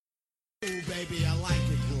baby, I like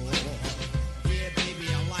it raw. Yeah, baby,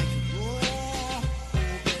 I like it raw. Oh,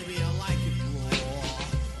 baby, I like it raw.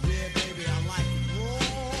 Yeah, baby, I like it raw.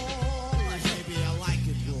 Baby, I like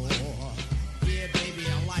it raw. Yeah, baby,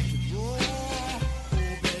 I like it raw.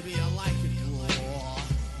 Oh, baby, I like it raw.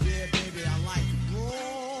 Yeah, baby, I like it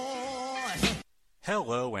raw.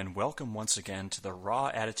 Hello and welcome once again to the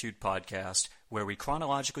Raw Attitude Podcast, where we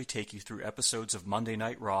chronologically take you through episodes of Monday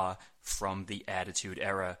Night Raw from the Attitude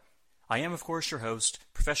Era. I am, of course, your host,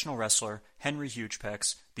 professional wrestler Henry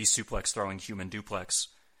Hugepex, the suplex-throwing human duplex.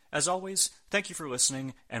 As always, thank you for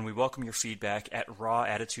listening, and we welcome your feedback at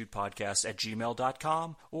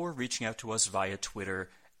rawattitudepodcast@gmail.com or reaching out to us via Twitter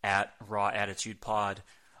at rawattitudepod.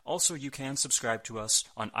 Also, you can subscribe to us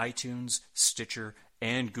on iTunes, Stitcher,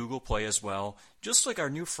 and Google Play as well, just like our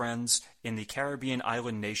new friends in the Caribbean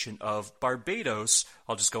island nation of Barbados.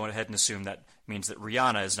 I'll just go ahead and assume that means that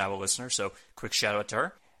Rihanna is now a listener, so quick shout out to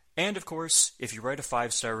her. And of course, if you write a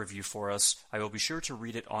 5-star review for us, I will be sure to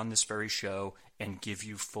read it on this very show and give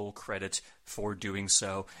you full credit for doing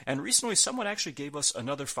so. And recently, someone actually gave us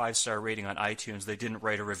another 5-star rating on iTunes. They didn't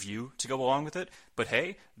write a review to go along with it, but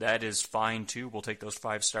hey, that is fine too. We'll take those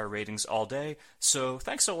 5-star ratings all day. So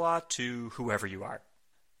thanks a lot to whoever you are.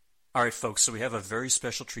 Alright folks, so we have a very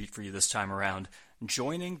special treat for you this time around.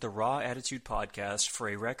 Joining the Raw Attitude Podcast for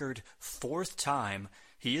a record 4th time,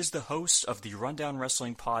 he is the host of the Rundown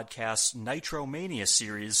Wrestling Podcast's NitroMania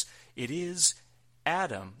series. It is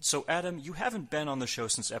Adam. So Adam, you haven't been on the show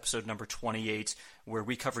since episode number 28, where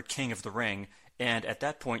we covered King of the Ring, and at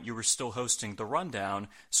that point you were still hosting the Rundown,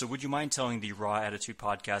 so would you mind telling the Raw Attitude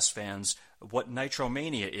Podcast fans what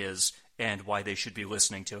NitroMania is and why they should be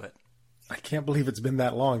listening to it? I can't believe it's been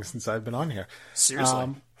that long since I've been on here.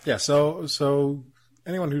 Seriously. So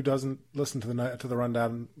anyone who doesn't listen to the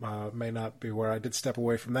Rundown may not be aware. I did step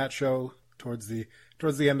away from that show towards the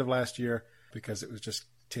end of last year because it was just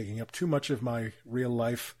taking up too much of my real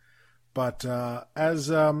life. But as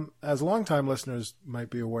longtime listeners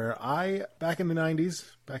might be aware, I back in the 90s,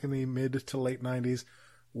 back in the mid to late 90s,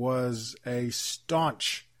 was a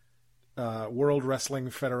staunch World Wrestling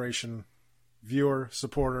Federation viewer,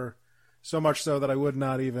 supporter. So much so that I would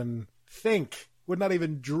not even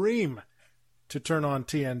dream to turn on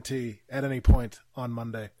TNT at any point on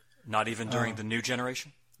Monday. Not even during the new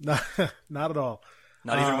generation? Not at all.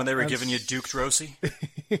 Not even when they were giving you Duke Rosie?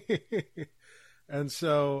 And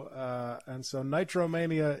so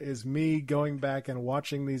NitroMania is me going back and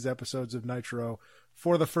watching these episodes of Nitro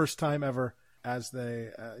for the first time ever as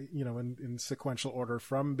they, in sequential order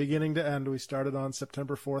from beginning to end. We started on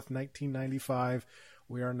September 4th, 1995.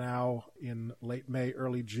 We are now in late May,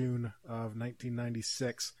 early June of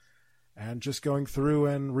 1996, and just going through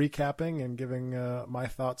and recapping and giving my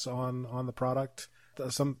thoughts on the product.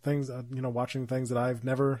 Some things, watching things that I've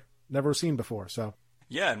never seen before. So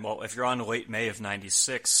yeah, and well, if you're on late May of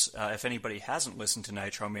 96, if anybody hasn't listened to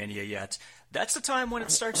NitroMania yet, that's the time when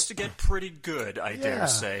it starts to get pretty good, I dare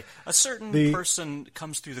say. A certain person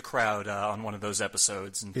comes through the crowd on one of those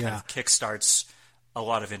episodes and kind of kickstarts a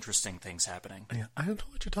lot of interesting things happening. Yeah, I don't know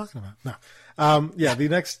what you're talking about. No.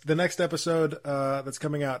 The next episode that's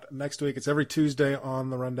coming out next week, it's every Tuesday on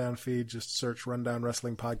the Rundown feed. Just search Rundown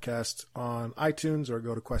Wrestling Podcast on iTunes or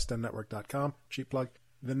go to questendnetwork.com. Cheap plug.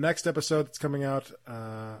 The next episode that's coming out,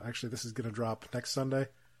 actually this is going to drop next Sunday.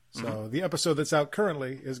 So the episode that's out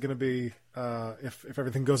currently is going to be, if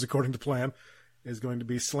everything goes according to plan, is going to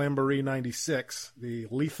be Slamboree 96, the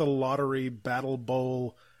Lethal Lottery Battle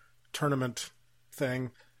Bowl tournament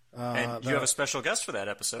thing. And you have a special guest for that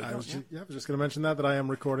episode, don't you? I was just going to mention that I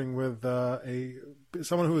am recording with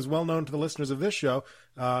someone who is well known to the listeners of this show,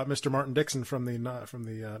 Mr. Martin Dixon from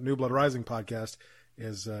the New Blood Rising podcast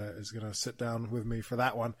is going to sit down with me for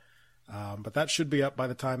that one. But that should be up by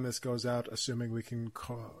the time this goes out, assuming we can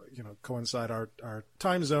coincide our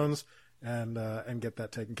time zones and get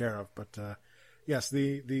that taken care of. But yes,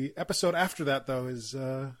 the episode after that though is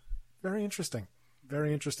very interesting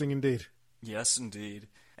indeed. Yes, indeed.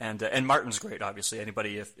 And Martin's great, obviously.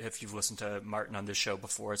 Anybody, if you've listened to Martin on this show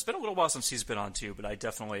before, it's been a little while since he's been on too, but I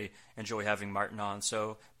definitely enjoy having Martin on.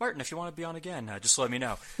 So, Martin, if you want to be on again, just let me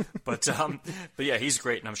know. But yeah, he's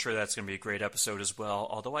great, and I'm sure that's going to be a great episode as well.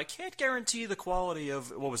 Although I can't guarantee the quality of,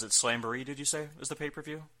 what was it, Slamboree, did you say, was the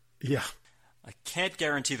pay-per-view? Yeah. I can't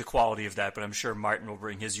guarantee the quality of that, but I'm sure Martin will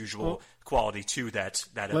bring his usual quality to that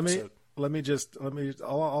episode.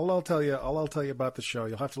 All I'll tell you about the show,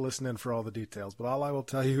 you'll have to listen in for all the details, but all I will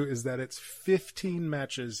tell you is that it's 15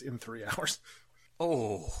 matches in 3 hours.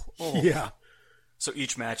 Oh. Yeah. So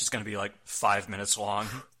each match is going to be like 5 minutes long?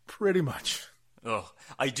 Pretty much. Oh,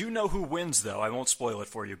 I do know who wins, though. I won't spoil it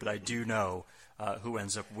for you, but I do know who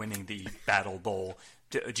ends up winning the Battle Bowl.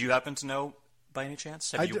 Do you happen to know by any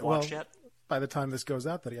chance? Have you watched yet? By the time this goes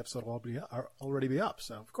out, the episode will already be up.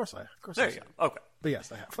 So of course There you go. Okay. But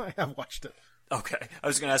yes, I have. I have watched it. Okay. I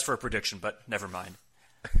was going to ask for a prediction, but never mind.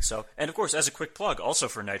 So, and of course, as a quick plug, also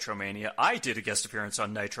for NitroMania, I did a guest appearance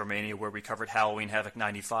on NitroMania where we covered Halloween Havoc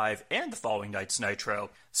 95 and the following night's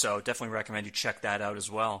Nitro. So definitely recommend you check that out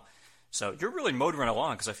as well. So you're really motoring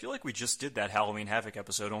along because I feel like we just did that Halloween Havoc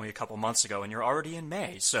episode only a couple months ago, and you're already in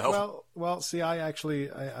May. So well, see, I actually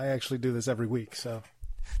do this every week. So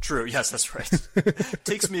true, yes, that's right.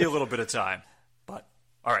 Takes me a little bit of time, but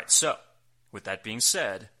all right. So with that being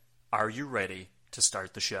said, are you ready to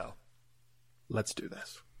start the show? Let's do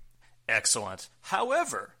this. Excellent.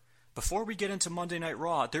 However, before we get into Monday Night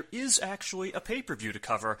Raw, there is actually a pay-per-view to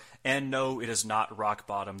cover, and no, it is not Rock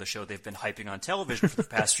Bottom, the show they've been hyping on television for the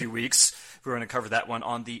past few weeks. We're going to cover that one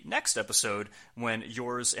on the next episode when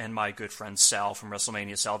yours and my good friend Sal from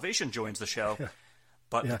WrestleMania Salvation joins the show. Yeah.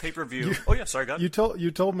 But the pay-per-view... sorry, go ahead.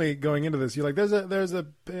 You told me going into this, you're like, there's a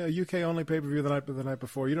UK-only pay-per-view the night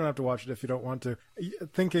before. You don't have to watch it if you don't want to.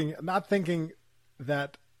 Not thinking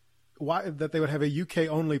that... that they would have a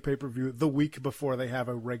UK-only pay-per-view the week before they have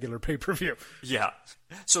a regular pay-per-view. Yeah.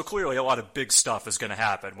 So clearly a lot of big stuff is going to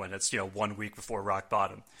happen when it's, 1 week before Rock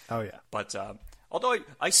Bottom. Oh, yeah. But, although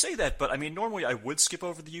I say that, but, normally I would skip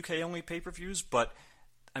over the UK-only pay-per-views, but,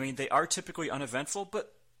 they are typically uneventful,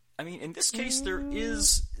 but, in this case,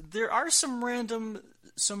 there are some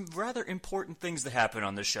rather important things that happen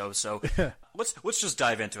on this show, so let's just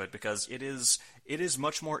dive into it, because it is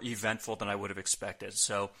much more eventful than I would have expected.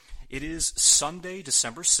 So it is Sunday,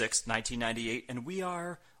 December 6th, 1998, and we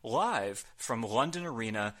are live from London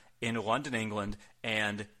Arena in London, England,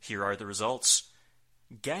 and here are the results.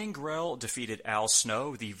 Gangrel defeated Al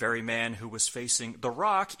Snow, the very man who was facing The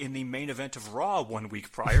Rock in the main event of Raw 1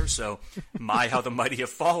 week prior, so my, how the mighty have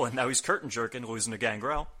fallen. Now he's curtain jerking, losing to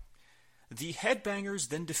Gangrel. The Headbangers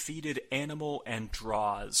then defeated Animal and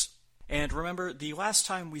Draws. And remember, the last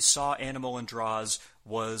time we saw Animal and Draws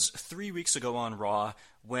was 3 weeks ago on Raw,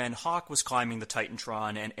 when Hawk was climbing the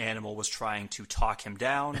Titantron and Animal was trying to talk him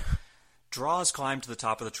down. Draws climbed to the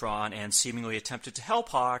top of the Tron and seemingly attempted to help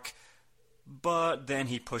Hawk, but then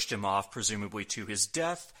he pushed him off, presumably to his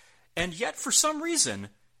death. And yet, for some reason,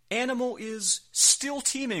 Animal is still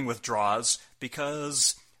teaming with Draws,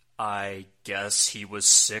 because I guess he was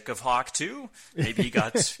sick of Hawk too. Maybe he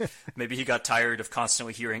got tired of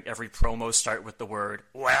constantly hearing every promo start with the word,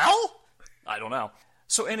 well? I don't know.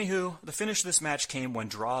 So anywho, the finish of this match came when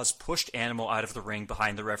Draws pushed Animal out of the ring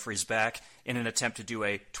behind the referee's back in an attempt to do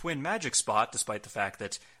a twin magic spot, despite the fact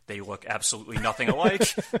that they look absolutely nothing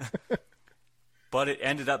alike. But it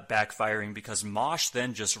ended up backfiring because Mosh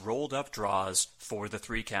then just rolled up Draws for the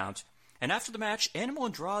 3 count. And after the match, Animal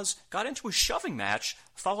and Draws got into a shoving match,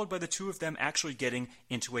 followed by the two of them actually getting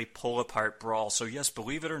into a pull-apart brawl. So yes,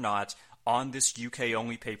 believe it or not, on this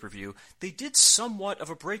UK-only pay-per-view, they did somewhat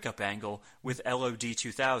of a breakup angle with LOD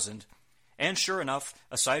 2000. And sure enough,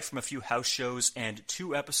 aside from a few house shows and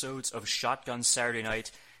 2 episodes of Shotgun Saturday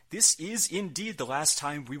Night, this is indeed the last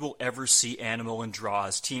time we will ever see Animal and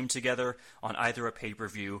Draws team together on either a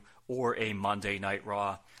pay-per-view or a Monday Night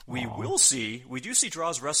Raw. We do see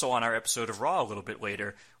Draws wrestle on our episode of Raw a little bit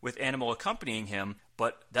later, with Animal accompanying him,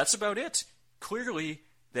 but that's about it. Clearly,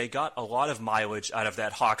 they got a lot of mileage out of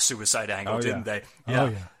that Hawk suicide angle, didn't they?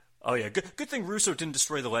 Yeah. Oh, yeah. Good thing Russo didn't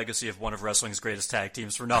destroy the legacy of one of wrestling's greatest tag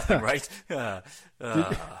teams for nothing, right?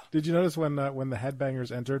 Did you notice when the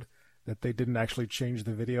Headbangers entered that they didn't actually change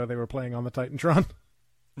the video they were playing on the Titantron?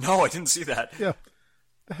 No, I didn't see that. Yeah.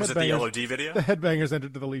 Was it the LOD video? The Headbangers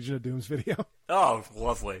entered to the Legion of Doom's video. Oh,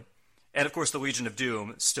 lovely. And of course the Legion of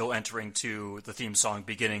Doom still entering to the theme song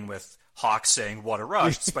beginning with Hawk saying, "What a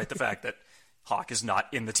rush," despite the fact that Hawk is not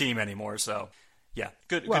in the team anymore. So, yeah,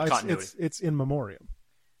 good continuity. It's in memoriam.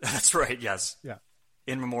 That's right, yes. Yeah.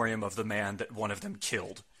 In memoriam of the man that one of them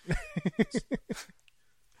killed.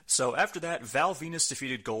 So after that, Val Venus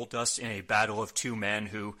defeated Goldust in a battle of 2 men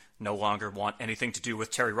who no longer want anything to do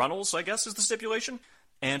with Terry Runnels, I guess is the stipulation.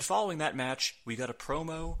 And following that match, we got a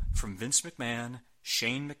promo from Vince McMahon,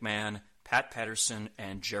 Shane McMahon, Pat Patterson,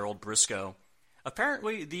 and Gerald Briscoe.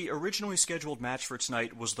 Apparently, the originally scheduled match for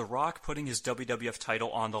tonight was The Rock putting his WWF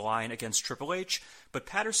title on the line against Triple H, but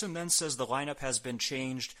Patterson then says the lineup has been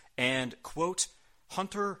changed and, quote,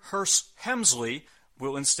 Hunter Hearst Helmsley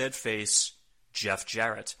will instead face Jeff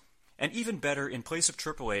Jarrett. And even better, in place of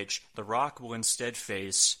Triple H, The Rock will instead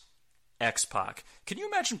face X-Pac. Can you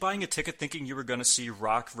imagine buying a ticket thinking you were going to see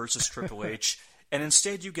Rock versus Triple H, and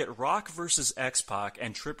instead you get Rock versus X-Pac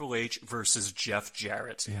and Triple H versus Jeff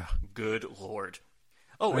Jarrett? Yeah. Good Lord.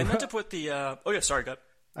 Oh, and then to put the... oh, yeah, sorry, go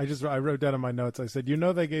ahead. I wrote down in my notes, I said,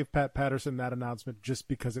 they gave Pat Patterson that announcement just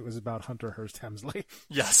because it was about Hunter Hearst Helmsley.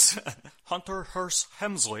 Yes, Hunter Hearst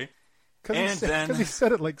Helmsley. Because he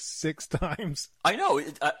said it like 6 times. I know.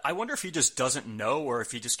 I wonder if he just doesn't know or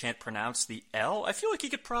if he just can't pronounce the L. I feel like he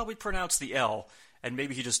could probably pronounce the L, and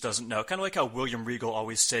maybe he just doesn't know. Kind of like how William Regal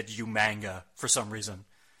always said "Umanga" for some reason.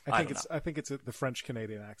 I think it's the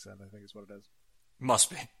French-Canadian accent, I think is what it is.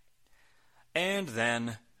 Must be. And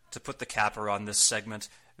then, to put the capper on this segment,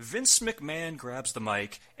 Vince McMahon grabs the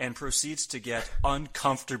mic and proceeds to get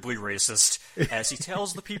uncomfortably racist as he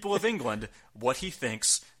tells the people of England what he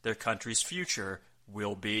thinks their country's future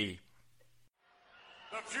will be.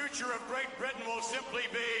 The future of Great Britain will simply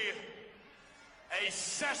be a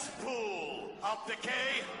cesspool of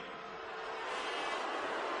decay,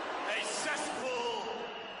 a cesspool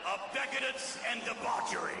of decadence and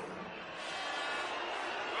debauchery.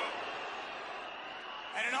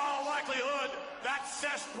 And in all likelihood, that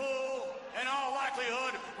cesspool, in all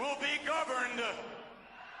likelihood, will be governed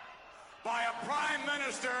by a prime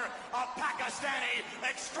minister of Pakistani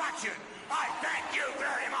extraction. I thank you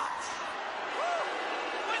very much.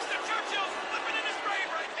 Woo! Winston Churchill's living in his grave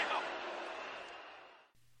right now.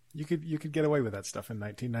 You could get away with that stuff in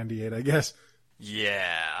 1998, I guess.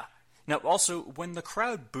 Yeah. Now, also, when the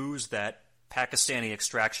crowd boos that Pakistani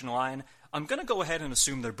extraction line, I'm going to go ahead and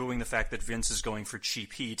assume they're booing the fact that Vince is going for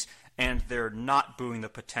cheap heat, and they're not booing the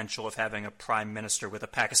potential of having a prime minister with a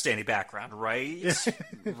Pakistani background, right?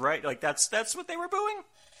 Right? Like, that's what they were booing?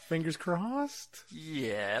 Fingers crossed?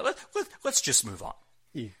 Yeah, let's just move on.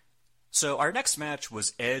 Yeah. So our next match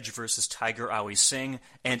was Edge versus Tiger Ali Singh,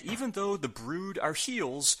 and even though the Brood are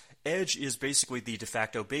heels, Edge is basically the de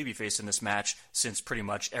facto babyface in this match, since pretty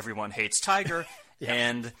much everyone hates Tiger,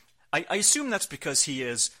 and I assume that's because he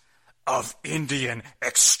is of Indian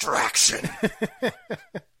extraction.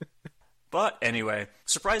 But anyway,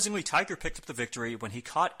 surprisingly, Tiger picked up the victory when he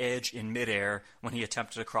caught Edge in midair when he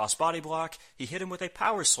attempted a crossbody block. He hit him with a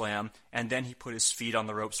power slam, and then he put his feet on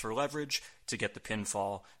the ropes for leverage to get the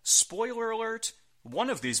pinfall. Spoiler alert, one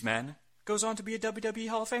of these men goes on to be a WWE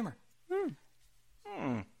Hall of Famer.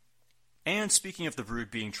 And speaking of the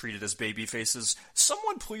Brood being treated as baby faces,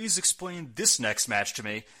 someone please explain this next match to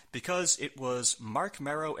me, because it was Mark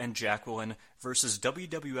Merrow and Jacqueline versus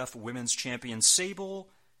WWF Women's Champion Sable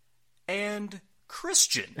and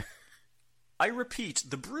Christian. I repeat,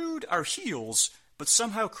 the Brood are heels, but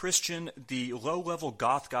somehow Christian, the low-level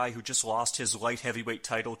goth guy who just lost his light heavyweight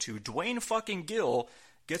title to Dwayne fucking Gill,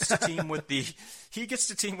 gets to team with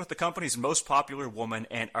the company's most popular woman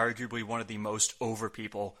and arguably one of the most over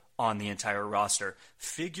people on the entire roster.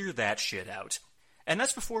 Figure that shit out. And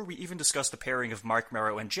that's before we even discuss the pairing of Mark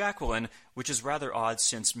Merrow and Jacqueline, which is rather odd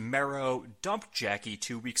since Merrow dumped Jackie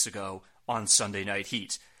 2 weeks ago on Sunday Night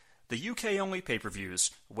Heat. The UK-only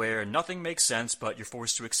pay-per-views, where nothing makes sense but you're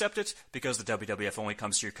forced to accept it because the WWF only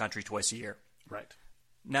comes to your country twice a year. Right.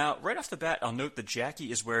 Now, right off the bat, I'll note that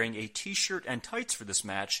Jackie is wearing a t-shirt and tights for this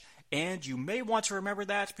match, and you may want to remember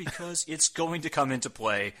that because it's going to come into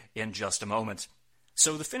play in just a moment.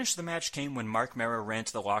 So the finish of the match came when Mark Merrow ran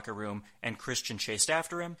to the locker room and Christian chased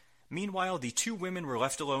after him. Meanwhile, the two women were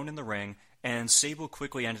left alone in the ring, and Sable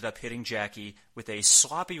quickly ended up hitting Jackie with a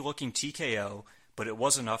sloppy-looking TKO, but it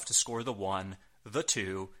was enough to score the 1, the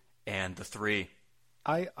 2, and the 3.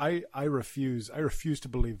 I refuse to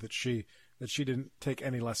believe that she didn't take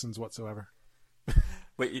any lessons whatsoever.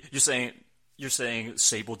 Wait, you're saying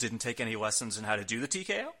Sable didn't take any lessons in how to do the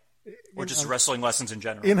TKO? Or just wrestling lessons in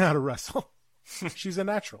general? In how to wrestle. She's a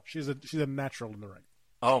natural. She's a natural in the ring.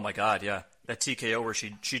 Oh my god, yeah. That TKO where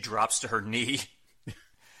she drops to her knee.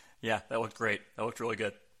 Yeah, that looked great. That looked really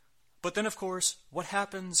good. But then, of course, what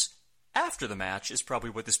happens after the match is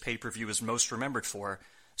probably what this pay-per-view is most remembered for.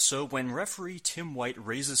 So when referee Tim White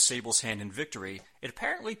raises Sable's hand in victory, it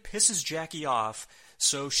apparently pisses Jackie off,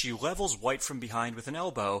 so she levels White from behind with an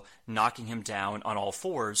elbow, knocking him down on all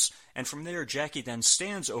fours, and from there Jackie then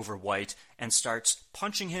stands over White and starts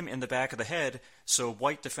punching him in the back of the head, so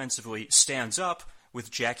White defensively stands up,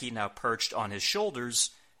 with Jackie now perched on his shoulders,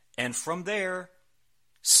 and from there,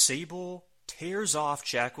 Sable tears off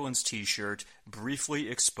Jacqueline's t-shirt, briefly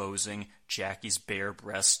exposing Jackie's bare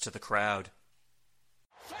breasts to the crowd.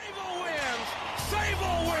 Sable wins!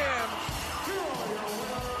 Sable wins!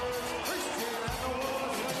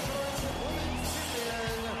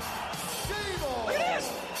 Look at this!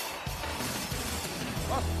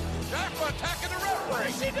 Oh, Jacqueline attacking the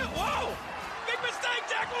referee! She did, whoa! Big mistake,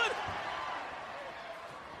 Jacqueline!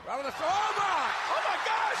 Right on the, oh my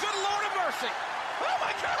gosh! Good Lord of mercy! Oh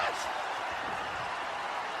my gosh!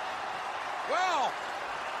 Well,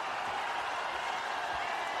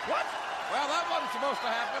 What? Well, that wasn't supposed to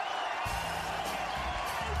happen.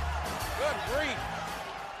 Good grief.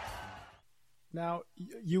 Now,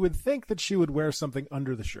 you would think that she would wear something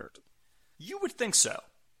under the shirt. You would think so,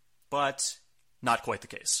 but not quite the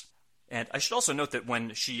case. And I should also note that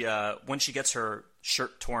when she gets her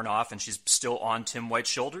shirt torn off and she's still on Tim White's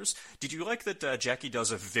shoulders, did you like that Jackie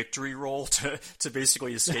does a victory roll to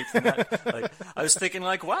basically escape from that? Like, I was thinking,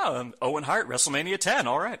 like, wow, Owen Hart, WrestleMania 10,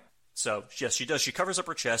 all right. So, yes, she does. She covers up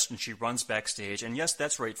her chest and she runs backstage. And yes,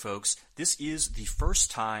 that's right, folks. This is the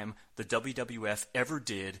first time the WWF ever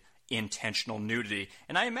did intentional nudity.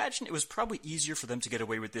 And I imagine it was probably easier for them to get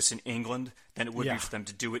away with this in England than it would be for them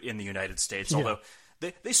to do it in the United States. Although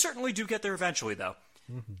they certainly do get there eventually, though.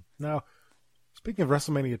 Mm-hmm. Now, speaking of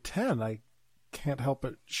WrestleMania 10, I can't help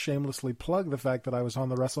but shamelessly plug the fact that I was on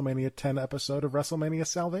the WrestleMania 10 episode of WrestleMania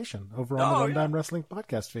Salvation over on the Rundown Wrestling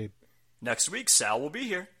podcast feed. Next week, Sal will be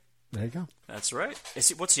here. There you go. That's right.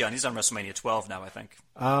 What's he on? He's on WrestleMania 12 now, I think.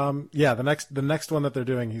 Yeah, the next one that they're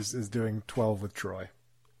doing, is doing 12 with Troy.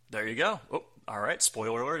 There you go. Oh, all right.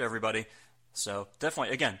 Spoiler alert, everybody. So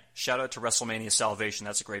definitely, again, shout out to WrestleMania Salvation.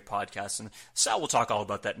 That's a great podcast. And Sal will talk all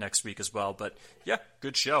about that next week as well. But yeah,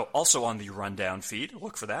 good show. Also on the Rundown feed.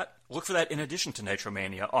 Look for that. Look for that in addition to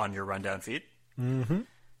NitroMania on your Rundown feed. Mm-hmm.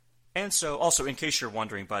 And so, also, in case you're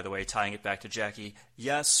wondering, by the way, tying it back to Jackie,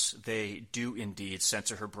 yes, they do indeed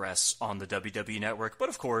censor her breasts on the WWE Network. But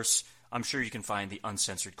of course, I'm sure you can find the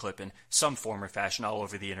uncensored clip in some form or fashion all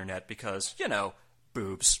over the internet because, you know,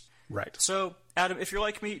 boobs. Right. So, Adam, if you're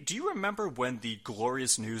like me, do you remember when the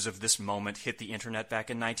glorious news of this moment hit the internet back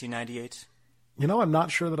in 1998? You know, I'm not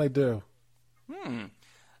sure that I do.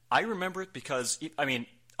 I remember it because, I mean,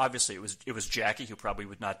 obviously it was Jackie, who probably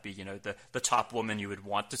would not be, you know, the top woman you would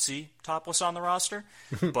want to see topless on the roster.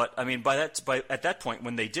 But, I mean, at that point,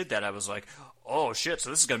 when they did that, I was like, oh, shit, so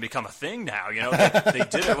this is going to become a thing now. You know, they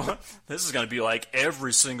did it. This is going to be like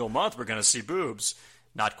every single month we're going to see boobs.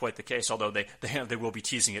 Not quite the case, although they will be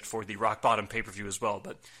teasing it for the Rock Bottom pay-per-view as well,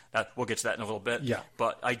 but we'll get to that in a little bit. Yeah.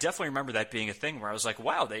 But I definitely remember that being a thing where I was like,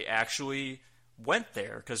 wow, they actually went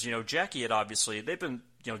there. Because, you know, Jackie had obviously, they've been,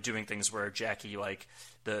 you know, doing things where Jackie, like,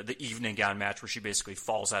 the evening gown match where she basically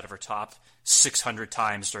falls out of her top 600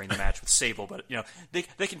 times during the match with Sable. But, you know,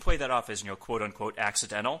 they can play that off as, you know, quote-unquote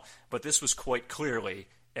accidental, but this was quite clearly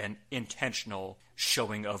an intentional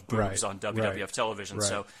showing of boobs on WWF television. Right.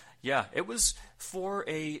 So, yeah, it was, for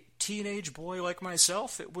a teenage boy like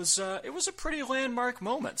myself, it was a pretty landmark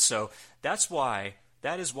moment. So that is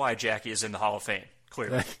why Jackie is in the Hall of Fame,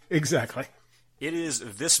 clearly. Exactly. It is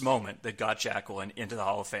this moment that got Jacqueline into the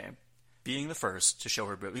Hall of Fame, being the first to show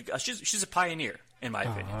her boobs. She's a pioneer, in my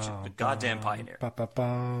opinion. She's a goddamn pioneer.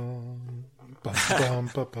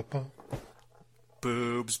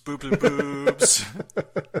 Boobs, boobs.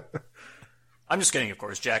 I'm just kidding, of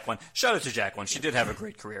course, Jacqueline. Shout out to Jacqueline. She did have a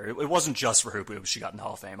great career. It wasn't just for her boobs she got in the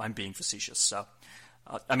Hall of Fame. I'm being facetious. So,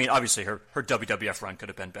 I mean, obviously her WWF run could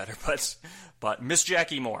have been better, but Miss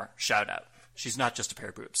Jackie Moore, shout out. She's not just a pair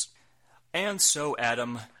of boobs. And so,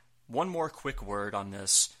 Adam, one more quick word on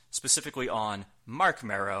this, specifically on Mark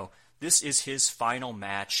Merrow. This is his final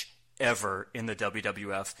match ever in the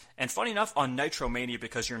WWF. And funny enough, on NitroMania,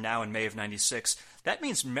 because you're now in May of 96, that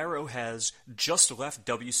means Merrow has just left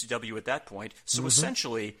WCW at that point. So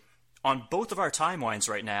essentially, on both of our timelines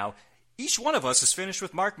right now, each one of us is finished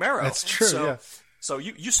with Mark Merrow. That's true, yeah. So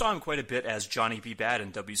you saw him quite a bit as Johnny B. Bad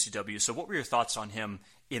in WCW. So what were your thoughts on him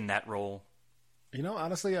in that role? You know,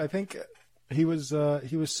 honestly, I think he was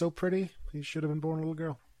so pretty, he should have been born a little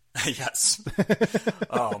girl. Yes.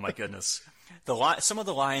 Oh, my goodness. Some of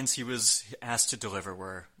the lines he was asked to deliver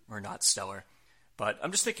were not stellar. But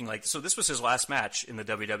I'm just thinking, like, so this was his last match in the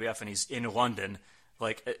WWF, and he's in London.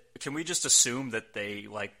 Like, can we just assume that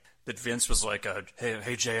that Vince was like,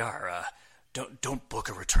 hey, JR, don't book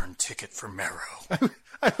a return ticket for Merrow.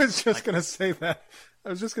 I was just going to say that. I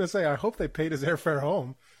was just going to say, I hope they paid his airfare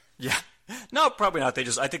home. Yeah. No, probably not.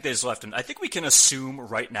 I think they just left him. I think we can assume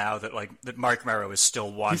right now that Mark Merrow is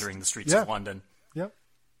still wandering the streets of London. Yep.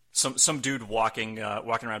 Some dude walking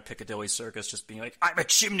around Piccadilly Circus just being like, I'm a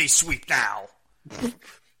chimney sweep now.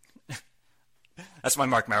 That's my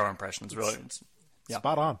Mark Merrow impression. It's really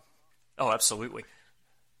spot on. Oh, absolutely.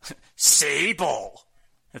 Sable.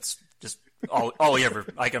 That's just all he ever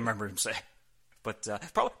I can remember him say. But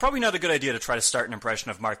probably not a good idea to try to start an impression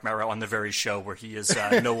of Mark Merrow on the very show where he is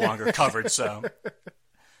no longer covered. So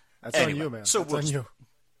that's anyway, on you, man. So that's on you.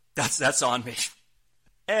 That's on me.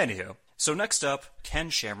 Anywho. So next up,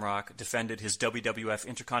 Ken Shamrock defended his WWF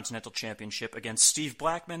Intercontinental Championship against Steve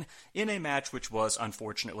Blackman in a match which was,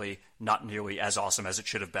 unfortunately, not nearly as awesome as it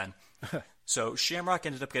should have been. So Shamrock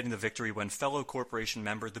ended up getting the victory when fellow Corporation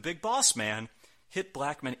member, the Big Boss Man, hit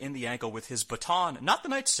Blackman in the ankle with his baton, not the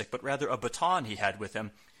nightstick, but rather a baton he had with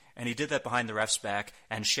him. And he did that behind the ref's back,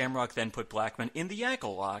 and Shamrock then put Blackman in the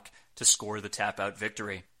ankle lock to score the tap-out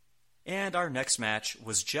victory. And our next match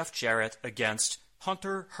was Jeff Jarrett against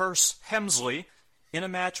Hunter Hearst Helmsley in a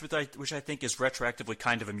match which I think is retroactively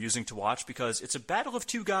kind of amusing to watch because it's a battle of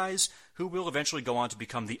two guys who will eventually go on to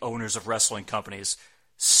become the owners of wrestling companies.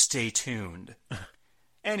 Stay tuned.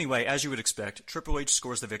 Anyway, as you would expect, Triple H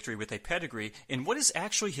scores the victory with a pedigree in what is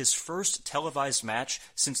actually his first televised match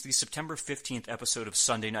since the September 15th episode of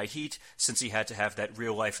Sunday Night Heat, since he had to have that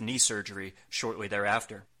real-life knee surgery shortly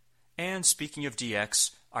thereafter. And speaking of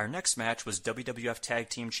DX, our next match was WWF Tag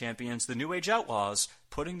Team Champions the New Age Outlaws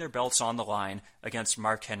putting their belts on the line against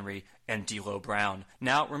Mark Henry and D'Lo Brown.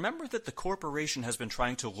 Now, remember that the Corporation has been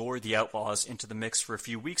trying to lure the Outlaws into the mix for a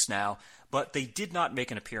few weeks now, but they did not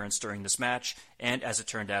make an appearance during this match, and as it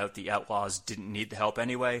turned out, the Outlaws didn't need the help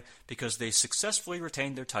anyway, because they successfully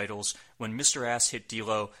retained their titles when Mr. Ass hit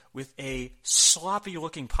D'Lo with a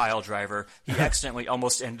sloppy-looking pile driver. He accidentally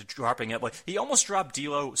almost ended dropping it. He almost dropped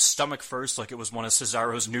D'Lo stomach first like it was one of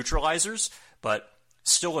Cesaro's neutralizers, but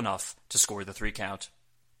still enough to score the 3 count.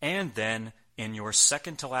 And then, in your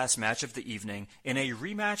second-to-last match of the evening, in a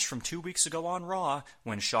rematch from 2 weeks ago on Raw,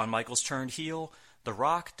 when Shawn Michaels turned heel, The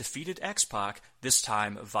Rock defeated X-Pac, this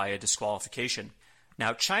time via disqualification.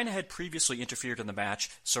 Now, Chyna had previously interfered in the match,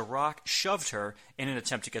 so Rock shoved her in an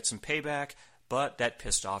attempt to get some payback, but that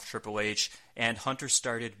pissed off Triple H, and Hunter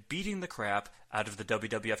started beating the crap out of the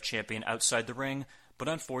WWF champion outside the ring, but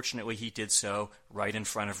unfortunately he did so right in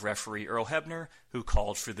front of referee Earl Hebner, who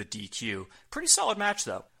called for the DQ. Pretty solid match,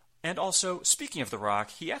 though. And also, speaking of The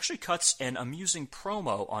Rock, he actually cuts an amusing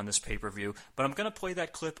promo on this pay-per-view, but I'm going to play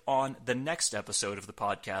that clip on the next episode of the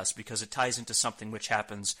podcast because it ties into something which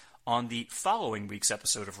happens on the following week's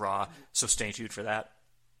episode of Raw, so stay tuned for that.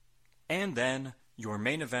 And then, your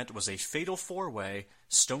main event was a fatal 4-way,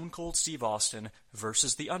 Stone Cold Steve Austin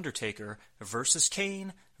versus The Undertaker versus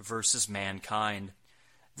Kane versus Mankind.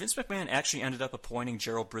 Vince McMahon actually ended up appointing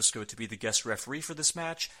Gerald Briscoe to be the guest referee for this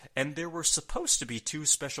match, and there were supposed to be 2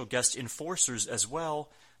 special guest enforcers as well,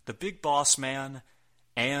 the Big Boss Man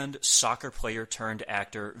and soccer player turned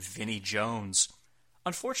actor Vinnie Jones.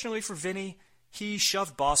 Unfortunately for Vinnie, he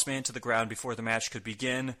shoved Boss Man to the ground before the match could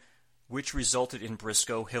begin, which resulted in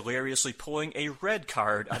Briscoe hilariously pulling a red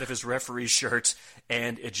card out of his referee's shirt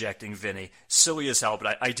and ejecting Vinnie. Silly as hell,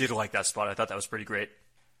 but I did like that spot. I thought that was pretty great.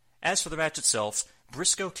 As for the match itself,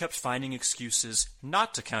 Briscoe kept finding excuses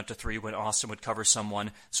not to count to 3 when Austin would cover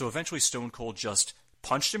someone, so eventually Stone Cold just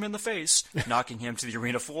punched him in the face, knocking him to the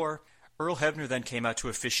arena floor. Earl Hebner then came out to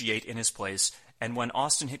officiate in his place, and when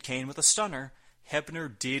Austin hit Kane with a stunner,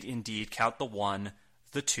 Hebner did indeed count the 1,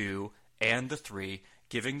 the 2, and the 3,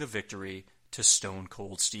 giving the victory to Stone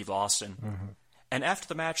Cold Steve Austin. Mm-hmm. And after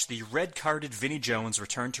the match, the red-carded Vinnie Jones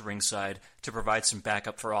returned to ringside to provide some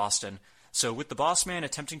backup for Austin. So with the Boss Man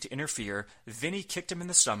attempting to interfere, Vinnie kicked him in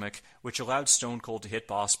the stomach, which allowed Stone Cold to hit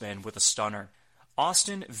Boss Man with a stunner.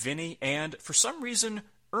 Austin, Vinnie, and, for some reason,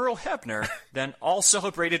 Earl Hebner then all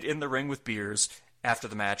celebrated in the ring with beers after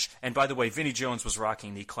the match. And by the way, Vinnie Jones was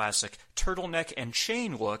rocking the classic turtleneck and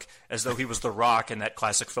chain look, as though he was The Rock in that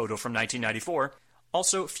classic photo from 1994.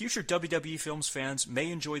 Also, future WWE Films fans may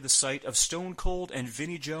enjoy the sight of Stone Cold and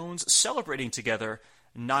Vinnie Jones celebrating together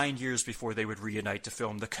 9 years before they would reunite to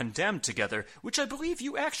film The Condemned together, which I believe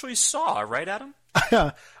you actually saw, right, Adam?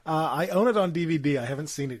 I own it on DVD. I haven't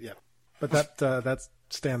seen it yet, but that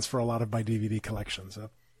stands for a lot of my DVD collection.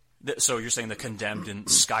 So you're saying The Condemned didn't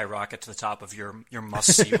skyrocket to the top of your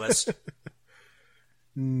must-see list?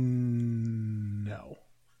 No.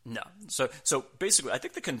 No. So basically, I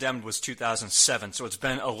think The Condemned was 2007, so it's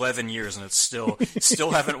been 11 years, and it's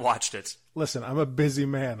still haven't watched it. Listen, I'm a busy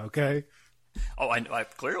man, okay? Oh, I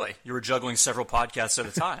clearly. You were juggling several podcasts at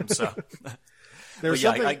a time, so... There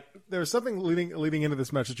was something leading into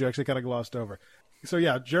this match that you actually kind of glossed over. So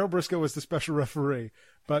yeah, Gerald Briscoe was the special referee,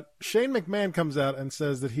 but Shane McMahon comes out and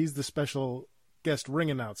says that he's the special guest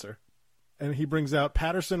ring announcer. And he brings out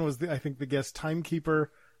Patterson was, I think, the guest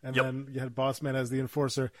timekeeper, and then you had Boss Man as the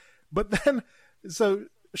enforcer. But then, so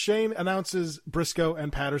Shane announces Briscoe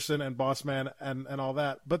and Patterson and Boss Man and all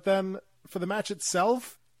that. But then, for the match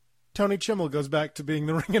itself, Tony Chimmel goes back to being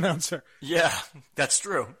the ring announcer. Yeah, that's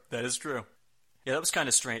true. That is true. Yeah, that was kind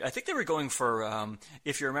of strange. I think they were going for,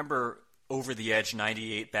 if you remember, Over the Edge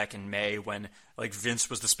 98 back in May when like Vince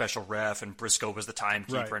was the special ref and Briscoe was the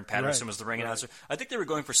timekeeper and Patterson was the ring announcer. I think they were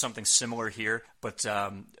going for something similar here, but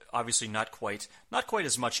obviously not quite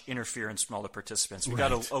as much interference from all the participants. We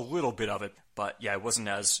got a little bit of it, but yeah, it wasn't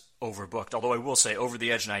as overbooked. Although I will say, Over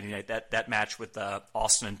the Edge 98, that match with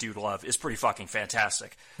Austin and Dude Love is pretty fucking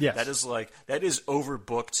fantastic. Yes. That is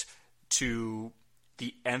overbooked to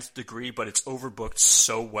the nth degree, but it's overbooked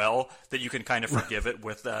so well that you can kind of forgive it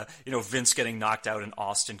with Vince getting knocked out and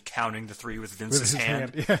Austin counting the 3 with Vince's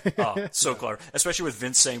hand. Oh, so clever. Especially with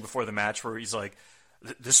Vince saying before the match where he's like,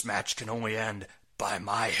 this match can only end by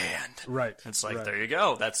my hand. Right. It's like, there you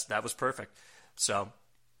go. That was perfect. So,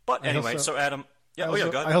 but anyway, so Adam, go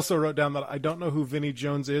ahead. I also wrote down that I don't know who Vinnie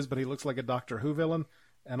Jones is, but he looks like a Doctor Who villain,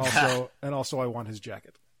 and also I want his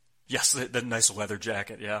jacket. Yes, the nice leather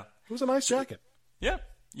jacket. Yeah, it was a nice jacket. Yeah.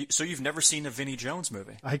 So you've never seen a Vinnie Jones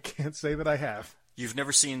movie? I can't say that I have. You've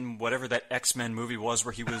never seen whatever that X-Men movie was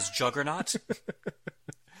where he was Juggernaut?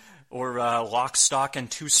 Or Lock, Stock, and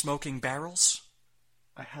Two Smoking Barrels?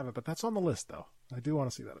 I haven't, but that's on the list, though. I do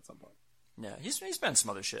want to see that at some point. Yeah, he's been in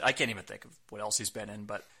some other shit. I can't even think of what else he's been in,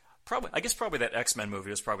 but probably that X-Men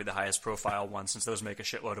movie was probably the highest profile one since those make a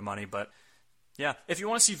shitload of money, but yeah, if you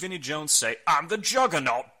want to see Vinnie Jones say, I'm the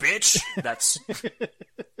Juggernaut, bitch!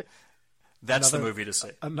 That's the movie to see.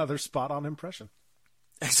 Another spot-on impression.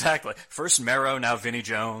 Exactly. First Mero, now Vinnie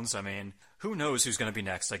Jones. I mean, who knows who's going to be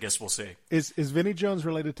next? I guess we'll see. Is Vinnie Jones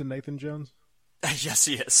related to Nathan Jones? Yes,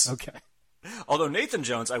 he is. Okay. Although Nathan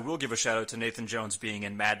Jones, I will give a shout-out to Nathan Jones being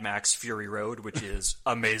in Mad Max Fury Road, which is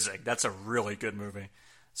amazing. That's a really good movie.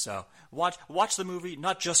 So watch the movie,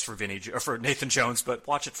 not just for for Nathan Jones, but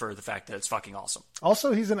watch it for the fact that it's fucking awesome.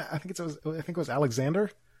 Also, he's in, I think it was Alexander.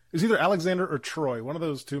 It was either Alexander or Troy, one of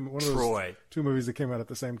those two movies that came out at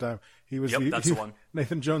the same time. That's the one.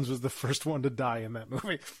 Nathan Jones was the first one to die in that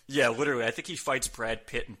movie. Yeah, literally. I think he fights Brad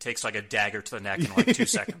Pitt and takes like a dagger to the neck in like 2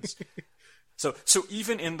 seconds. So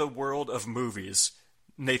even in the world of movies,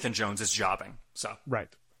 Nathan Jones is jobbing. So right,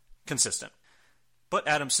 consistent. But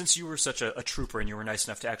Adam, since you were such a trooper and you were nice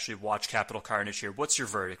enough to actually watch Capital Carnage here, what's your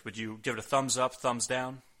verdict? Would you give it a thumbs up, thumbs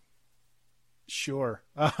down? Sure.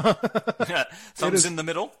 Thumbs in the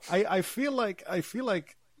middle. I feel like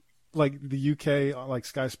the UK, like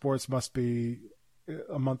Sky Sports, must be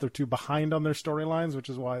a month or two behind on their storylines, which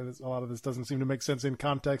is why a lot of this doesn't seem to make sense in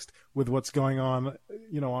context with what's going on,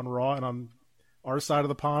 on Raw and on our side of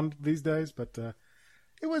the pond these days. But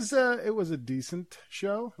it was a decent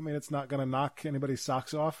show. I mean, it's not going to knock anybody's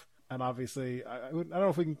socks off. And obviously, I don't know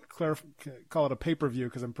if we can call it a pay-per-view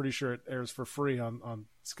because I'm pretty sure it airs for free on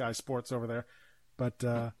Sky Sports over there. But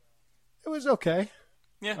it was okay.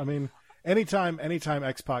 Yeah. I mean, anytime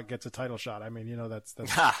X-Pac gets a title shot, I mean,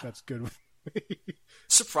 that's good with me.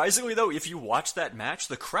 Surprisingly, though, if you watch that match,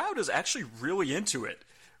 the crowd is actually really into it,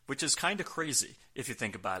 which is kind of crazy if you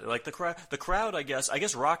think about it. Like the crowd, I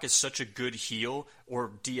guess Rock is such a good heel,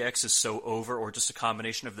 or DX is so over, or just a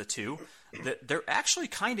combination of the two, that they're actually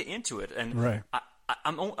kind of into it. And right.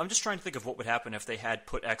 I'm just trying to think of what would happen if they had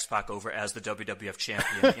put X-Pac over as the WWF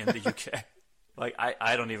champion in the UK. Like,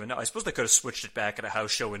 I don't even know. I suppose they could have switched it back at a house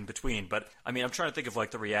show in between. But, I mean, I'm trying to think of,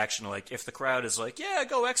 like, the reaction. Like, if the crowd is like, yeah,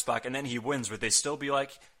 go X-Pac, and then he wins, would they still be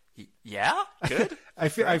like, yeah? Good? I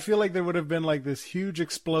feel like there would have been, like, this huge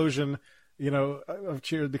explosion, of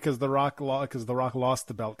cheers because The Rock lost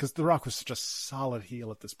the belt. Because The Rock was such a solid heel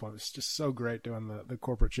at this point. It was just so great doing the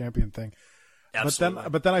corporate champion thing. Absolutely.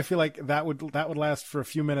 But then I feel like that would last for a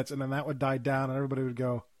few minutes, and then that would die down, and everybody would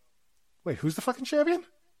go, wait, who's the fucking champion?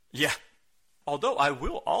 Yeah. Although I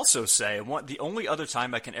will also say, the only other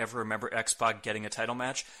time I can ever remember X-Pac getting a title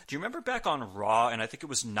match, do you remember back on Raw, and I think it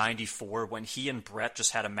was 94, when he and Brett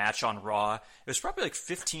just had a match on Raw? It was probably like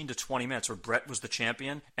 15 to 20 minutes where Brett was the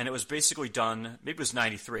champion, and it was basically done, maybe it was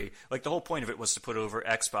 93. Like, the whole point of it was to put over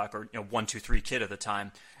X-Pac, or 1-2-3 Kid at the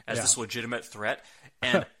time, as this legitimate threat.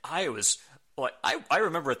 And I was... Like, I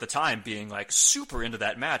remember at the time being, like, super into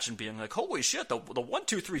that match and being like, holy shit, the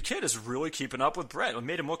 1-2-3 Kid is really keeping up with Brett. It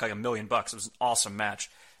made him look like $1 million. It was an awesome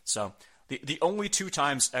match. So, the only 2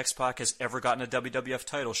 times X-Pac has ever gotten a WWF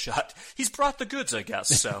title shot, he's brought the goods, I guess.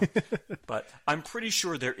 So, but I'm pretty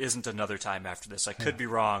sure there isn't another time after this. I could be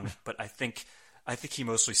wrong, but I think he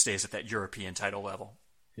mostly stays at that European title level.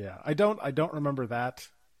 Yeah, I don't remember that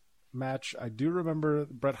match. I do remember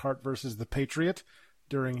Bret Hart versus the Patriot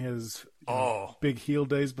during his big heel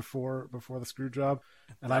days before the screw job.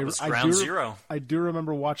 And that was ground zero. I do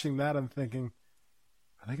remember watching that and thinking,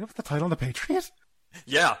 are they going to put the title on the Patriot?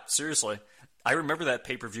 Yeah, seriously. I remember that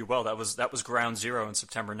pay-per-view well. That was ground zero in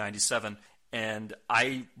September 97. And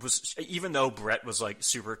I was, even though Brett was like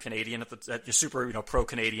super Canadian super,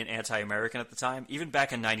 pro-Canadian, anti-American at the time, even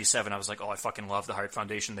back in 97, I was like, oh, I fucking love the Hart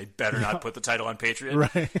Foundation. They better not put the title on Patriot.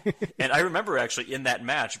 Right. And I remember actually in that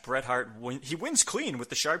match, Bret Hart, he wins clean with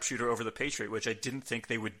the sharpshooter over the Patriot, which I didn't think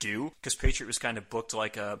they would do, because Patriot was kind of booked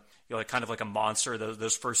like a, kind of like a monster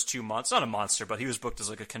those first 2 months. Not a monster, but he was booked as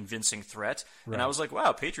like a convincing threat. Right. And I was like,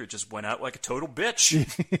 wow, Patriot just went out like a total bitch.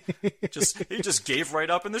 He just gave right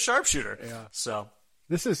up in the sharpshooter. Yeah. So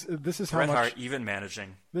this is how Bret Hart even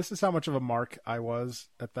managing. This is how much of a mark I was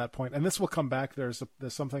at that point, and this will come back. There's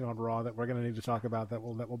something on Raw that we're going to need to talk about that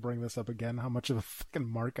will bring this up again. How much of a fucking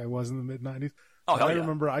mark I was in the mid '90s. Oh, hell yeah. I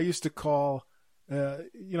remember I used to call, how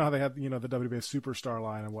they had the WWF Superstar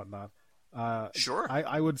line and whatnot. Sure.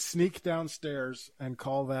 I would sneak downstairs and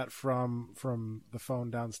call that from the phone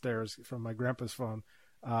downstairs, from my grandpa's phone,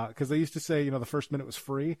 because they used to say the first minute was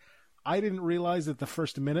free. I didn't realize that the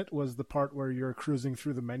first minute was the part where you're cruising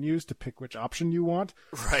through the menus to pick which option you want.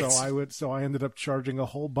 Right. So I ended up charging a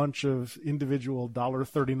whole bunch of individual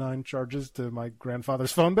 $1.39 charges to my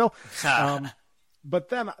grandfather's phone bill. But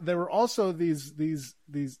then there were also these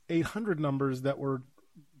 800 numbers that were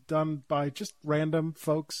done by just random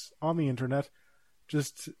folks on the internet,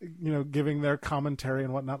 just giving their commentary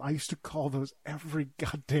and whatnot. I used to call those every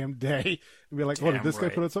goddamn day and be like, "Oh, did this guy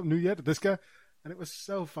put out something new yet? Did this guy?" And it was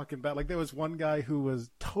so fucking bad. Like, there was one guy who was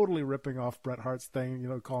totally ripping off Bret Hart's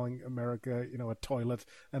thing, calling America, a toilet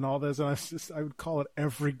and all this. And I would call it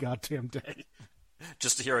every goddamn day.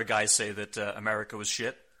 Just to hear a guy say that America was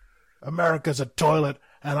shit. America's a toilet,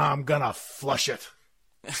 and I'm gonna flush it.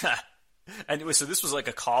 Anyway, so this was like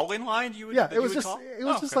a call-in line. It was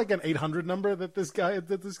just like an 800 number that this guy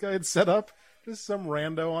had set up. Just some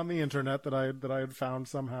rando on the internet that I had found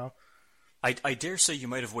somehow. I dare say you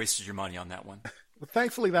might have wasted your money on that one. Well,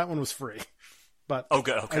 thankfully, that one was free. But oh,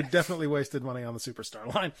 good. Okay. I definitely wasted money on the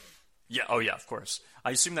Superstar line. Yeah. Oh, yeah. Of course. I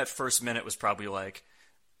assume that first minute was probably like,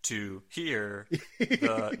 to hear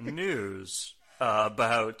the news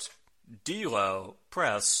about D'Lo,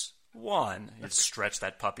 press 1. You'd stretch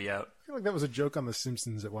that puppy out. I feel like that was a joke on The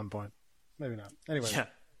Simpsons at one point. Maybe not. Anyway. Yeah.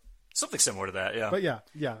 Something similar to that, yeah. But yeah.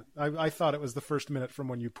 I thought it was the first minute from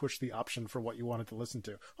when you push the option for what you wanted to listen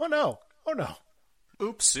to. Oh, no.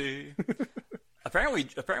 Oopsie. Apparently,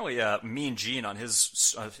 Mean Gene on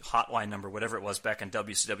his hotline number, whatever it was back in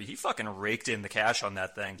WCW, he fucking raked in the cash on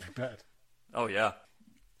that thing. I bet. Oh, yeah.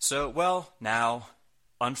 So, well, now,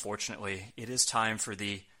 unfortunately, it is time for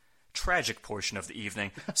the tragic portion of the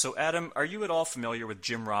evening. So, Adam, are you at all familiar with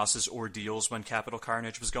Jim Ross's ordeals when Capital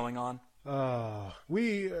Carnage was going on?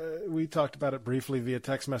 We talked about it briefly via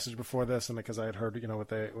text message before this, and because I had heard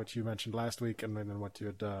what you mentioned last week, and then what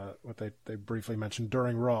they briefly mentioned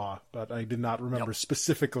during Raw, but I did not remember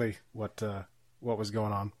specifically what was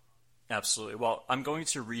going on. Absolutely. Well, I'm going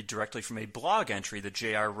to read directly from a blog entry that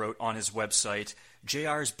JR wrote on his website,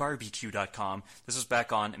 jrsbarbecue.com. This is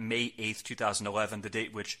back on May 8th, 2011, the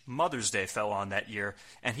date which Mother's Day fell on that year,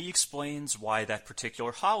 and he explains why that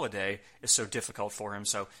particular holiday is so difficult for him.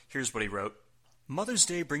 So here's what he wrote. Mother's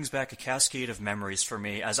Day brings back a cascade of memories for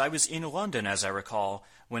me, as I was in London, as I recall,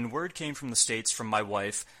 when word came from the States from my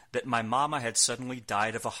wife that my mama had suddenly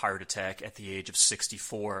died of a heart attack at the age of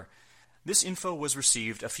 64. This info was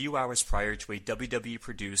received a few hours prior to a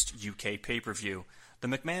WWE-produced UK pay-per-view. The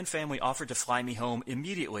McMahon family offered to fly me home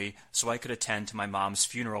immediately so I could attend to my mom's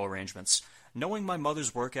funeral arrangements. Knowing my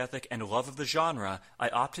mother's work ethic and love of the genre, I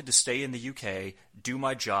opted to stay in the UK, do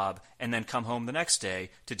my job, and then come home the next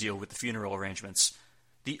day to deal with the funeral arrangements.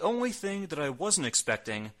 The only thing that I wasn't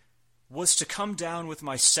expecting was to come down with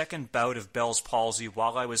my second bout of Bell's palsy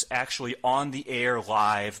while I was actually on the air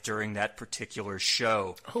live during that particular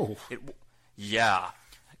show. Oh.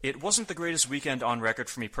 It wasn't the greatest weekend on record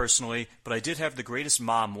for me personally, but I did have the greatest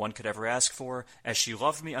mom one could ever ask for, as she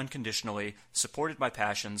loved me unconditionally, supported my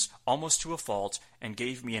passions, almost to a fault, and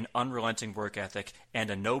gave me an unrelenting work ethic and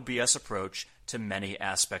a no-BS approach to many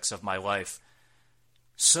aspects of my life.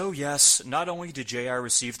 So yes, not only did JR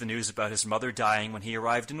receive the news about his mother dying when he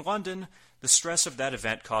arrived in London, the stress of that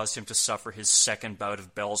event caused him to suffer his second bout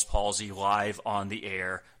of Bell's palsy live on the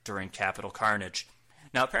air during Capital Carnage.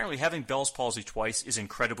 Now, apparently having Bell's palsy twice is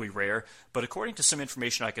incredibly rare, but according to some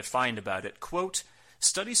information I could find about it, quote,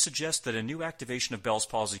 studies suggest that a new activation of Bell's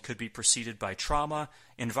palsy could be preceded by trauma,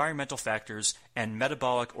 environmental factors, and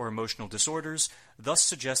metabolic or emotional disorders, thus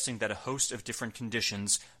suggesting that a host of different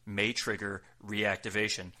conditions may trigger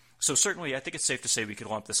reactivation. So certainly, I think it's safe to say we could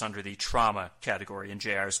lump this under the trauma category in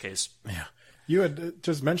JR's case. Yeah. You had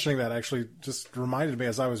just mentioning that actually just reminded me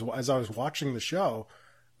as I was watching the show,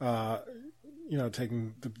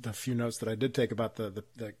 taking the few notes that I did take about the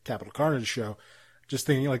Capital Carnage show, just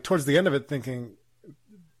thinking like towards the end of it, thinking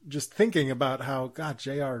about how God,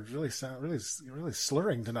 JR is really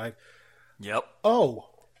slurring tonight. Yep. Oh,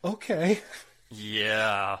 okay.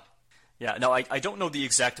 Yeah. Yeah. No, I don't know the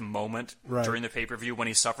exact moment Right. during the pay-per-view when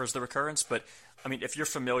he suffers the recurrence, but I mean, if you're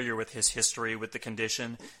familiar with his history with the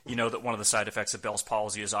condition, you know that one of the side effects of Bell's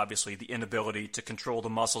palsy is obviously the inability to control the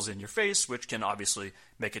muscles in your face, which can obviously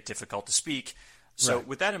make it difficult to speak. So Right.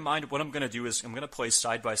 with that in mind, what I'm going to do is I'm going to play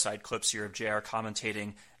side-by-side clips here of JR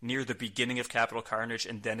commentating near the beginning of Capital Carnage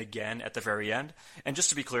and then again at the very end. And just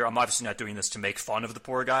to be clear, I'm obviously not doing this to make fun of the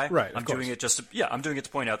poor guy. Right, of I'm course. doing it I'm doing it to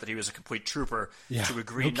point out that he was a complete trooper Yeah, to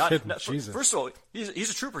agree. no kidding, Jesus. First of all, he's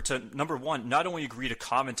a trooper to, number one, not only agree to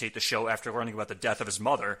commentate the show after learning about the death of his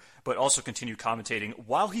mother, but also continue commentating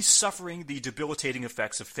while he's suffering the debilitating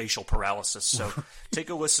effects of facial paralysis. So take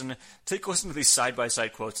a listen to these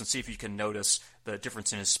side-by-side quotes and see if you can notice the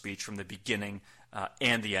difference in his speech from the beginning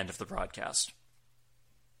and the end of the broadcast.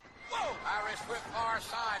 Whoa! Irish whip far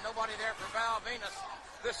side. Nobody there for Val Venus.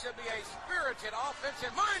 This should be a spirited,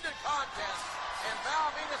 offensive-minded contest. And Val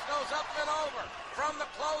Venus goes up and over from the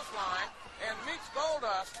clothesline and meets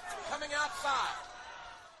Goldust coming outside.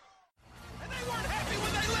 And they weren't happy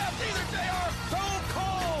when they left either, JR. Stone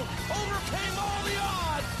Cold overcame all the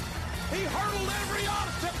odds. He hurdled every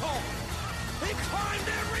obstacle. He climbed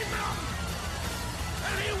every mountain.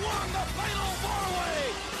 And he won the fatal four-way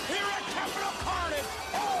here at Capital Carnage.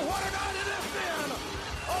 Oh, what a night it has been!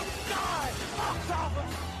 Oh, Sky box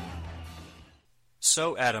office.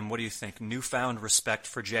 So, Adam, what do you think? Newfound respect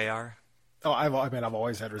for JR? Oh, I've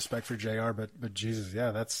always had respect for JR, but Jesus,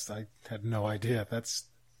 yeah, I had no idea. That's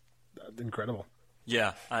incredible.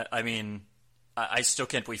 Yeah, I mean, I still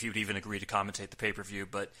can't believe he would even agree to commentate the pay-per-view,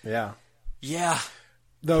 but Yeah. yeah,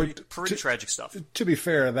 Though pretty tragic stuff. To be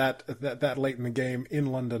fair, that late in the game in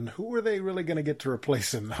London, who were they really going to get to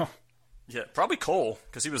replace him though? Yeah, probably Cole,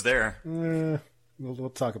 because he was there. We'll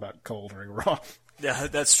talk about Cole during Raw. Yeah,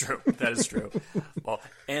 that's true. That is true. Well,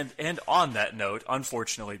 and on that note,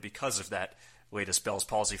 unfortunately, because of that latest Bell's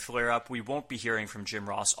palsy flare-up, we won't be hearing from Jim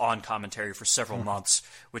Ross on commentary for several months,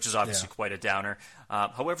 which is obviously quite a downer.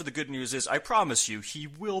 However, the good news is, I promise you, he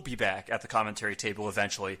will be back at the commentary table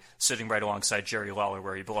eventually, sitting right alongside Jerry Lawler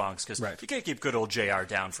where he belongs, because you can't keep good old JR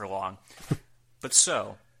down for long. But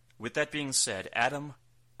so, with that being said, Adam,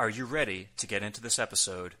 are you ready to get into this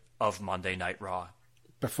episode of Monday Night Raw?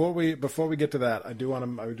 Before we get to that, I do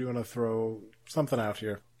want to throw something out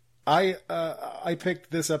here. I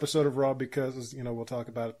picked this episode of Raw because we'll talk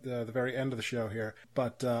about the very end of the show here,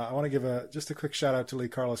 but I want to give just a quick shout out to Lee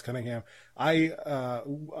Carlos Cunningham.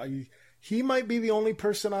 He might be the only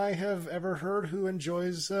person I have ever heard who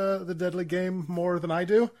enjoys the Deadly Game more than I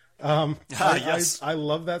do. Yes. I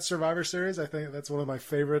love that Survivor Series. I think that's one of my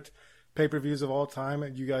favorite pay-per-views of all time,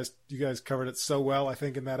 and you guys covered it so well. I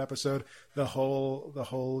think in that episode, the whole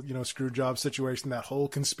screw job situation, that whole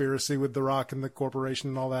conspiracy with The Rock and the corporation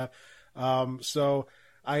and all that. So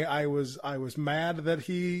I was mad that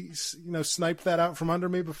he sniped that out from under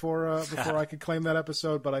me before I could claim that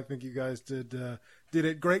episode. But I think you guys did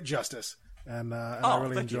it great justice, and I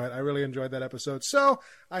really enjoyed that episode. So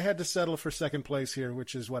I had to settle for second place here,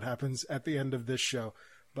 which is what happens at the end of this show.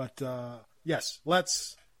 But yes,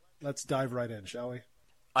 Let's dive right in, shall we?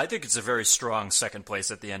 I think it's a very strong second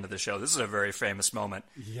place at the end of the show. This is a very famous moment.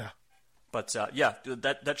 Yeah. But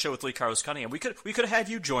that show with Lee Carlos Cunningham, we could have had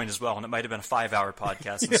you join as well, and it might have been a 5-hour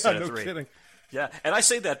podcast instead of 3. Kidding. Yeah, and I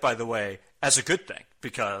say that, by the way, as a good thing,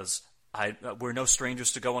 because we're no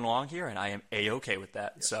strangers to going along here, and I am A-okay with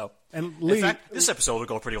that. Yes. So, and Lee, in fact, this episode will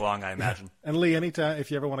go pretty long, I imagine. Yeah. And Lee, anytime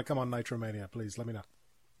if you ever want to come on NitroMania, please let me know.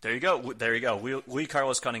 There you go. Lee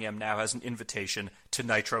Carlos Cunningham now has an invitation to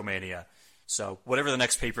NitroMania. So whatever the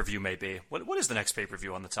next pay-per-view may be, what is the next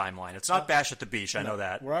pay-per-view on the timeline? It's not Bash at the Beach. I know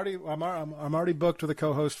that. I'm already booked with a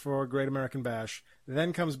co-host for Great American Bash.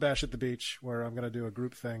 Then comes Bash at the Beach, where I'm going to do a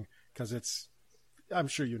group thing because I'm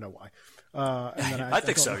sure you know why. And then I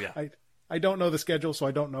think so. Yeah. I don't know the schedule, so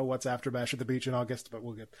I don't know what's after Bash at the Beach in August, but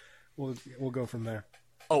we'll go from there.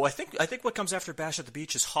 Oh, I think what comes after Bash at the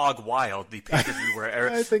Beach is Hog Wild, the pay-per-view where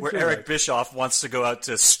Eric right. Bischoff wants to go out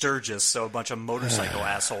to Sturgis so a bunch of motorcycle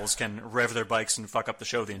assholes can rev their bikes and fuck up the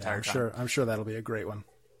show the entire time. I'm sure that'll be a great one.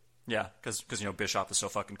 Yeah, because Bischoff is so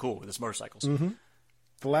fucking cool with his motorcycles. Mm-hmm.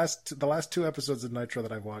 The last 2 episodes of Nitro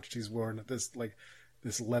that I've watched, he's worn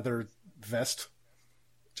this leather vest.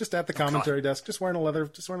 Just at the commentary desk, just wearing a leather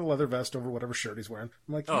vest over whatever shirt he's wearing.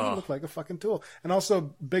 I'm like, you look like a fucking tool. And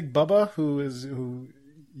also Big Bubba, who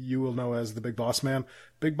you will know as the Big Boss Man.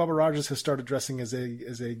 Big Bubba Rogers has started dressing as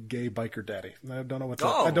a gay biker daddy. I don't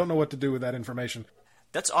know what to do with that information.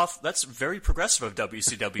 That's very progressive of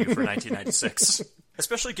WCW for 1996,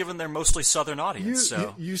 especially given their mostly Southern audience.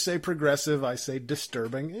 You say progressive, I say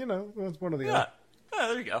disturbing. It's one of the other. Yeah,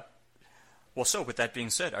 there you go. Well, so with that being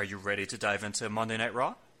said, are you ready to dive into Monday Night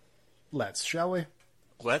Raw? Let's, shall we?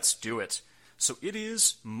 Let's do it. So it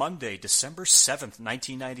is Monday, December 7th,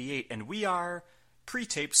 1998, and we are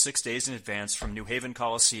pre-taped 6 days in advance from New Haven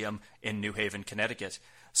Coliseum in New Haven, Connecticut.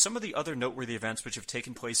 Some of the other noteworthy events which have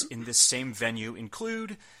taken place in this same venue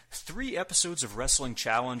include 3 episodes of Wrestling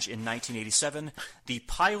Challenge in 1987, the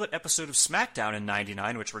pilot episode of SmackDown in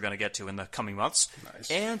 99, which we're going to get to in the coming months,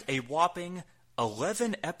 and a whopping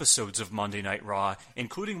 11 episodes of Monday Night Raw,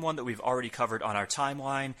 including one that we've already covered on our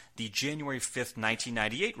timeline, the January 5th,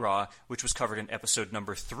 1998 Raw, which was covered in episode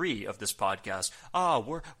number 3 of this podcast.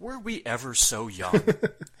 Were we ever so young?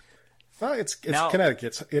 Well, it's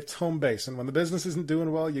Connecticut. It's home base, and when the business isn't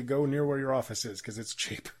doing well, you go near where your office is because it's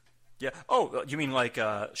cheap. Yeah. Oh, you mean like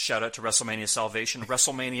shout out to WrestleMania Salvation,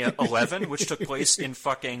 WrestleMania 11, which took place in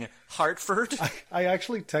fucking Hartford? I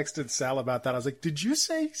actually texted Sal about that. I was like, did you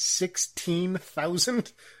say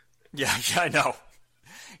 16,000? Yeah, I know.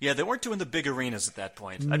 Yeah, they weren't doing the big arenas at that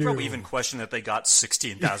point. I'd probably even question that they got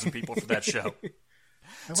 16,000 people for that show.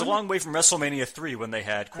 It's a long way from WrestleMania 3 when they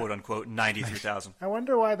had, quote-unquote, 93,000. I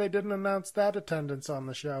wonder why they didn't announce that attendance on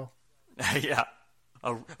the show. Yeah.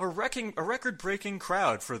 A record-breaking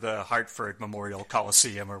crowd for the Hartford Memorial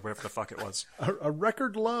Coliseum, or whatever the fuck it was. A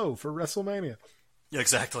record low for WrestleMania. Yeah,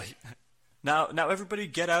 exactly. Now everybody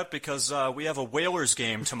get out because we have a Whalers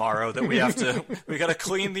game tomorrow that we got to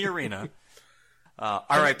clean the arena.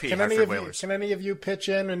 R.I.P. Hartford Whalers. Can any of you pitch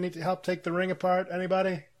in and need to help take the ring apart?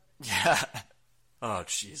 Anybody? Yeah. Oh,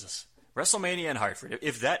 Jesus. WrestleMania in Hartford.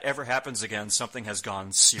 If that ever happens again, something has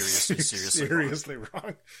gone seriously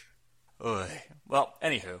wrong. Oy. Well,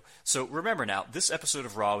 anywho, so remember now, this episode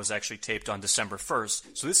of Raw was actually taped on December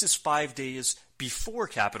 1st, so this is 5 days before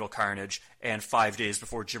Capital Carnage and 5 days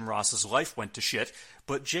before Jim Ross's life went to shit,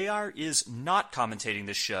 but JR is not commentating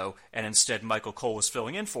this show, and instead Michael Cole is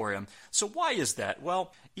filling in for him. So why is that?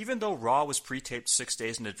 Well, even though Raw was pre-taped 6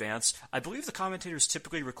 days in advance, I believe the commentators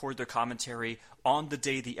typically record their commentary on the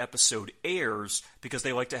day the episode airs because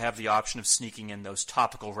they like to have the option of sneaking in those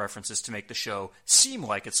topical references to make the show seem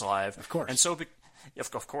like it's live. Of course. And so,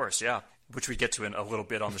 of course, yeah, which we get to in a little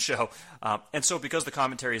bit on the show. And so because the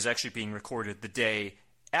commentary is actually being recorded the day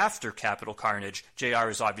after Capital Carnage, JR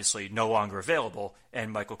is obviously no longer available,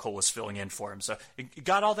 and Michael Cole is filling in for him. So you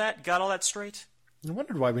got all that straight? I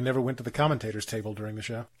wondered why we never went to the commentators' table during the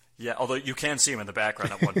show. Yeah, although you can see him in the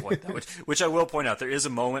background at one point, which I will point out. There is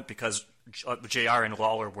a moment, because JR and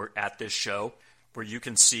Lawler were at this show, where you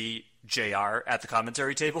can see JR at the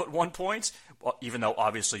commentary table at one point, even though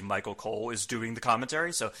obviously Michael Cole is doing the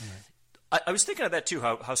commentary. So I was thinking of that too,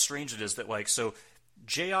 how strange it is that, so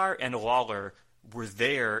JR and Lawler were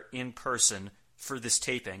there in person for this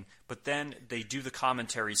taping, but then they do the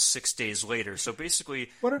commentary 6 days later. So basically,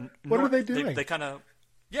 what are they doing? They kind of,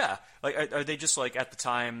 yeah, are they just at the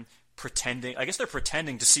time pretending? I guess they're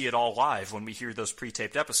pretending to see it all live when we hear those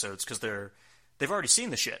pre-taped episodes because they've already seen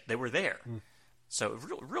the shit. They were there, so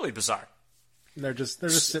really bizarre. They're just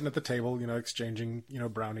sitting at the table, exchanging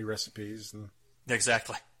brownie recipes and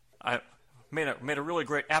exactly. I made a really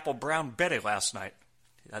great apple brown Betty last night.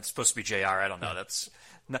 That's supposed to be JR. I don't know. That's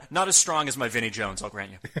not as strong as my Vinnie Jones, I'll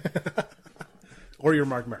grant you. Or your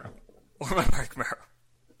Mark Merrow. Or my Mark Merrow.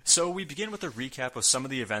 So we begin with a recap of some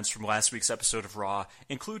of the events from last week's episode of Raw,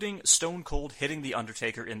 including Stone Cold hitting The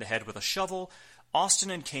Undertaker in the head with a shovel,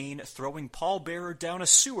 Austin and Kane throwing Paul Bearer down a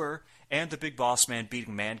sewer, and the Big Boss Man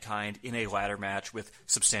beating Mankind in a ladder match with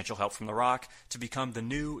substantial help from The Rock to become the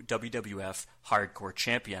new WWF Hardcore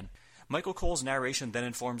Champion. Michael Cole's narration then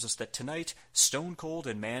informs us that tonight, Stone Cold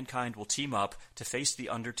and Mankind will team up to face The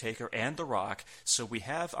Undertaker and The Rock, so we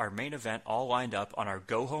have our main event all lined up on our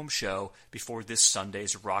go-home show before this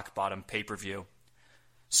Sunday's Rock Bottom pay-per-view.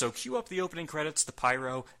 So cue up the opening credits, the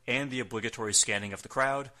pyro, and the obligatory scanning of the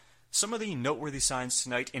crowd. Some of the noteworthy signs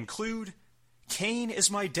tonight include, Kane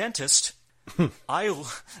is my dentist, I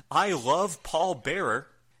love Paul Bearer,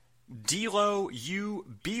 D-Lo, you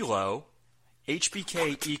B-Lo,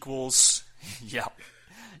 HBK equals,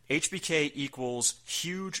 HBK equals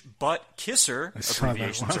huge butt kisser.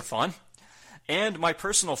 Abbreviations are fun. And my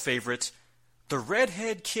personal favorite, the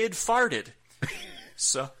redhead kid farted.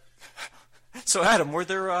 So Adam, were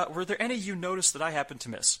there any you noticed that I happened to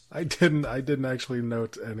miss? I didn't actually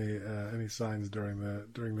note any signs during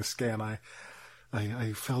the scan.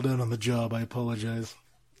 I fell down on the job. I apologize.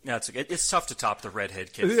 Yeah, it's tough to top the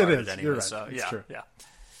redhead kid It fart is. anyway. You're right. So, It's true. yeah.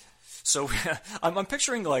 So I'm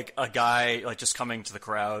picturing like a guy like just coming to the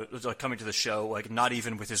crowd, like coming to the show, like not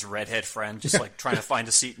even with his redhead friend, just like trying to find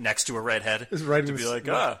a seat next to a redhead Just writing to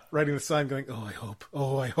the sign, going, "Oh, I hope.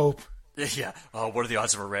 Oh, I hope." Yeah. Oh, what are the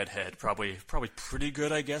odds of a redhead? Probably pretty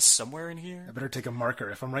good, I guess, somewhere in here. I better take a marker.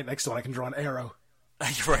 If I'm right next to one, I can draw an arrow.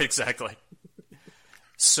 Right, exactly.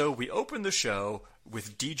 So we open the show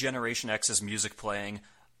with D-Generation X's music playing,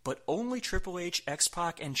 but only Triple H,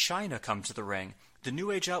 X-Pac, and Chyna come to the ring. The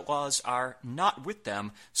New Age Outlaws are not with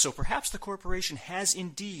them, so perhaps the corporation has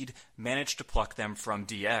indeed managed to pluck them from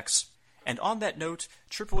DX. And on that note,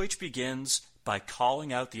 Triple H begins by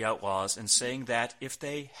calling out the Outlaws and saying that if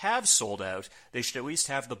they have sold out, they should at least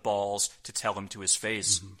have the balls to tell him to his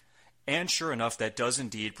face. Mm-hmm. And sure enough, that does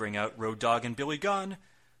indeed bring out Road Dogg and Billy Gunn,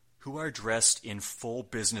 who are dressed in full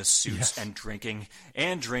business suits and drinking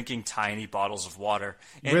tiny bottles of water.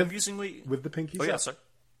 And amusingly, with the pinkies up. Yeah, sorry.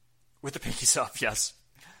 With the pinkies up, yes.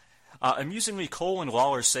 Amusingly, Cole and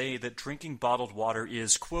Lawler say that drinking bottled water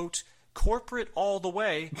is, quote, corporate all the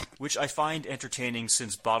way, which I find entertaining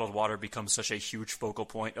since bottled water becomes such a huge focal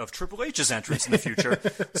point of Triple H's entrance in the future.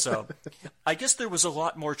 So I guess there was a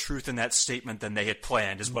lot more truth in that statement than they had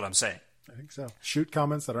planned, is what I'm saying. I think so. Shoot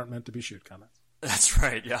comments that aren't meant to be shoot comments. That's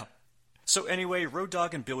right, yeah. So anyway, Road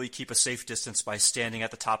Dogg and Billy keep a safe distance by standing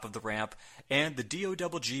at the top of the ramp, and the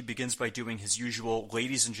DOGG begins by doing his usual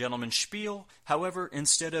ladies and gentlemen spiel. However,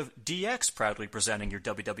 instead of DX proudly presenting your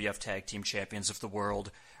WWF Tag Team Champions of the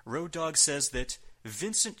world, Road Dogg says that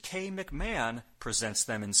Vincent K. McMahon presents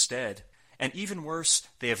them instead. And even worse,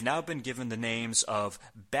 they have now been given the names of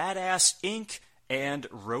Badass Inc. and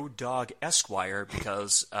Road Dogg Esquire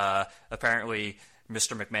because apparently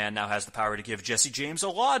Mr. McMahon now has the power to give Jesse James a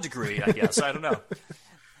law degree, I guess. I don't know.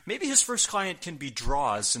 Maybe his first client can be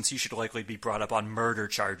Draws, since he should likely be brought up on murder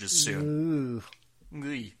charges soon.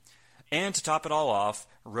 Ooh. And to top it all off,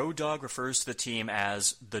 Road Dogg refers to the team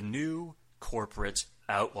as the new corporate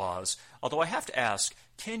Outlaws. Although I have to ask,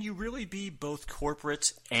 can you really be both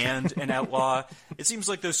corporate and an outlaw? It seems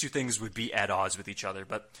like those two things would be at odds with each other.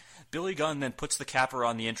 But Billy Gunn then puts the capper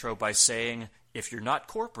on the intro by saying, if you're not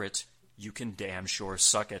corporate, you can damn sure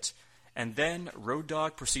suck it. And then Road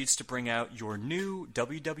Dogg proceeds to bring out your new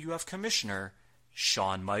WWF commissioner,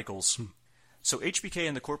 Shawn Michaels. So HBK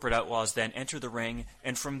and the Corporate Outlaws then enter the ring,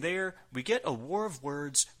 and from there we get a war of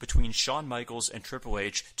words between Shawn Michaels and Triple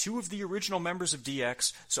H, two of the original members of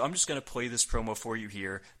DX. So I'm just going to play this promo for you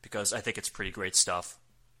here because I think it's pretty great stuff.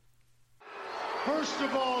 First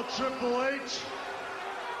of all, Triple H,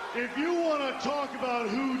 if you want to talk about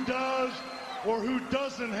who does or who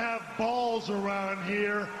doesn't have balls around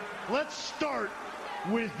here, let's start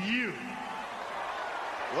with you.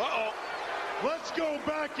 Uh-oh. Let's go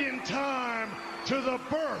back in time to the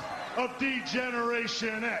birth of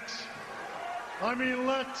D-Generation X. I mean,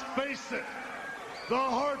 let's face it, the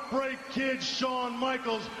Heartbreak Kid Shawn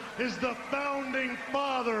Michaels is the founding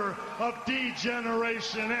father of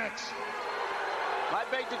D-Generation X. I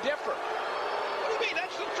beg to differ. What do you mean?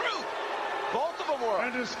 That's the truth. Both of them were.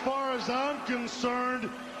 And as far as I'm concerned,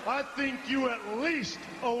 I think you at least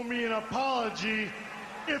owe me an apology.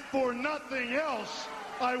 If for nothing else,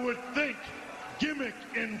 I would think gimmick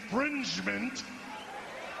infringement.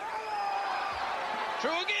 True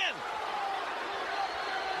again.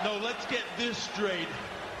 No, let's get this straight.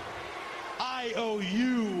 I owe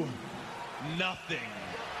you nothing.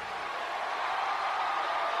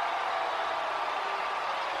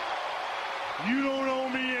 You don't owe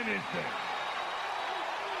me anything.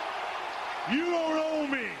 You don't owe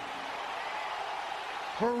me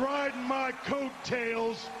for riding my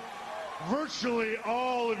coattails virtually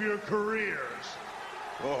all of your careers.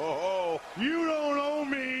 Oh. You don't owe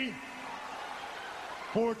me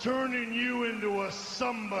for turning you into a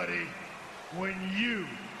somebody when you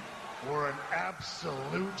were an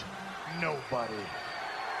absolute nobody.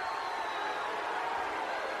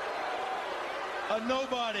 A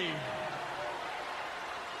nobody.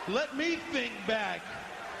 Let me think back.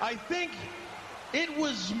 I think it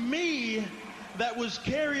was me that was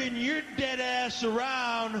carrying your dead ass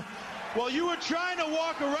around while you were trying to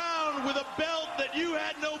walk around with a belt that you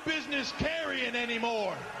had no business carrying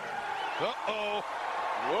anymore. Uh-oh.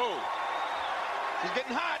 Whoa. She's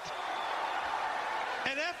getting hot.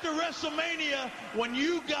 And after WrestleMania, when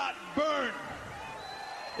you got burned,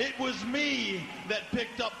 it was me that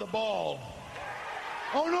picked up the ball.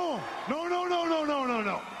 Oh, no.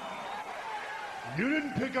 No. You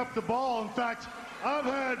didn't pick up the ball. In fact, I've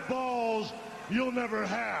had balls you'll never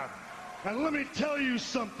have. And let me tell you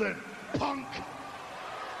something, punk.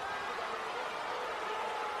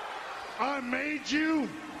 I made you,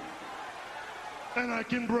 and I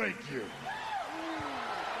can break you.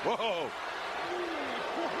 Whoa.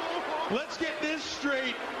 Let's get this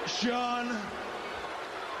straight, Sean.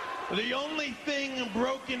 The only thing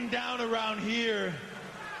broken down around here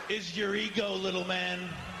is your ego, little man.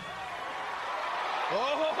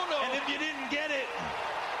 Oh, no. And if you didn't get it,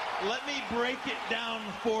 let me break it down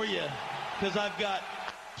for you, because I've got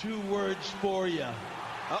 2 words for you.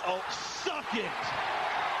 Uh-oh. Suck it.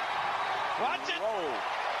 Watch it. Whoa.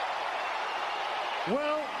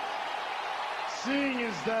 Well, seeing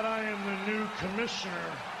as that I am the new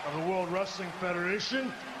commissioner of the World Wrestling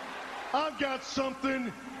Federation, I've got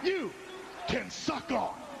something you can suck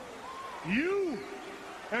on. You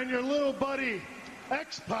and your little buddy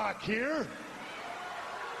X-Pac here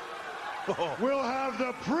will have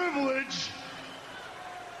the privilege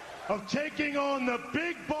of taking on the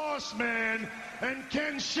Big Boss Man and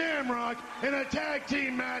Ken Shamrock in a tag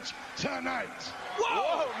team match tonight.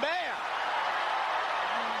 Whoa, man.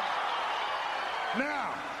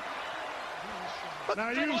 Now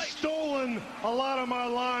you've stolen a lot of my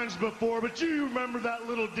lines before, but you remember that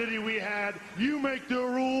little ditty we had, you make the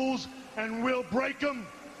rules and we'll break them?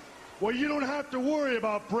 Well, you don't have to worry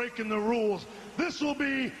about breaking the rules. This will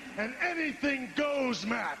be an anything goes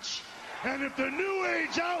match. And if the New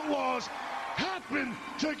Age Outlaws happen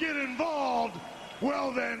to get involved,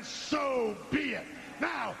 well then so be it.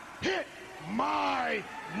 Now, hit my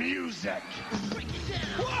music.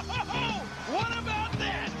 Whoa! What about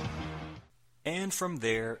that? And from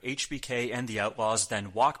there, HBK and the Outlaws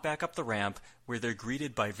then walk back up the ramp, where they're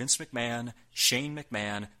greeted by Vince McMahon, Shane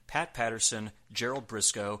McMahon, Pat Patterson, Gerald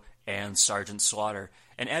Briscoe, and Sergeant Slaughter.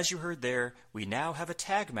 And as you heard there, we now have a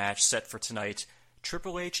tag match set for tonight: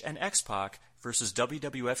 Triple H and X-Pac versus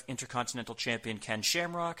WWF Intercontinental Champion Ken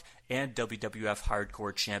Shamrock and WWF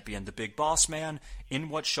Hardcore Champion The Big Boss Man, in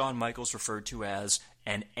what Shawn Michaels referred to as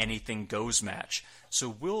an anything goes match. So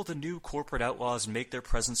will the new corporate outlaws make their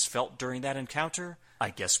presence felt during that encounter?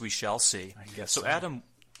 I guess we shall see. I guess so. Adam,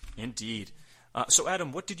 indeed. So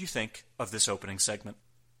Adam, what did you think of this opening segment?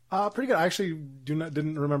 Pretty good. I actually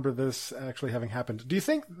didn't remember this actually having happened. Do you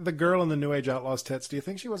think the girl in the New Age Outlaws tits, do you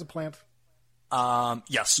think she was a plant?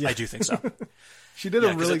 Yes, yeah. I do think so. She did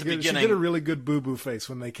a really good boo-boo face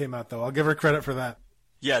when they came out, though. I'll give her credit for that.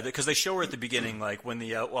 Yeah, because they show her at the beginning, like when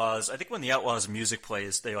the Outlaws music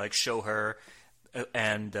plays, they like show her,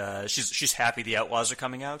 and she's happy the Outlaws are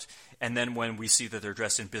coming out. And then when we see that they're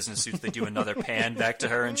dressed in business suits, they do another pan back to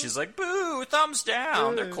her, and she's like, "Boo! Thumbs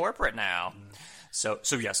down! They're corporate now." So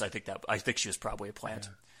yes, I think she was probably a plant.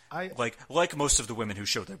 Yeah. Like most of the women who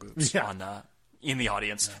show their boobs in the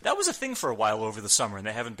audience. Yeah. That was a thing for a while over the summer, and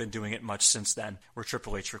they haven't been doing it much since then, where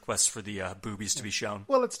Triple H requests for the boobies to be shown.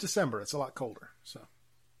 Well, it's December. It's a lot colder, so.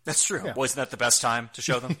 That's true. Yeah. Well, isn't that the best time to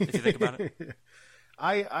show them, if you think about it?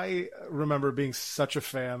 I remember being such a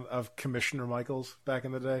fan of Commissioner Michaels back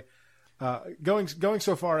in the day. Going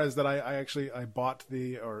so far as that I bought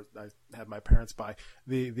I had my parents buy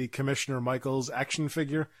the Commissioner Michaels action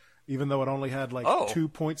figure, even though it only had 2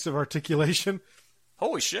 points of articulation.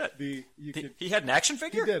 Holy shit! He had an action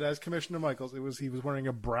figure? He did, as Commissioner Michaels. He was wearing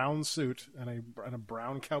a brown suit and a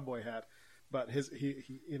brown cowboy hat, but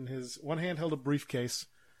he in his one hand held a briefcase,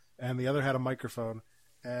 and the other had a microphone.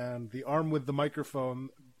 And the arm with the microphone,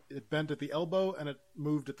 it bent at the elbow and it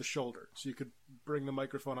moved at the shoulder, so you could bring the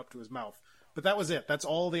microphone up to his mouth. But that was it. That's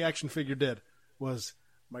all the action figure did, was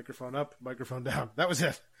microphone up, microphone down. That was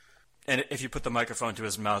it. And if you put the microphone to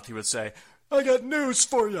his mouth, he would say, "I got news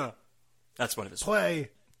for you." That's one of his.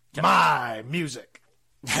 Play my music.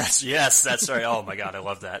 Yes, that's right. Oh my god, I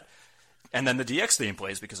love that. And then the DX theme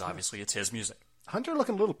plays because obviously it's his music. Hunter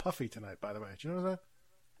looking a little puffy tonight, by the way. Did you know that?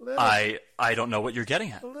 I don't know what you're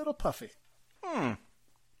getting at. A little puffy.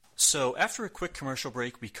 So after a quick commercial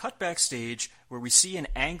break, we cut backstage where we see an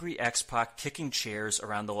angry X-Pac kicking chairs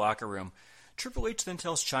around the locker room. Triple H then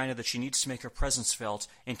tells Chyna that she needs to make her presence felt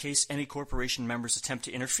in case any corporation members attempt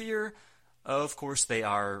to interfere. Of course, they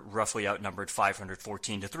are roughly outnumbered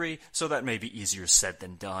 514-3, so that may be easier said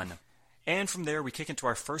than done. And from there, we kick into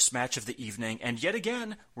our first match of the evening, and yet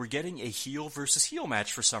again, we're getting a heel versus heel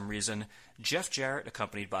match for some reason. Jeff Jarrett,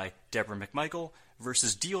 accompanied by Deborah McMichael,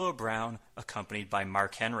 versus D'Lo Brown, accompanied by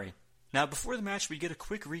Mark Henry. Now, before the match, we get a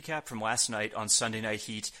quick recap from last night on Sunday Night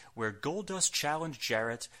Heat, where Goldust challenged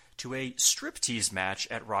Jarrett to a striptease match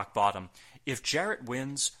at Rock Bottom. If Jarrett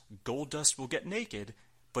wins, Goldust will get naked,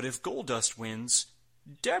 but if Goldust wins,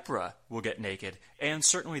 Deborah will get naked. And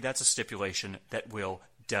certainly that's a stipulation that will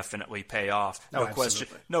definitely pay off. No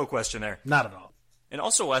question there. Not at all. And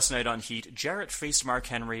also last night on Heat, Jarrett faced Mark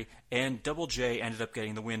Henry, and Double J ended up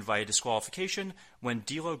getting the win via disqualification when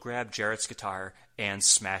D'Lo grabbed Jarrett's guitar and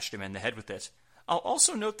smashed him in the head with it. I'll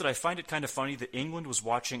also note that I find it kind of funny that England was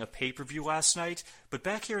watching a pay-per-view last night, but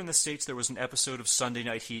back here in the States there was an episode of Sunday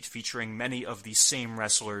Night Heat featuring many of the same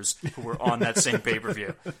wrestlers who were on that same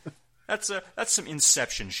pay-per-view. That's some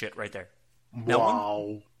Inception shit right there.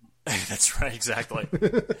 Wow. That's right, exactly.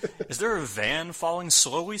 Is there a van falling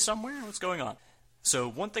slowly somewhere? What's going on? So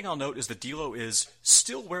one thing I'll note is that D'Lo is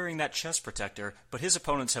still wearing that chest protector, but his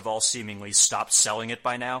opponents have all seemingly stopped selling it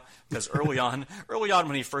by now. Because early on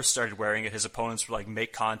when he first started wearing it, his opponents would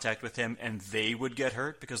make contact with him and they would get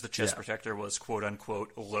hurt because the chest protector was quote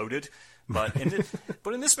unquote loaded. But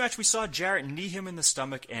in this match, we saw Jarrett knee him in the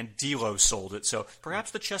stomach, and D'Lo sold it. So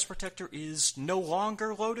perhaps the chest protector is no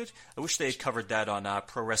longer loaded. I wish they had covered that on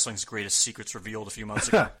Pro Wrestling's Greatest Secrets Revealed a few months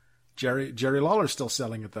ago. Jerry Lawler's still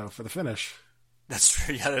selling it though for the finish. That's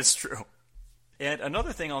true. Yeah, that's true. And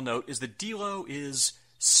another thing I'll note is that D'Lo is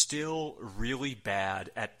still really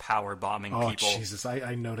bad at power bombing people. Oh Jesus!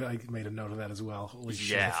 I made a note of that as well. Holy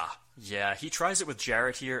shit. Yeah, he tries it with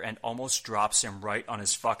Jarrett here and almost drops him right on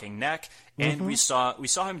his fucking neck. And we saw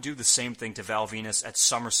him do the same thing to Val Venus at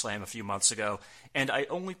SummerSlam a few months ago. And I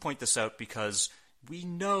only point this out because we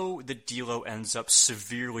know that D'Lo ends up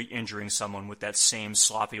severely injuring someone with that same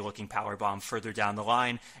sloppy-looking powerbomb further down the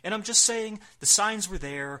line. And I'm just saying, the signs were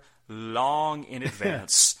there long in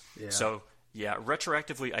advance. Yeah. So, yeah,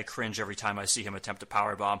 retroactively, I cringe every time I see him attempt a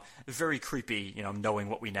powerbomb. Very creepy, knowing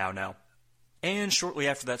what we now know. And shortly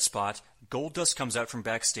after that spot, Goldust comes out from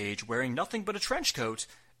backstage wearing nothing but a trench coat.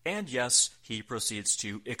 And yes, he proceeds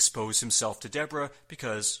to expose himself to Deborah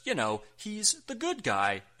because, he's the good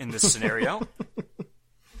guy in this scenario.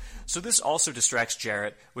 So this also distracts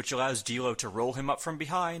Jarrett, which allows D'Lo to roll him up from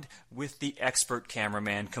behind, with the expert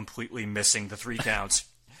cameraman completely missing the 3 counts.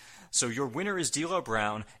 So your winner is D'Lo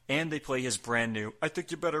Brown, and they play his brand new "I Think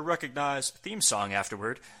You Better Recognize" theme song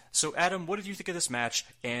afterward. So Adam, what did you think of this match,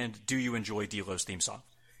 and do you enjoy D'Lo's theme song?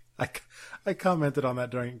 I commented on that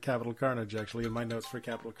during Capital Carnage, actually, in my notes for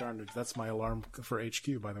Capital Carnage. That's my alarm for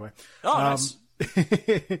HQ, by the way. Oh, nice.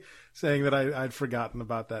 Saying that I'd forgotten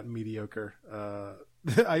about that mediocre...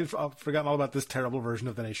 I've forgotten all about this terrible version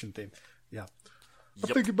of the Nation theme. Yeah. Yep.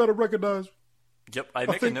 I think you better recognize... Yep, I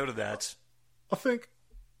make a note of that. I think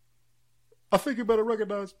you better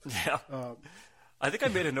recognize... Yeah. I think I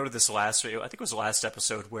made a note of this I think it was the last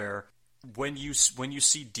episode where when you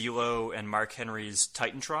see D'Lo and Mark Henry's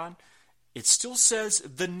Titantron, it still says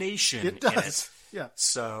 "The Nation" it does. in it. Yeah.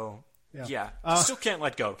 So yeah. Still can't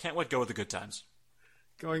let go. Can't let go of the good times.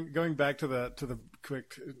 Going back to the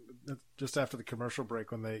quick, just after the commercial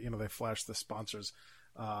break when they flashed the sponsors.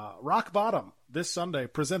 Rock Bottom this Sunday,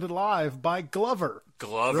 presented live by Glover.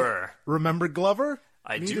 Remember Glover?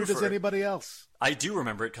 Neither does anybody else. I do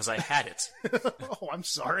remember it because I had it. Oh, I'm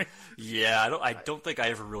sorry. Yeah, I don't think I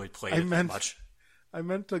ever really played it that much. I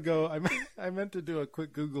meant to do a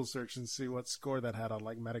quick Google search and see what score that had on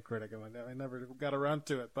Metacritic, and I never got around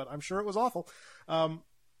to it. But I'm sure it was awful.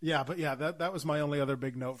 That was my only other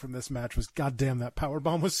big note from this match was, goddamn, that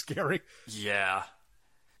powerbomb was scary. Yeah.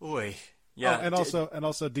 Oy. Yeah. Oh, and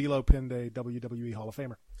also D'Lo pinned a WWE Hall of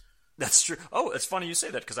Famer. That's true. Oh, it's funny you say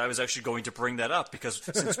that because I was actually going to bring that up because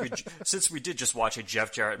since we did just watch a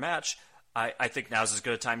Jeff Jarrett match, I think now's as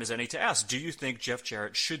good a time as any to ask, do you think Jeff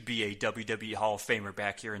Jarrett should be a WWE Hall of Famer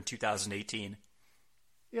back here in 2018?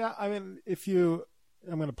 Yeah, I mean,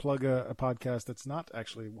 I'm going to plug a podcast that's not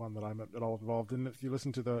actually one that I'm at all involved in. If you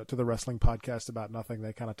listen to the wrestling podcast About Nothing,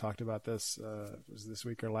 they kind of talked about this, it was this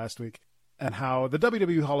week or last week, and how the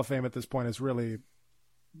WWE Hall of Fame at this point has really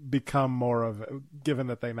become more of, given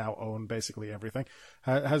that they now own basically everything,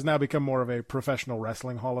 has now become more of a professional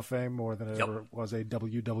wrestling Hall of Fame more than it ever was a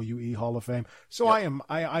WWE Hall of Fame. So I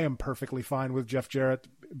am perfectly fine with Jeff Jarrett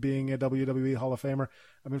being a WWE Hall of Famer.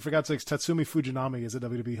 I mean, for God's sakes, Tatsumi Fujinami is a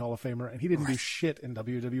WWE Hall of Famer, and he didn't do shit in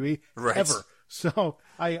WWE ever. So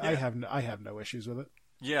I have no issues with it.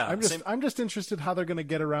 Yeah, I'm just interested how they're going to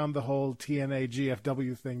get around the whole TNA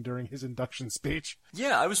GFW thing during his induction speech.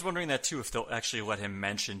 Yeah, I was wondering that too, if they'll actually let him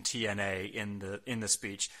mention TNA in the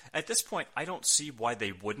speech. At this point, I don't see why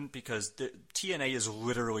they wouldn't, because TNA is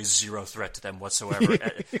literally zero threat to them whatsoever.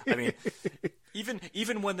 I mean,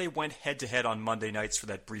 even when they went head-to-head on Monday nights for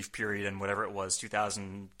that brief period in whatever it was,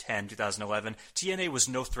 2010, 2011, TNA was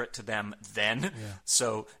no threat to them then. Yeah.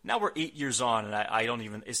 So now we're 8 years on, and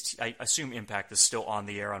I assume Impact is still on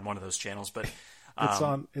the air on one of those channels, but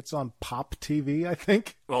it's on Pop TV, I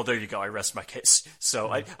think. Well, there you go. I rest my case.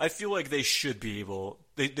 So yeah. I feel like they should be able.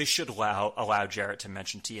 They should allow Jarrett to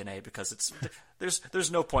mention TNA because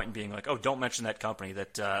there's no point in being like, oh, don't mention that company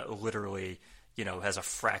that literally, has a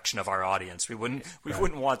fraction of our audience. We wouldn't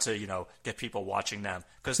want to, get people watching them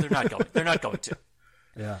because they're not going to.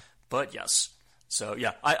 Yeah. But yes. So,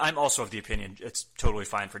 yeah, I'm also of the opinion it's totally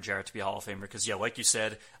fine for Jarrett to be a Hall of Famer because, yeah, like you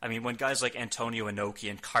said, I mean, when guys like Antonio Inoki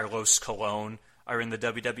and Carlos Colon are in the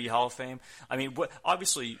WWE Hall of Fame, I mean,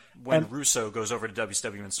 obviously when Russo goes over to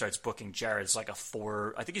WCW and starts booking, Jarrett's like I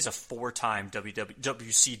think he's a 4-time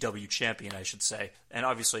WCW champion, I should say. And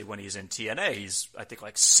obviously when he's in TNA, he's, I think,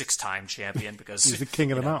 like 6-time champion because... he's the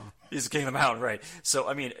king of the mountain. He's the king of the mountain, right. So,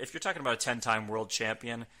 I mean, if you're talking about a 10-time world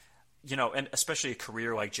champion... and especially a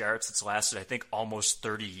career like Jarrett's that's lasted, I think, almost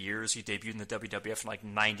 30 years. He debuted in the WWF in like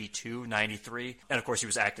 92, 93. And, of course, he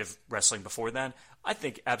was active wrestling before then. I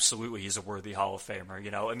think absolutely he's a worthy Hall of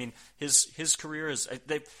Famer, I mean, his career is...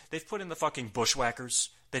 They've put in the fucking Bushwhackers.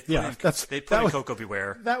 They put in Koko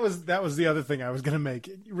Beware. That was the other thing I was going to make.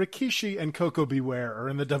 Rikishi and Koko Beware are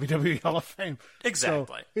in the WWE Hall of Fame.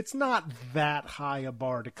 Exactly. So it's not that high a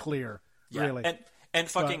bar to clear, really. And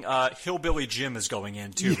fucking Hillbilly Jim is going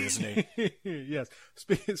in, too, isn't he? Yes.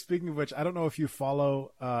 Speaking of which, I don't know if you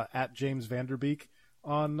follow at James Vanderbeek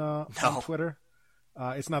on Twitter.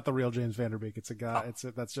 It's not the real James Vanderbeek. It's a guy.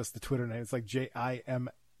 That's just the Twitter name. It's like Jaims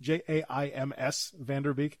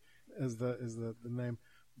Vanderbeek is the name.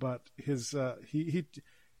 But his he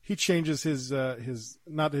changes his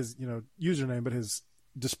not his username, but his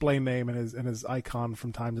display name and his icon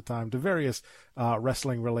from time to time to various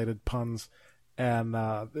wrestling related puns. And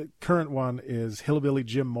the current one is Hillbilly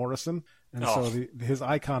Jim Morrison. And so his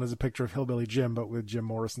icon is a picture of Hillbilly Jim, but with Jim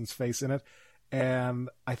Morrison's face in it. And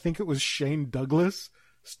I think it was Shane Douglas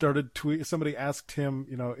started somebody asked him,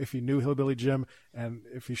 if he knew Hillbilly Jim and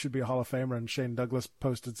if he should be a Hall of Famer. And Shane Douglas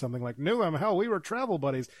posted something like, knew him, hell, we were travel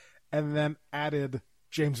buddies. And then added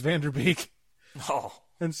James Vanderbeek. Oh.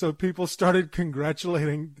 And so people started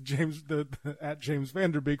congratulating James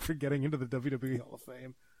Vanderbeek for getting into the WWE Hall of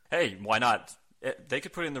Fame. Hey, why not? They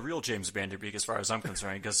could put in the real James Vanderbeek as far as I'm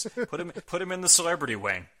concerned, because put him in the celebrity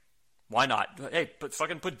wing. Why not? Hey,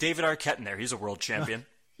 put David Arquette in there. He's a world champion.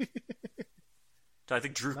 I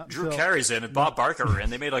think Drew Carey's in and Bob Barker are in.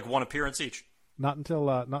 They made like one appearance each. Not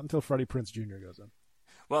until Freddie Prinze Jr. goes in.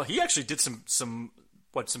 Well, he actually did some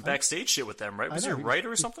backstage shit with them, right? Was he a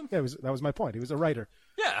writer or something? Yeah, that was my point. He was a writer.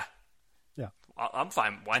 Yeah. Yeah. I'm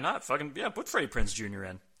fine. Why not? Put Freddie Prinze Jr.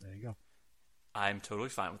 in. There you go. I'm totally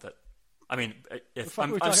fine with it. I mean,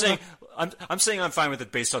 I'm saying I'm fine with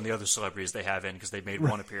it based on the other celebrities they have in because they made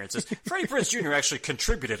one appearance. Freddie Prinze Jr. actually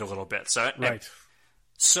contributed a little bit. So right.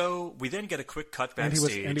 So we then get a quick cut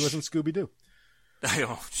backstage. And he was in Scooby-Doo.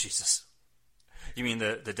 Oh, Jesus. You mean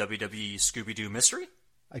the WWE Scooby-Doo mystery?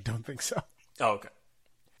 I don't think so. Oh, okay.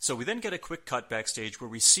 So we then get a quick cut backstage where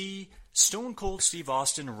we see Stone Cold Steve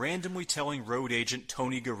Austin randomly telling road agent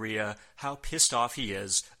Tony Garea how pissed off he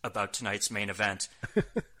is about tonight's main event.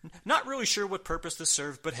 Not really sure what purpose this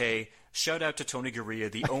served, but hey, shout out to Tony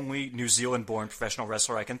Garea, the only New Zealand-born professional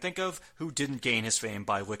wrestler I can think of who didn't gain his fame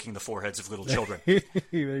by licking the foreheads of little children. There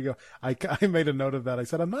you go. I made a note of that. I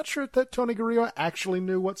said, I'm not sure that Tony Garea actually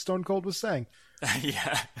knew what Stone Cold was saying.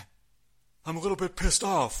 Yeah. I'm a little bit pissed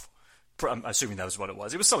off. I'm assuming that was what it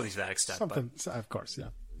was. It was something to that extent. Of course, yeah.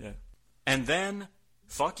 Yeah. And then,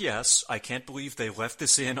 fuck yes, I can't believe they left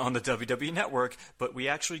this in on the WWE Network, but we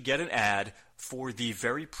actually get an ad for the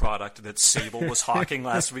very product that Sable was hawking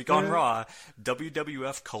last week on Raw,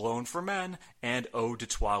 WWF Cologne for men and Eau de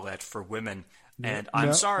Toilette for women. And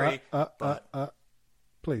I'm sorry, but...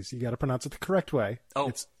 please, you got to pronounce it the correct way. Oh.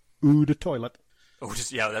 It's Eau de Toilette. Oh,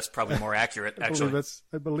 yeah, that's probably more accurate, actually.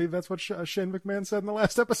 I believe that's what Shane McMahon said in the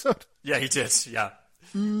last episode. Yeah, he did, yeah.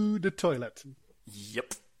 Eau de Toilette.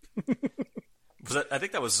 Yep. I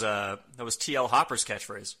think that was T.L. Hopper's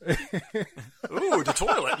catchphrase. Ooh, the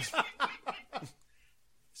toilet.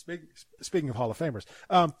 Speaking of Hall of Famers,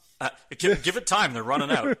 give it time; they're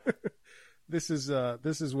running out. This is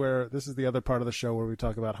the other part of the show where we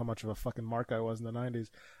talk about how much of a fucking mark I was in the 90s.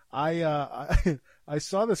 I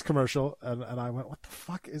saw this commercial and I went, what the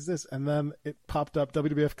fuck is this? And then it popped up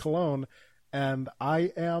WWF Cologne, and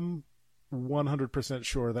I am 100%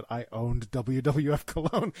 sure that I owned WWF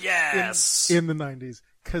Cologne. Yes, in the 90s,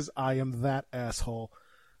 because I am that asshole.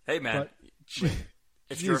 Hey man,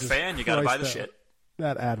 if you're a fan, you gotta buy the shit.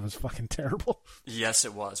 That ad was fucking terrible. Yes,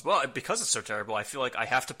 it was. Well, because it's so terrible, I feel like I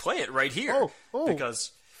have to play it right here.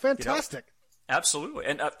 Because fantastic. Absolutely.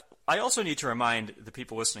 And I also need to remind the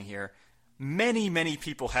people listening here, many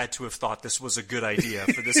people had to have thought this was a good idea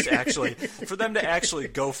for them to actually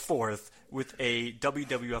go forth with a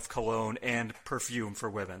WWF cologne and perfume for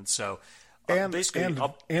women. So and this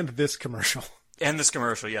commercial. And this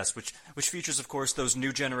commercial, yes, which features, of course, those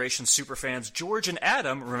new generation superfans, George and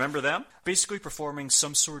Adam, remember them? Basically performing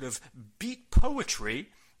some sort of beat poetry.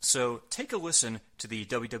 So take a listen to the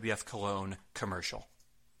WWF Cologne commercial.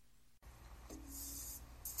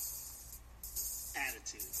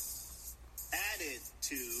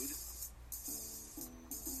 Attitude.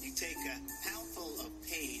 You take a poundful of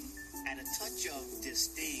pain and a touch of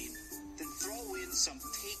disdain, then throw in some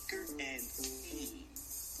Taker and Kane.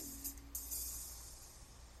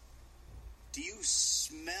 Do you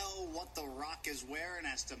smell what The Rock is wearing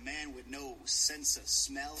as the man with no sense of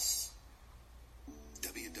smell?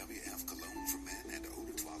 WWF Cologne for men and Eau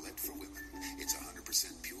de Toilette for women. It's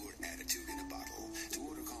 100% pure attitude in a bottle. To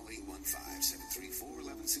order, call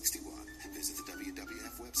 815-734-1161. Visit the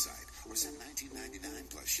WWF website or send $19.99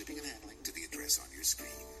 plus shipping and handling to the address on your screen.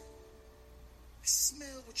 I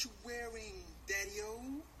smell what you're wearing,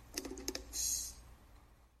 Daddy-O.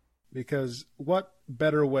 Because what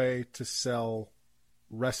better way to sell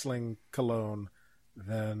wrestling cologne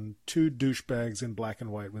than two douchebags in black and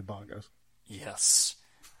white with bongos? Yes.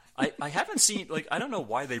 I haven't seen, I don't know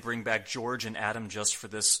why they bring back George and Adam just for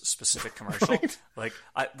this specific commercial. Right?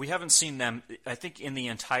 We haven't seen them, I think, in the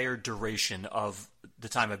entire duration of the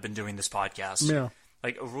time I've been doing this podcast. Yeah.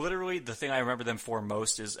 Literally, the thing I remember them for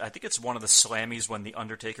most is, I think it's one of the Slammies when the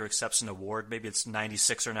Undertaker accepts an award. Maybe it's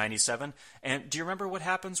 96 or 97. And do you remember what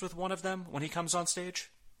happens with one of them when he comes on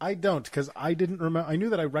stage? I don't, because I didn't remember. I knew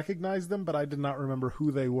that I recognized them, but I did not remember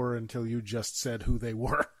who they were until you just said who they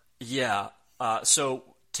were. Yeah. So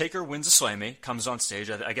Taker wins a Slammy, comes on stage.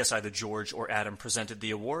 I guess either George or Adam presented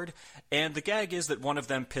the award, and the gag is that one of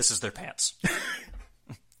them pisses their pants.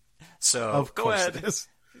 So of go course ahead, it is.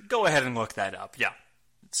 Go ahead and look that up. Yeah,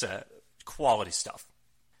 it's quality stuff.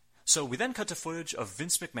 So we then cut to footage of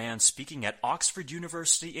Vince McMahon speaking at Oxford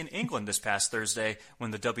University in England this past Thursday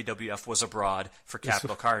when the WWF was abroad for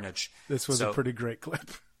Capital Carnage. This was a pretty great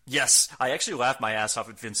clip. Yes, I actually laughed my ass off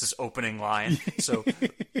at Vince's opening line. So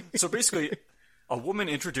basically, a woman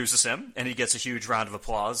introduces him, and he gets a huge round of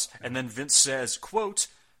applause, and then Vince says, quote,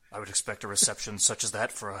 "I would expect a reception such as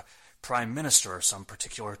that for a prime minister or some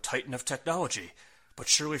particular titan of technology, but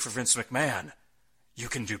surely for Vince McMahon, you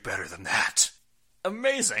can do better than that."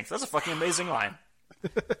 Amazing. That's a fucking amazing line.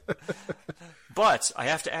 But I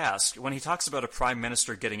have to ask, when he talks about a prime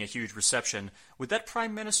minister getting a huge reception, would that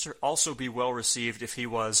prime minister also be well received if he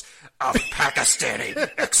was of Pakistani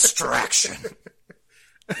extraction?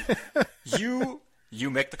 You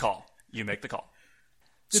make the call. You make the call.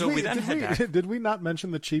 Did we not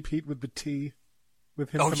mention the cheap heat with the tea?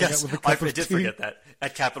 With him oh, coming yes. out with a cup I of did tea? forget that.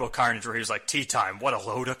 At Capital Carnage where he was like, tea time, what a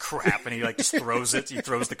load of crap. And he just throws it. He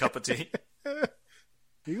throws the cup of tea.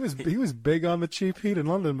 He was big on the cheap heat in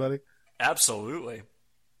London, buddy. Absolutely.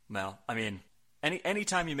 Well, I mean,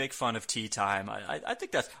 anytime you make fun of tea time, I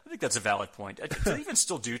think that's a valid point. Do they even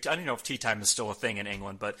still do? I don't know if tea time is still a thing in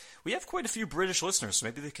England, but we have quite a few British listeners, so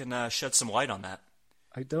maybe they can shed some light on that.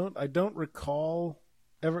 I don't recall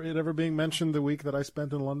it ever being mentioned the week that I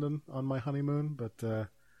spent in London on my honeymoon, but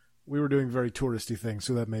we were doing very touristy things,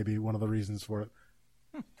 so that may be one of the reasons for it.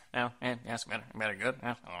 Yes, better good.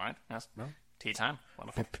 Yes, all right. Yes. Well, tea time.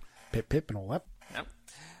 Wonderful. Pip, and all that. Yep.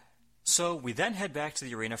 So we then head back to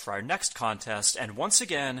the arena for our next contest, and once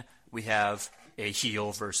again, we have a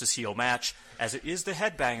heel versus heel match, as it is the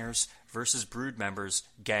Headbangers versus Brood members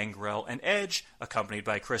Gangrel and Edge, accompanied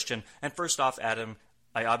by Christian. And first off, Adam,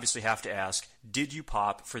 I obviously have to ask, did you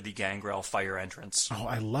pop for the Gangrel fire entrance? Oh,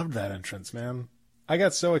 I loved that entrance, man. I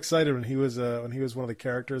got so excited when he was one of the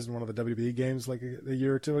characters in one of the WWE games like a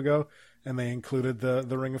year or two ago, and they included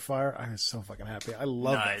the Ring of Fire. I was so fucking happy. I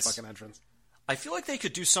love that fucking entrance. I feel like they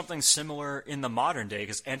could do something similar in the modern day,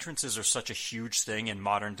 because entrances are such a huge thing in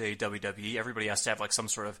modern day WWE. Everybody has to have like some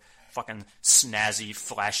sort of fucking snazzy,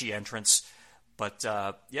 flashy entrance. But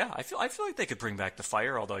yeah, I feel like they could bring back the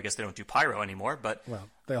fire, although I guess they don't do pyro anymore. But well,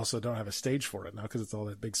 they also don't have a stage for it now because it's all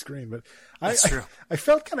that big screen. But that's true. I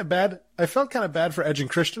felt kind of bad. I felt kind of bad for Edge and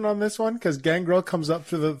Christian on this one because Gangrel comes up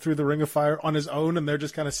through the Ring of Fire on his own, and they're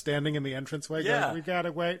just kind of standing in the entranceway. Yeah, going, we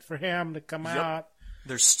gotta wait for him to come out.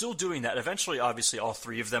 They're still doing that. Eventually, obviously, all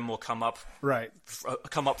three of them will come up,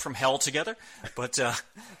 come up from hell together. But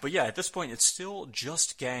yeah, at this point, it's still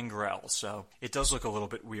just Gangrel. So it does look a little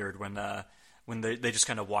bit weird when they just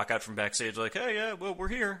kind of walk out from backstage like, hey, yeah, well, we're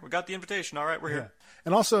here. We got the invitation. All right, we're here.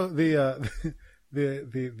 And also the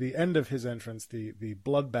end of his entrance, the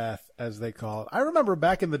bloodbath, as they call it. I remember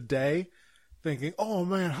back in the day thinking, oh,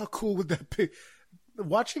 man, how cool would that be?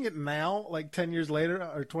 Watching it now, like 10 years later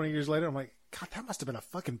or 20 years later, I'm like, God, that must have been a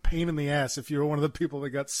fucking pain in the ass if you were one of the people that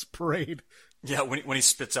got sprayed. Yeah, when he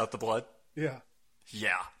spits out the blood. Yeah.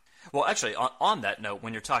 Yeah. Well, actually, on that note,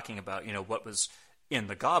 when you're talking about, what was in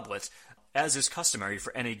the goblet, as is customary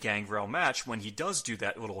for any Gangrel match, when he does do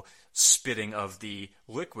that little spitting of the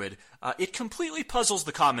liquid, it completely puzzles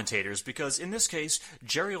the commentators, because in this case,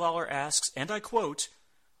 Jerry Lawler asks, and I quote,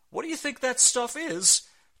 "What do you think that stuff is?"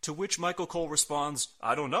 To which Michael Cole responds,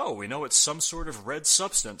 "I don't know. We know it's some sort of red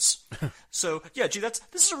substance." So, yeah, gee, this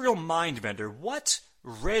is a real mind bender. What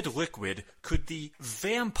red liquid could the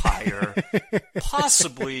vampire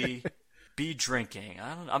possibly be drinking?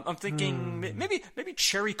 I'm thinking maybe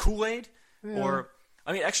cherry Kool-Aid, or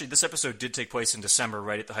actually, this episode did take place in December,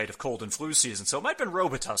 right at the height of cold and flu season, so it might have been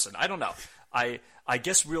Robitussin. I don't know. I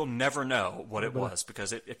guess we'll never know what it was,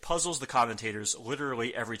 because it puzzles the commentators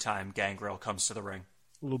literally every time Gangrel comes to the ring.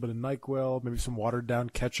 A little bit of NyQuil, maybe some watered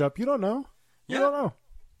down ketchup. You don't know. You Yeah. don't know.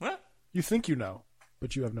 What? You think you know,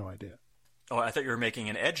 but you have no idea. Oh, I thought you were making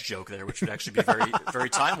an Edge joke there, which would actually be very,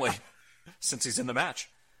 very timely, since he's in the match.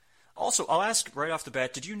 Also, I'll ask right off the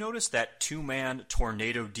bat, did you notice that 2-man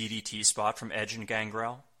tornado DDT spot from Edge and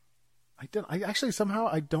Gangrel? I did. I actually somehow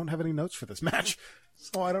I don't have any notes for this match,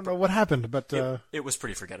 so I don't know what happened. But it was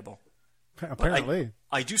pretty forgettable. Apparently,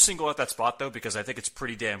 I do single out that spot though, because I think it's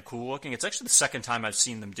pretty damn cool looking. It's actually the second time I've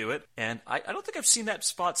seen them do it, and I don't think I've seen that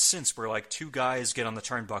spot since, where like two guys get on the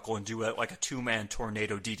turnbuckle and do a 2-man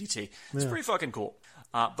tornado DDT. It's pretty fucking cool.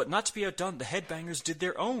 But not to be outdone, the Headbangers did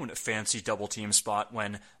their own fancy double team spot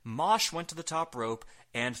when Mosh went to the top rope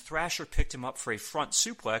and Thrasher picked him up for a front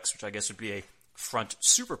suplex, which I guess would be a front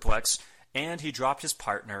superplex, and he dropped his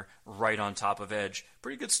partner right on top of Edge.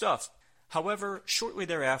 Pretty good stuff. However, shortly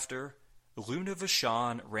thereafter, Luna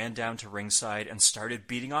Vachon ran down to ringside and started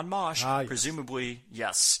beating on Mosh. Yes. Presumably,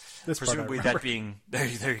 yes. This part I Presumably remember. that being...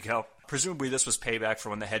 There you go. Presumably this was payback for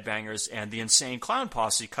when the Headbangers and the Insane Clown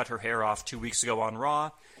Posse cut her hair off 2 weeks ago on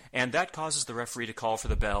Raw, and that causes the referee to call for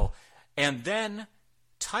the bell. And then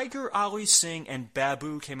Tiger Ali Singh and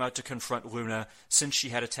Babu came out to confront Luna, since she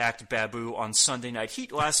had attacked Babu on Sunday Night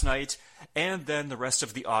Heat last night, and then the rest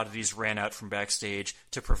of the oddities ran out from backstage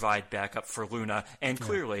to provide backup for Luna, and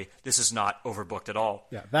clearly this is not overbooked at all.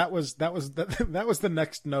 yeah, that was the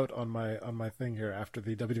next note on my thing here after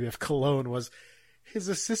the WWF Cologne was his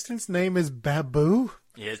assistant's name is Babu.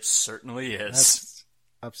 It certainly is. That's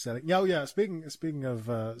upsetting. Yeah. Speaking of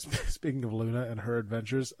Luna and her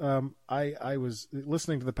adventures, I was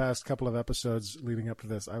listening to the past couple of episodes leading up to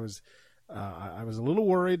this. I was a little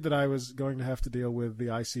worried that I was going to have to deal with the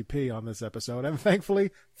ICP on this episode, and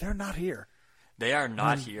thankfully they're not here. They are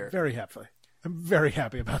not here. Very happy. I'm very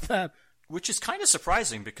happy about that. Which is kind of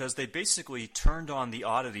surprising, because they basically turned on the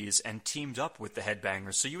oddities and teamed up with the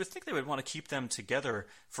Headbangers. So you would think they would want to keep them together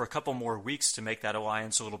for a couple more weeks to make that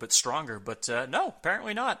alliance a little bit stronger. But no,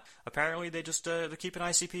 apparently not. Apparently they just they're keeping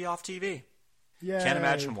ICP off TV. Yeah. Can't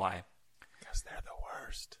imagine why. Because they're the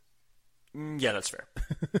worst. Yeah, that's fair.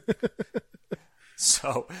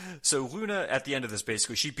 So Luna, at the end of this,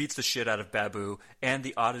 basically, she beats the shit out of Babu, and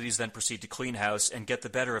the oddities then proceed to clean house and get the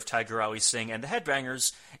better of Tiger Ali Singh and the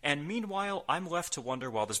Headbangers, and meanwhile, I'm left to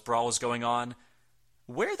wonder, while this brawl is going on,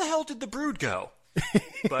 where the hell did the Brood go?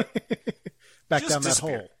 But Back just down that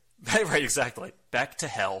disappeared. hole. Right, exactly. Back to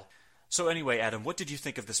hell. So anyway, Adam, what did you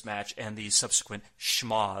think of this match and the subsequent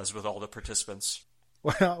schmoz with all the participants?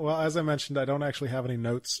 Well, as I mentioned, I don't actually have any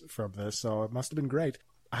notes from this, so it must have been great.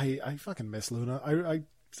 I fucking miss Luna. I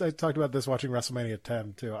talked about this watching WrestleMania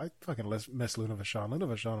 10 too. I fucking miss Luna Vachon. Luna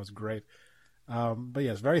Vachon was great. But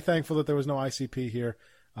yes, very thankful that there was no ICP here.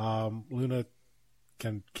 Luna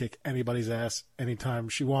can kick anybody's ass anytime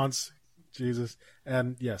she wants. Jesus.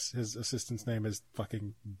 And yes, his assistant's name is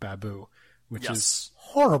fucking Babu, which is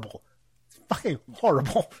horrible. Fucking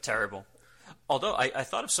horrible. Terrible. Although I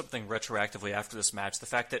thought of something retroactively after this match, the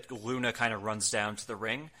fact that Luna kind of runs down to the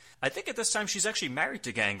ring. I think at this time she's actually married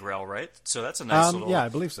to Gangrel, right? So that's a nice little... Yeah, I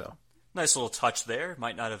believe so. Nice little touch there.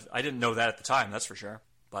 Might not have... I didn't know that at the time, that's for sure.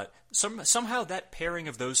 But somehow that pairing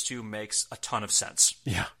of those two makes a ton of sense.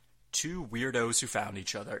 Yeah. Two weirdos who found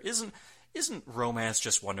each other. Isn't romance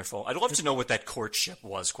just wonderful? I'd love to know what that courtship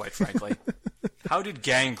was, quite frankly. How did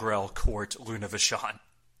Gangrel court Luna Vachon?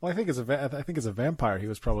 Well, I think as a vampire, he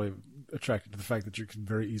was probably attracted to the fact that you can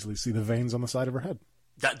very easily see the veins on the side of her head.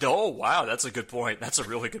 Oh, wow, that's a good point. That's a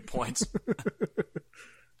really good point.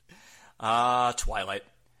 Twilight.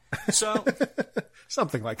 So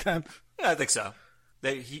something like that. Yeah, I think so.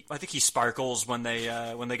 I think he sparkles when they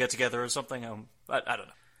get together or something. I don't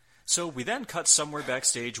know. So we then cut somewhere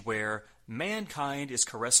backstage where Mankind is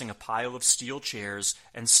caressing a pile of steel chairs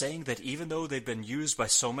and saying that even though they've been used by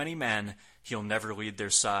so many men, he'll never leave their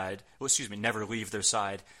side. Well, never leave their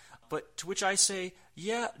side. But to which I say,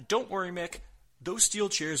 yeah, don't worry, Mick. those steel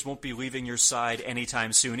chairs won't be leaving your side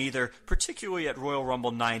anytime soon either, particularly at Royal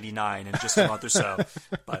Rumble 99 in just a month or so.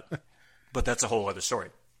 But that's a whole other story.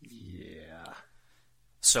 Yeah.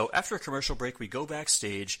 So after a commercial break, we go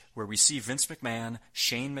backstage where we see Vince McMahon,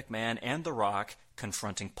 Shane McMahon, and The Rock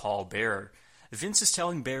confronting Paul Bearer. Vince is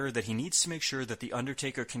telling Bearer that he needs to make sure that The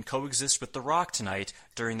Undertaker can coexist with The Rock tonight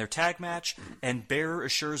during their tag match, and Bearer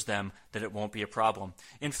assures them that it won't be a problem.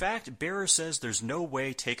 In fact, Bearer says there's no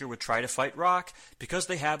way Taker would try to fight Rock because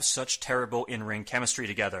they have such terrible in-ring chemistry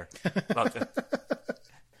together. Well,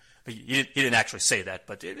 he didn't actually say that,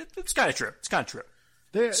 but it's kind of true. It's kind of true.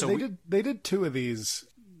 They did two of these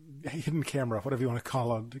hidden camera, whatever you want to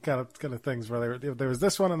call them, kind of things where there was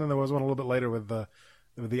this one, and then there was one a little bit later with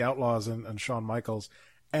the Outlaws and Shawn Michaels.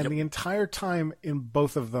 And the entire time in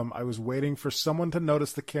both of them, I was waiting for someone to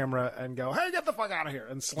notice the camera and go, "Hey, get the fuck out of here,"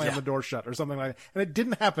 and slam the door shut or something like that. And it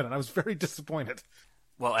didn't happen, and I was very disappointed.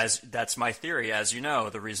 Well, that's my theory. As you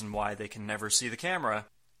know, the reason why they can never see the camera,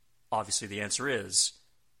 obviously the answer is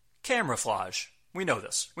camouflage. We know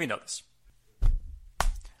this.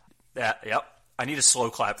 Yep. I need a slow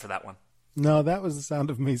clap for that one. No, that was the sound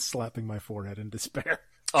of me slapping my forehead in despair.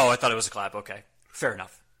 Oh, I thought it was a clap. Okay. Fair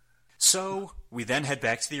enough. So, we then head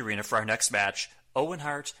back to the arena for our next match, Owen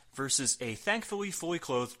Hart versus a thankfully fully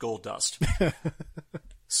clothed Goldust.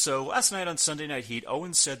 So, last night on Sunday Night Heat,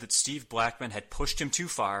 Owen said that Steve Blackman had pushed him too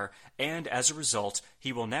far, and as a result,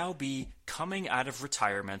 he will now be coming out of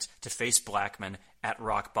retirement to face Blackman at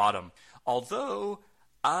Rock Bottom. Although,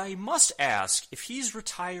 I must ask, if he's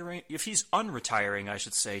unretiring, I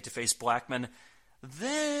should say, to face Blackman,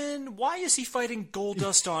 then why is he fighting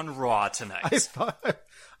Goldust on Raw tonight?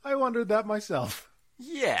 I wondered that myself.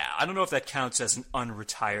 Yeah, I don't know if that counts as an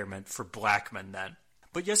unretirement for Blackman then.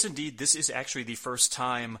 But yes, indeed, this is actually the first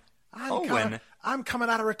time I'm coming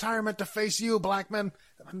out of retirement to face you, Blackman,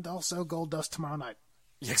 and also Goldust tomorrow night.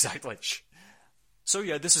 Exactly. So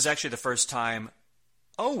yeah, this is actually the first time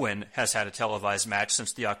Owen has had a televised match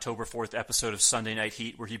since the October 4th episode of Sunday Night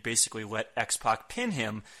Heat, where he basically let X-Pac pin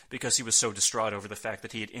him because he was so distraught over the fact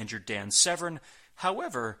that he had injured Dan Severn.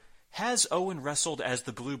 However, has Owen wrestled as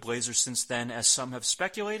the Blue Blazer since then, as some have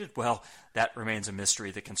speculated? Well, that remains a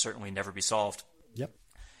mystery that can certainly never be solved. Yep.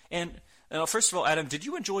 And first of all, Adam, did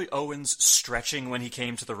you enjoy Owen's stretching when he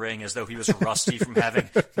came to the ring as though he was rusty from having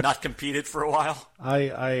not competed for a while?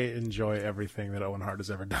 I enjoy everything that Owen Hart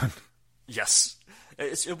has ever done. Yes.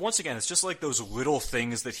 Once again, it's just like those little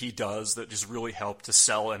things that he does that just really help to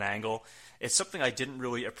sell an angle. It's something I didn't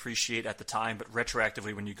really appreciate at the time, but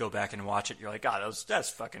retroactively when you go back and watch it, you're like, God, that's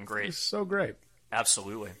fucking great. It's so great.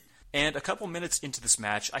 Absolutely. And a couple minutes into this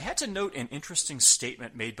match, I had to note an interesting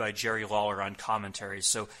statement made by Jerry Lawler on commentary.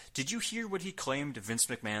 So, did you hear what he claimed Vince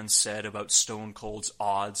McMahon said about Stone Cold's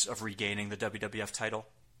odds of regaining the WWF title?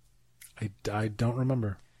 I don't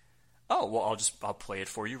remember. Oh, well, I'll play it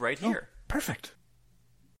for you right here. Perfect.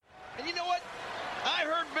 And you know what? I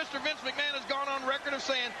heard Mr. Vince McMahon has gone on record of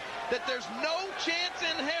saying that there's no chance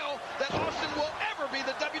in hell that Austin will ever be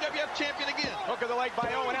the WWF champion again. Hook of the leg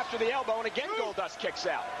by Owen after the elbow, and again Goldust kicks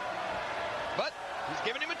out. But he's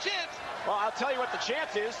giving him a chance. Well, I'll tell you what the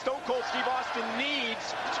chance is. Stone Cold Steve Austin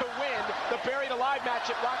needs to win the Buried Alive match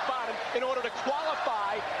at Rock Bottom in order to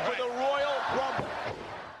qualify for the Royal Rumble.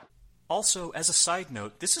 Also, as a side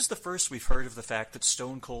note, this is the first we've heard of the fact that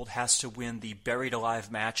Stone Cold has to win the Buried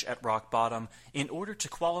Alive match at Rock Bottom in order to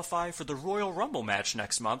qualify for the Royal Rumble match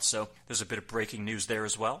next month, so there's a bit of breaking news there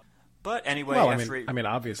as well. But anyway, I mean,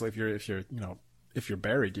 obviously, if you're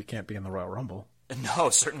buried, you can't be in the Royal Rumble. No,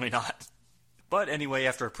 certainly not. But anyway,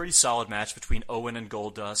 after a pretty solid match between Owen and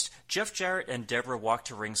Goldust, Jeff Jarrett and Deborah walked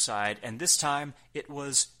to ringside, and this time it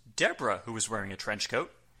was Deborah who was wearing a trench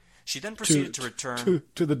coat. She then proceeded to return...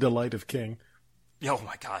 To the delight of King. Oh,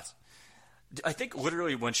 my God. I think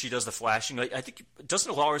literally when she does the flashing,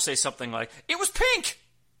 doesn't Lawler say something like, "It was pink!"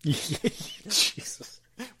 Jesus.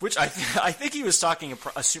 Which I think he was talking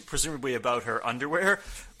presumably about her underwear,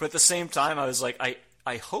 but at the same time I was like,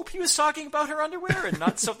 I hope he was talking about her underwear and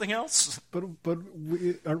not something else. But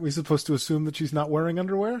aren't we supposed to assume that she's not wearing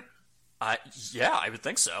underwear? Yeah, I would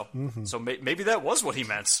think so. Mm-hmm. So maybe that was what he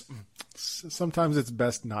meant. Sometimes it's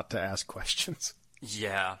best not to ask questions.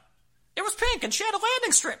 Yeah. It was pink and she had a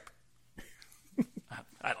landing strip.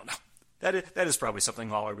 I don't know. That is probably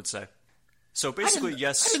something Lawler would say. So basically,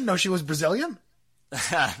 yes. I didn't know she was Brazilian.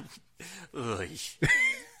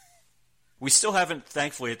 We still haven't,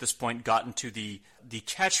 thankfully, at this point, gotten to the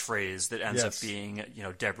catchphrase that ends up being,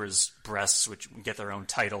 Deborah's breasts, which get their own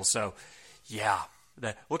title. So, yeah.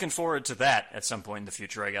 Looking forward to that at some point in the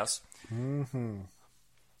future, I guess. Mm-hmm.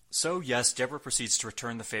 So, yes, Deborah proceeds to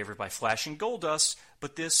return the favor by flashing Goldust,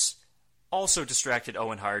 but this also distracted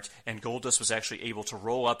Owen Hart, and Goldust was actually able to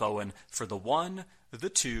roll up Owen for the 1, the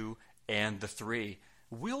 2, and the 3.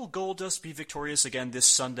 Will Goldust be victorious again this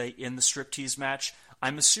Sunday in the striptease match?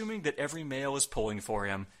 I'm assuming that every male is pulling for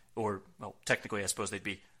him, or, well, technically I suppose they'd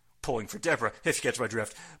be pulling for Deborah, if you catch my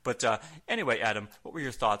drift. But anyway, Adam, what were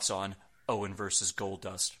your thoughts on Owen versus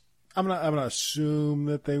Goldust? I'm gonna assume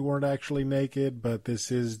that they weren't actually naked, but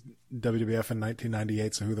this is WWF in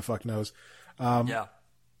 1998, so who the fuck knows? Yeah.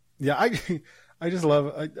 I just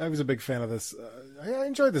love. I was a big fan of this. I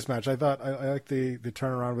enjoyed this match. I thought I liked the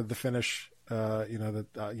turnaround with the finish.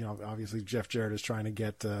 Obviously Jeff Jarrett is trying to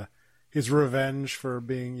get his revenge for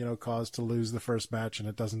being caused to lose the first match, and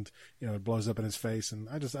it doesn't. It blows up in his face, and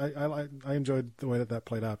I enjoyed the way that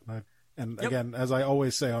played out. Again, as I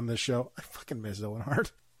always say on this show, I fucking miss Owen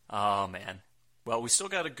Hart. Oh, man. Well, we still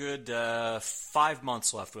got a good 5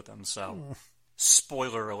 months left with him, so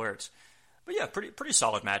spoiler alert. But yeah, pretty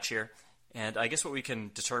solid match here. And I guess what we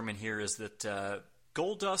can determine here is that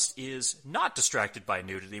Goldust is not distracted by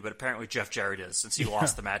nudity, but apparently Jeff Jarrett is, since he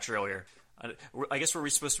lost the match earlier. I guess were we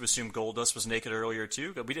supposed to assume Goldust was naked earlier,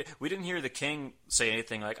 too? We didn't hear the King say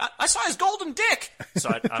anything like, I saw his golden dick! So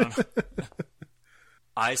I don't know.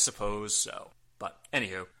 I suppose so. But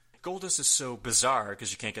anywho, Goldust is so bizarre,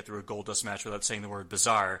 because you can't get through a Goldust match without saying the word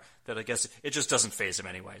bizarre, that I guess it just doesn't faze him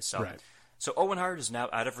anyway. So, right. So Owen Hart is now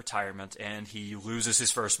out of retirement, and he loses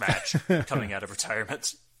his first match coming out of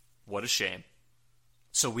retirement. What a shame.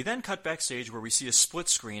 So we then cut backstage where we see a split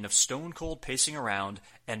screen of Stone Cold pacing around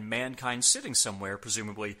and Mankind sitting somewhere,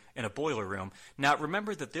 presumably in a boiler room. Now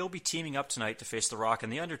remember that they'll be teaming up tonight to face The Rock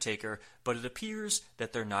and The Undertaker, but it appears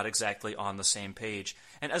that they're not exactly on the same page.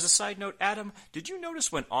 And as a side note, Adam, did you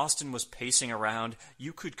notice when Austin was pacing around,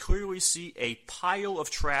 you could clearly see a pile of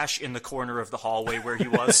trash in the corner of the hallway where he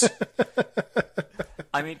was?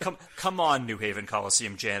 I mean, come on, New Haven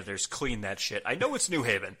Coliseum janitors, clean that shit. I know it's New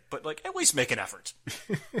Haven, but at least make an effort.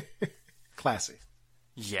 Classy.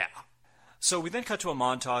 Yeah. So we then cut to a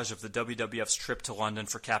montage of the WWF's trip to London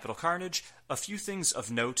for Capital Carnage. A few things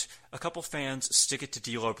of note. A couple fans stick it to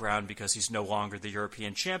D'Lo Brown because he's no longer the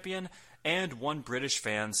European champion, and one British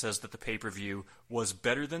fan says that the pay-per-view was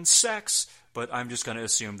better than sex, but I'm just going to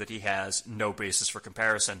assume that he has no basis for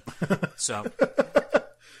comparison. So...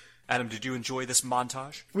 Adam, did you enjoy this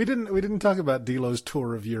montage? We didn't talk about D'Lo's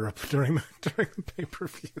tour of Europe during the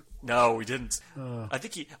pay-per-view. No, we didn't. I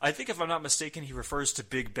think if I'm not mistaken, he refers to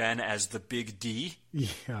Big Ben as the Big D.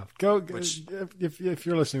 Yeah, if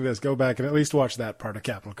you're listening to this, go back and at least watch that part of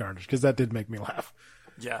Capital Carnage, because that did make me laugh.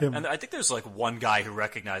 Yeah, and I think there's one guy who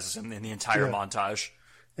recognizes him in the entire montage.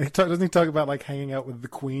 And doesn't he talk about hanging out with the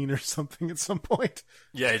Queen or something at some point?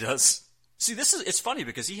 Yeah, he does. See, it's funny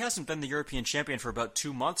because he hasn't been the European champion for about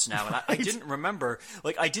 2 months now, and I didn't remember,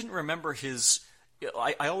 his,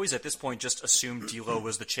 I always at this point just assumed D'Lo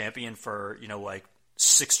was the champion for,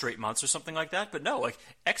 6 straight months or something like that, but no,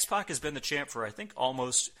 X-Pac has been the champ for, I think,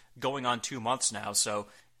 almost going on 2 months now, so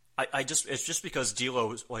it's just because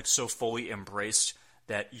D'Lo, so fully embraced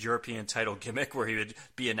that European title gimmick where he would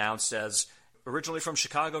be announced as originally from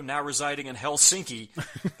Chicago, now residing in Helsinki,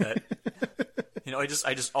 that... I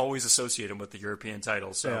just always associate him with the European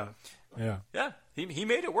title. So yeah, he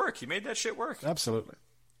made it work. He made that shit work. Absolutely.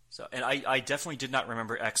 So, and I definitely did not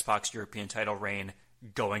remember X-Pac's European title reign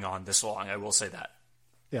going on this long. I will say that.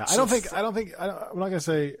 Yeah, I'm not going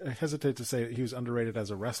to hesitate to say he was underrated as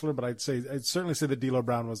a wrestler, but I'd certainly say that D'Lo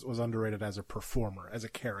Brown was underrated as a performer, as a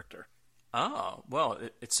character. Oh, well,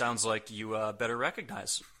 it sounds like you better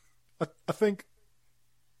recognize. I think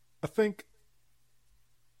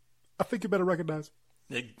you better recognize.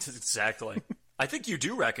 Exactly. I think you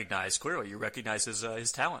do recognize, clearly. You recognize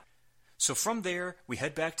his talent. So from there, we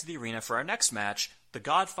head back to the arena for our next match, The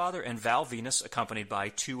Godfather and Val Venus, accompanied by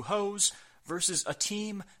 2 hoes, versus a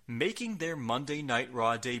team making their Monday Night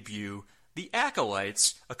Raw debut, the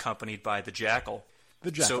Acolytes, accompanied by the Jackal.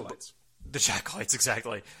 The Jackalites. The Jackalites,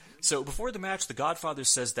 exactly. So before the match, the Godfather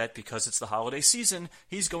says that because it's the holiday season,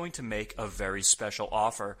 he's going to make a very special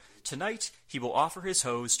offer. Tonight, he will offer his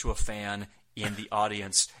hose to a fan in the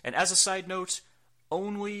audience. And as a side note,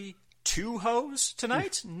 only 2 hoes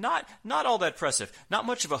tonight? Not all that impressive. Not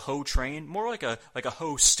much of a hoe train, more like a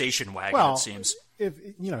hoe station wagon, it seems. If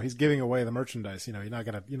he's giving away the merchandise, you're not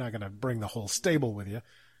gonna bring the whole stable with you.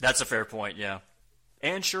 That's a fair point, yeah.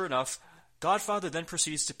 And sure enough, Godfather then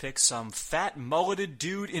proceeds to pick some fat, mulleted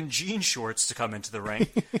dude in jean shorts to come into the ring.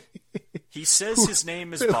 He says his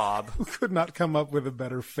name is Bob. Who could not come up with a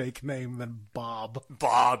better fake name than Bob?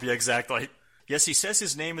 Bob, yeah, exactly. Yes, he says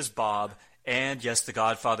his name is Bob, and yes, the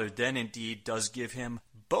Godfather then indeed does give him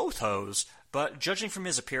both hoes, But judging from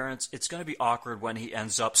his appearance, it's going to be awkward when he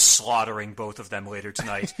ends up slaughtering both of them later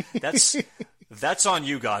tonight. That's on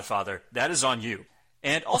you, Godfather. That is on you.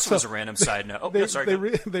 And also as a random side note,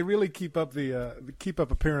 they really keep up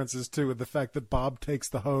appearances too with the fact that Bob takes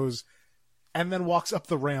the hose and then walks up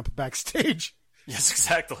the ramp backstage. Yes,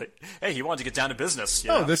 exactly. Hey, he wanted to get down to business.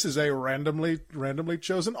 Oh, this is a randomly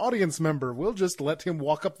chosen audience member. We'll just let him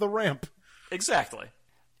walk up the ramp. Exactly.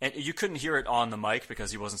 And you couldn't hear it on the mic because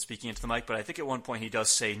he wasn't speaking into the mic, but I think at one point he does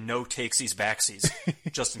say no takesies backsies,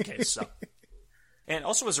 just in case. So. And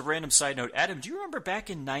also as a random side note, Adam, do you remember back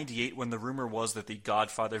in 98 when the rumor was that the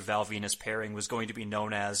Godfather Val Venus pairing was going to be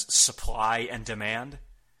known as Supply and Demand?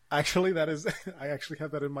 Actually, I actually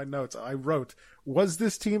have that in my notes. I wrote, was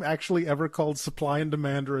this team actually ever called Supply and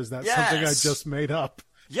Demand, or is that something I just made up?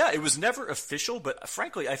 Yeah, it was never official, but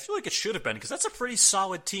frankly, I feel like it should have been, because that's a pretty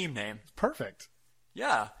solid team name. Perfect.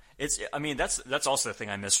 Yeah. That's also the thing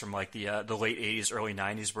I miss from like the late 80s, early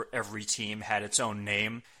 90s, where every team had its own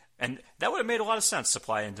name. And that would have made a lot of sense,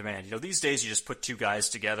 Supply and Demand. You know, these days you just put two guys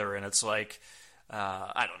together and it's like,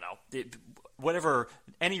 I don't know, whatever,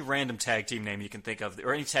 any random tag team name you can think of,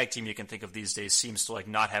 or any tag team you can think of these days seems to like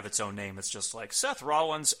not have its own name. It's just like Seth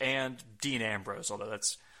Rollins and Dean Ambrose, although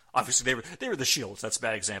that's, obviously they were the Shield. That's a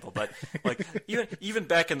bad example. But like even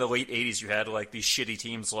back in the late 80s, you had like these shitty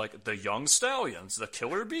teams like the Young Stallions, the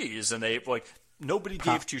Killer Bees, and they like, nobody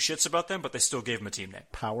gave two shits about them, but they still gave them a team name.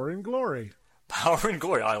 Power and Glory. Power and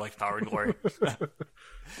Glory. I like Power and Glory.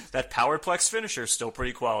 That Powerplex finisher is still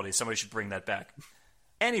pretty quality. Somebody should bring that back.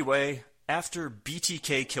 Anyway, after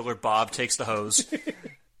BTK Killer Bob takes the hose,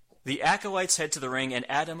 the Acolytes head to the ring, and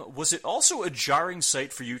Adam, was it also a jarring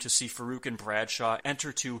sight for you to see Farouk and Bradshaw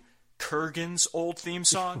enter to Kurgan's old theme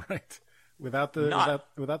song? Right. Without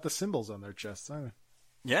the symbols on their chests either.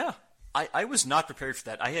 Yeah. I was not prepared for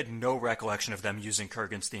that. I had no recollection of them using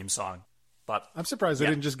Kurgan's theme song. But I'm surprised they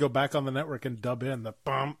didn't just go back on the network and dub in the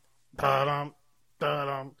bum, da-dum,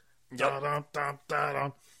 da-dum, da-dum, da-dum,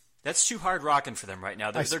 da-dum. That's too hard rocking for them right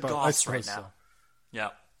now. They're goths right now. So. Yeah.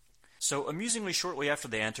 So, amusingly, shortly after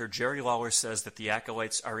they enter, Jerry Lawler says that the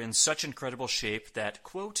Acolytes are in such incredible shape that,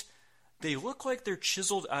 quote, they look like they're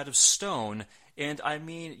chiseled out of stone, and I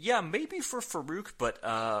mean, yeah, maybe for Farouk, but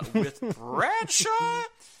with Bradshaw,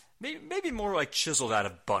 maybe more like chiseled out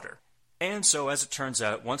of butter. And so, as it turns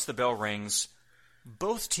out, once the bell rings,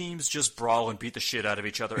 both teams just brawl and beat the shit out of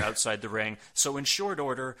each other outside the ring. So in short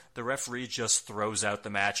order, the referee just throws out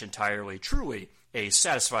the match entirely. Truly a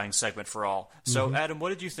satisfying segment for all. So, Adam, what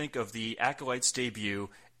did you think of the Acolytes' debut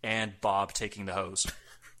and Bob taking the hose?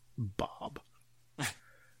 Bob.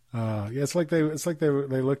 Yeah, it's like they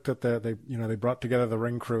looked at they brought together the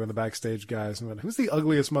ring crew and the backstage guys and went, who's the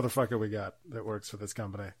ugliest motherfucker we got that works for this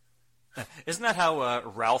company? Isn't that how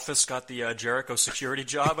Ralphus got the Jericho security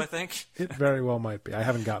job, I think? It very well might be. I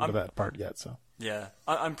haven't gotten to that part yet, so. Yeah.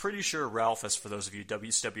 I'm pretty sure Ralphus, for those of you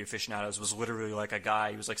WCW aficionados, was literally like a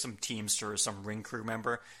guy. He was like some teamster or some ring crew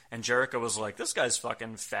member. And Jericho was like, this guy's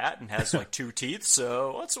fucking fat and has like 2 teeth,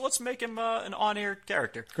 so let's make him an on-air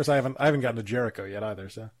character. Of course, I haven't gotten to Jericho yet either,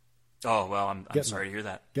 so. Oh, well, I'm sorry to hear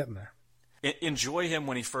that. Getting there. Enjoy him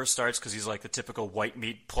when he first starts because he's like the typical white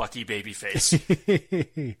meat, plucky baby face.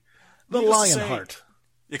 The Lionheart.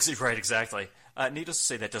 Right, exactly. Needless to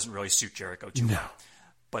say, that doesn't really suit Jericho too well.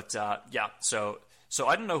 But, yeah, so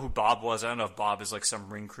I don't know who Bob was. I don't know if Bob is like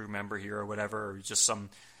some ring crew member here or whatever, or just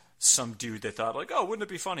some dude that thought like, oh, wouldn't it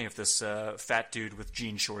be funny if this fat dude with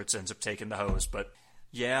jean shorts ends up taking the hose? But,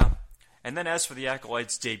 yeah. And then as for the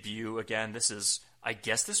Acolytes' debut, again, I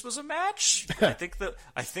guess this was a match. I think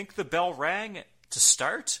the bell rang to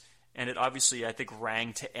start, and it obviously, I think,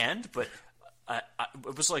 rang to end, but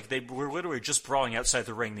it was like they were literally just brawling outside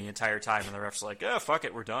the ring the entire time, and the ref's like, oh, fuck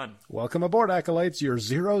it, we're done. Welcome aboard, Acolytes. You're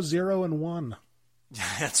 0-0-1.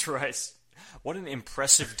 That's right. What an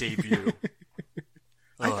impressive debut.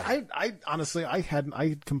 I honestly, I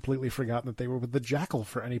had completely forgotten that they were with the Jackal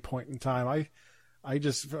for any point in time.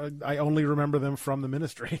 I only remember them from the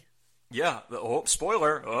Ministry. Yeah. Oh,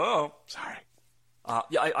 spoiler. Oh. Sorry.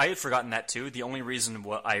 Yeah, I had forgotten that too. The only reason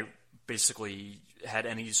I basically had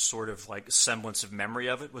any sort of like semblance of memory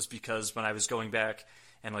of it was because when I was going back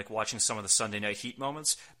and like watching some of the Sunday Night Heat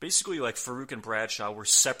moments, basically like Farouk and Bradshaw were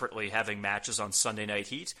separately having matches on Sunday Night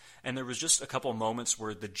Heat, and there was just a couple moments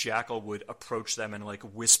where the Jackal would approach them and like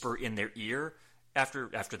whisper in their ear after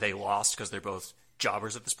they lost because they're both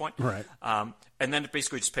jobbers at this point. Right. And then it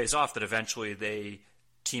basically just pays off that eventually they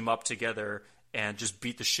team up together and just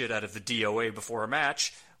beat the shit out of the DOA before a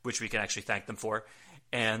match, which we can actually thank them for.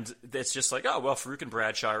 And it's just like, oh, well, Farouk and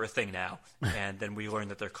Bradshaw are a thing now. And then we learn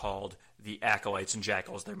that they're called the acolytes and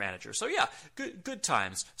jackals, their manager. So yeah, good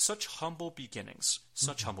times. Such humble beginnings.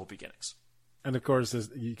 Such humble beginnings. And of course,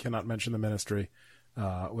 you cannot mention the Ministry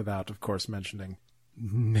without, of course, mentioning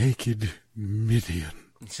Naked Midian.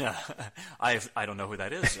 I don't know who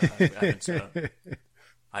that is.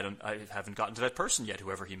 I haven't gotten to that person yet,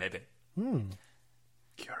 whoever he may be.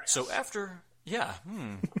 Curious. So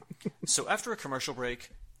after a commercial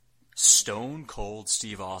break, Stone Cold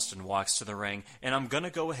Steve Austin walks to the ring, and I'm gonna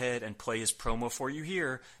go ahead and play his promo for you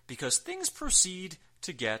here because things proceed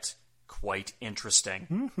to get quite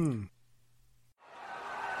interesting.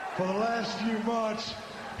 For the last few months,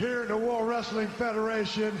 here in the World Wrestling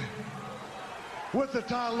Federation, with the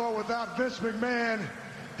title or without, Vince McMahon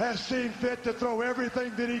has seen fit to throw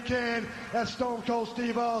everything that he can at Stone Cold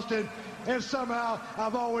Steve Austin, and somehow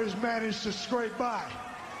I've always managed to scrape by.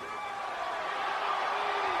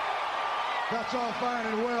 That's all fine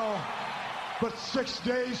and well, but 6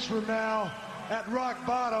 days from now, at Rock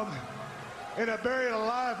Bottom, in a Buried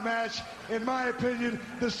Alive match, in my opinion,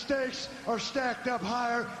 the stakes are stacked up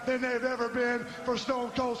higher than they've ever been for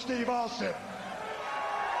Stone Cold Steve Austin.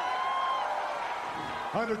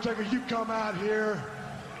 Undertaker, you come out here,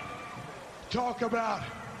 talk about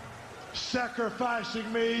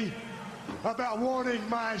sacrificing me, about wanting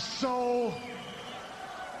my soul.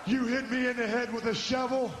 You hit me in the head with a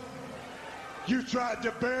shovel. You tried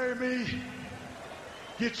to bury me.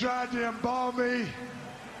 You tried to embalm me.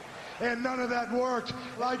 And none of that worked.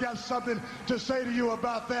 I got something to say to you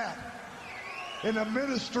about that. In the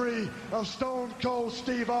ministry of Stone Cold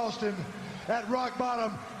Steve Austin at Rock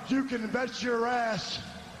Bottom, you can bet your ass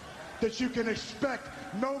that you can expect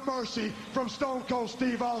no mercy from Stone Cold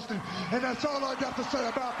Steve Austin. And that's all I got to say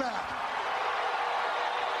about that.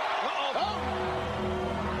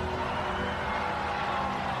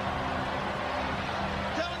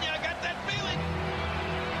 Telling you, I got that feeling.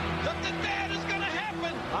 Something bad is going to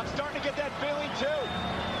happen. I'm starting to get that feeling too.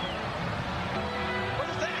 What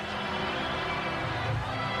is that?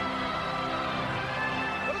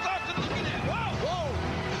 What is Austin looking at? Whoa!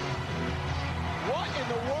 What in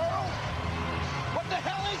the world? What the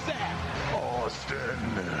hell is that? Austin,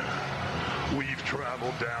 we've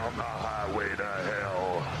traveled down the highway to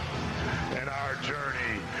hell, and our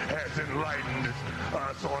journey has enlightened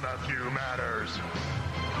us on a few matters.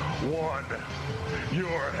 One,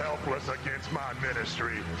 you're helpless against my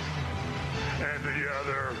ministry, and the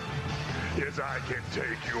other is I can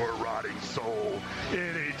take your rotting soul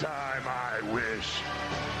anytime I wish.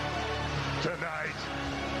 Tonight,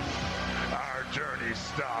 our journey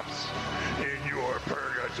stops in your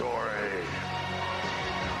purgatory,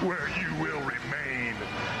 where you will remain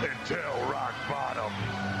until rock bottom.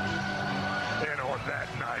 And on that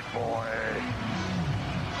night, boy,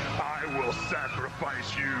 I will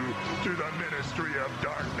sacrifice you to the ministry of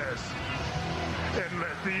darkness and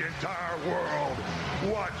let the entire world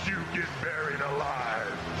watch you get buried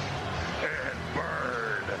alive and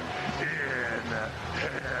burn in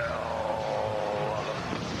hell.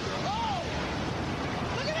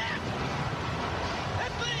 Look at that!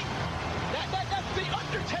 That thing! That's the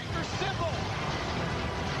Undertaker symbol!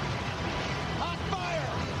 On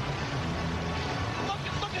fire!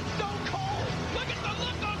 Look at Stone Cold! Look at the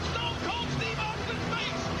look on Stone Cold Steve Austin's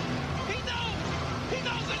face! He knows! He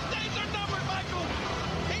knows his days are numbered, Michael!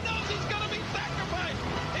 He knows he's gonna be sacrificed!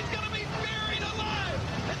 He's gonna be buried alive!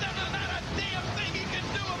 And there's not a damn thing he can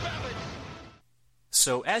do about it!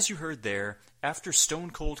 So, as you heard there, after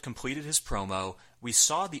Stone Cold completed his promo, we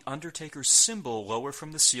saw the Undertaker symbol lower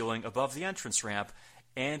from the ceiling above the entrance ramp,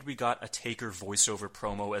 and we got a Taker voiceover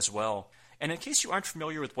promo as well. And in case you aren't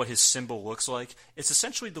familiar with what his symbol looks like, it's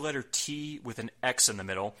essentially the letter T with an X in the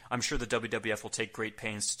middle. I'm sure the WWF will take great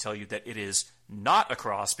pains to tell you that it is not a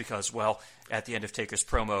cross because, well, at the end of Taker's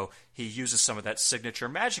promo, he uses some of that signature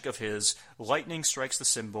magic of his. Lightning strikes the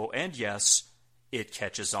symbol, and yes, it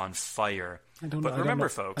catches on fire. But remember,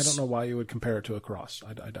 folks... I don't know why you would compare it to a cross.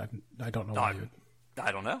 I don't know why you would.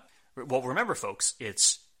 I don't know. Well, remember, folks,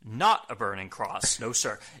 it's not a burning cross. No,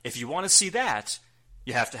 sir. If you want to see that,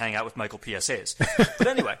 you have to hang out with Michael PSAs. But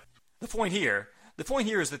anyway, the point here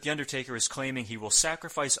is that The Undertaker is claiming he will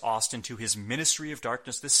sacrifice Austin to his Ministry of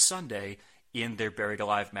Darkness this Sunday in their Buried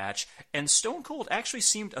Alive match, and Stone Cold actually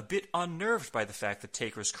seemed a bit unnerved by the fact that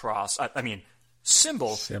Taker's cross,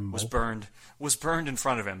 symbol was burned in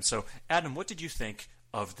front of him. So, Adam, what did you think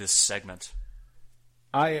of this segment?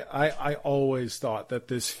 I always thought that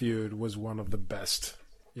this feud was one of the best.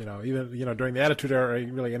 Even during the Attitude Era,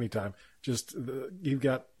 really any time. Just you've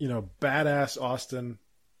got badass Austin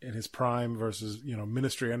in his prime versus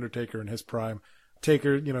Ministry Undertaker in his prime.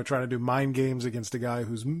 Taker, trying to do mind games against a guy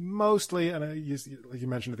who's mostly, and like you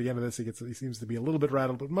mentioned at the end of this, he seems to be a little bit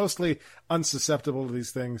rattled, but mostly unsusceptible to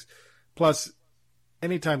these things. Plus,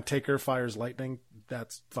 anytime Taker fires lightning,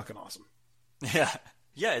 that's fucking awesome. Yeah.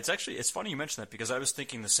 Yeah, it's funny you mention that, because I was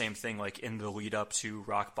thinking the same thing, like, in the lead up to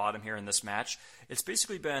Rock Bottom here in this match. It's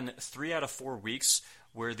basically been 3 out of 4 weeks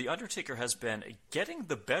where The Undertaker has been getting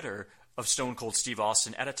the better of Stone Cold Steve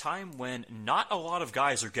Austin at a time when not a lot of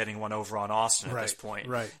guys are getting one over on Austin at this point.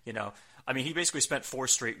 Right. I mean, he basically spent 4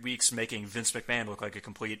 straight weeks making Vince McMahon look like a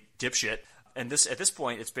complete dipshit. And at this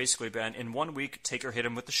point, it's basically been, in 1 week, Taker hit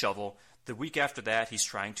him with the shovel. The week after that, he's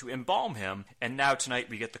trying to embalm him. And now tonight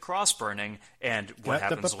we get the cross burning and what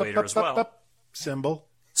happens later as well.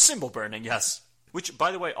 Symbol burning, yes. Which,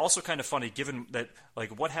 by the way, also kind of funny, given that,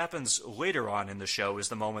 like, what happens later on in the show is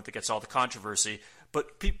the moment that gets all the controversy. But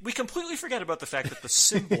we completely forget about the fact that the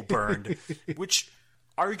symbol burned, which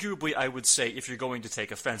arguably I would say, if you're going to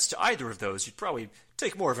take offense to either of those, you'd probably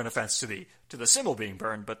take more of an offense to the symbol being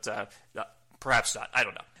burned, but perhaps not. I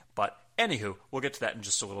don't know. But anywho, we'll get to that in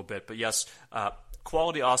just a little bit. But yes,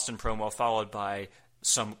 quality Austin promo followed by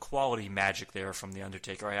some quality magic there from The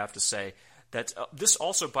Undertaker, I have to say. That this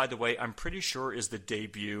also, by the way, I'm pretty sure is the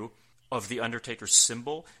debut of The Undertaker's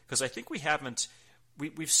symbol, because I think we've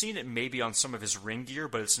seen it maybe on some of his ring gear,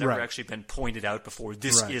 but it's never actually been pointed out before.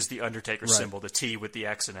 This is The Undertaker symbol, the T with the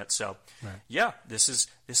X in it. So, yeah, this is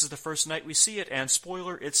the first night we see it, and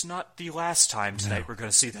spoiler, it's not the last time tonight we're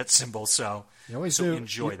going to see that symbol, so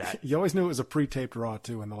enjoy that. You always knew it was a pre-taped Raw,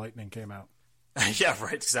 too, when the lightning came out. Yeah,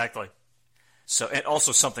 right, exactly. So, and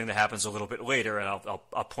also something that happens a little bit later, and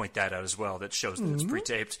I'll point that out as well, that shows that it's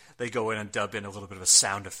pre-taped. They go in and dub in a little bit of a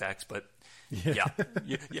sound effect, but yeah,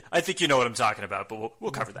 I think you know what I'm talking about, but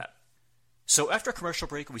we'll cover that. So after a commercial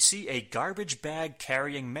break, we see a garbage bag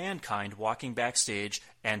carrying Mankind walking backstage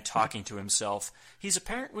and talking to himself. He's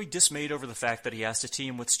apparently dismayed over the fact that he has to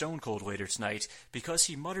team with Stone Cold later tonight, because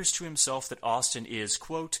he mutters to himself that Austin is,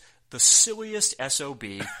 quote, the silliest SOB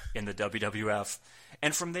in the WWF.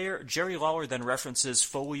 And from there, Jerry Lawler then references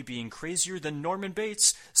Foley being crazier than Norman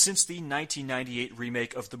Bates, since the 1998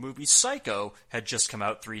 remake of the movie Psycho had just come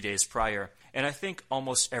out 3 days prior. And I think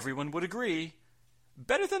almost everyone would agree,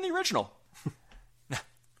 better than the original.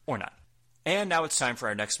 Or not. And now it's time for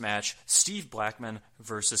our next match, Steve Blackman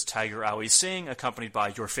versus Tiger Ali Singh, accompanied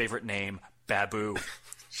by your favorite name, Babu.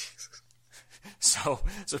 So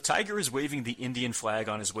Tiger is waving the Indian flag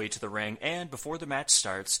on his way to the ring, and before the match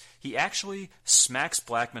starts, he actually smacks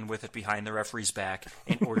Blackman with it behind the referee's back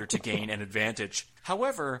in order to gain an advantage.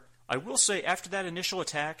 However, I will say, after that initial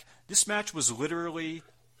attack, this match was literally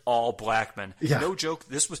all Blackman. Yeah. No joke,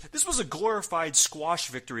 this was a glorified squash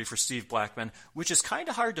victory for Steve Blackman, which is kind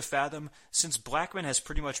of hard to fathom, since Blackman has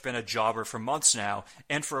pretty much been a jobber for months now,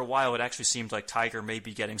 and for a while it actually seemed like Tiger may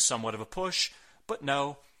be getting somewhat of a push, but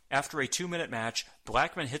no. After a 2-minute match,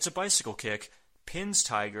 Blackman hits a bicycle kick, pins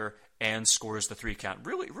Tiger, and scores the 3 count.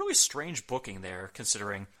 Really, really strange booking there,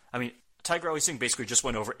 considering, I mean, Tiger Ali Singh basically just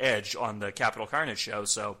went over Edge on the Capital Carnage show,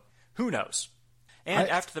 so who knows? And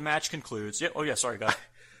after the match concludes, sorry, go ahead.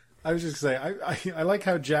 I was just going to say, I like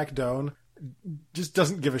how Jack Doan just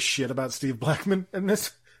doesn't give a shit about Steve Blackman in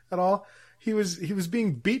this at all. He was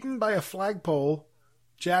being beaten by a flagpole.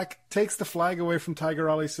 Jack takes the flag away from Tiger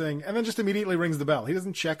Ali Singh and then just immediately rings the bell. He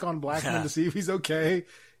doesn't check on Blackman to see if he's okay.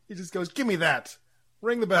 He just goes, give me that.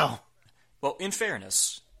 Ring the bell. Well, in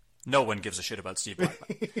fairness, no one gives a shit about Steve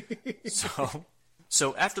Blackman.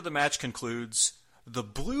 So after the match concludes, the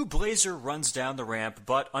Blue Blazer runs down the ramp,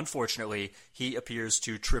 but unfortunately, he appears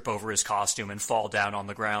to trip over his costume and fall down on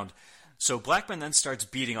the ground. So Blackman then starts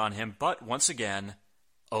beating on him, but once again,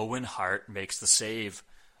 Owen Hart makes the save.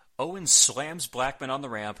 Owen slams Blackman on the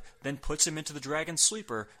ramp, then puts him into the Dragon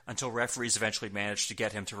Sleeper until referees eventually manage to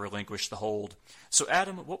get him to relinquish the hold. So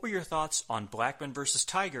Adam, what were your thoughts on Blackman versus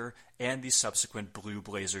Tiger and the subsequent Blue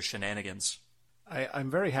Blazer shenanigans?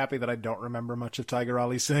 I'm very happy that I don't remember much of Tiger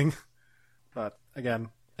Ali Singh, but again,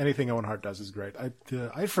 anything Owen Hart does is great.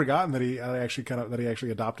 I'd forgotten that he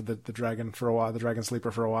actually adopted the Dragon for a while, the Dragon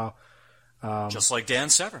Sleeper for a while. Just like Dan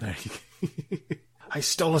Severn. I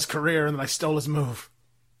stole his career and then I stole his move.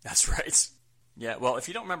 That's right. Yeah, well, if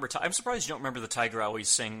you don't remember, I'm surprised you don't remember the Tiger Ali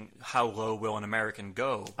Singh "How Low Will an American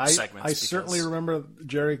Go" segments. I certainly remember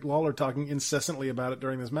Jerry Lawler talking incessantly about it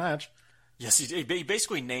during this match. Yes, he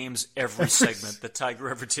basically names every segment that Tiger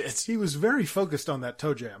ever did. He was very focused on that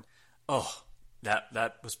toe jam. Oh,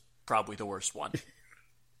 that was probably the worst one.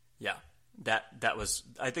 Yeah.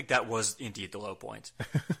 I think that was indeed the low point.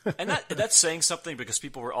 And that's saying something because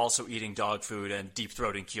people were also eating dog food and deep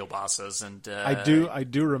throating kielbasas and I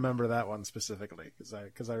do remember that one specifically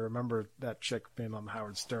because I remember that chick being on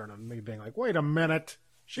Howard Stern and me being like, wait a minute,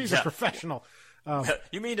 she's a professional.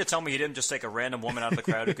 You mean to tell me he didn't just take a random woman out of the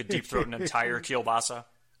crowd who could deep throat an entire kielbasa?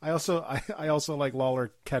 I also like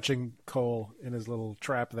Lawler catching Cole in his little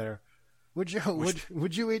trap there. Would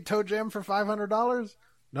you eat toe jam for $500?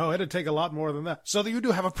 No, it'd take a lot more than that. So you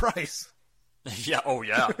do have a price. Yeah. Oh,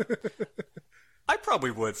 yeah. I probably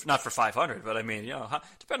would, not for $500, but I mean,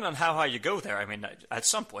 depending on how high you go there. I mean, at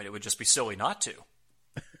some point it would just be silly not to.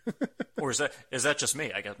 Or is that just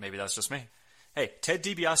me? I guess maybe that's just me. Hey, Ted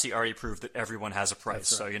DiBiase already proved that everyone has a price, right.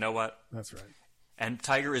 So you know what? That's right. And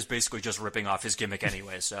Tiger is basically just ripping off his gimmick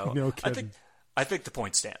anyway. So no kidding. I think the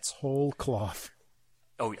point stands. Whole cloth.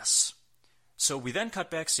 Oh yes. So we then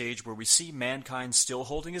cut backstage where we see Mankind still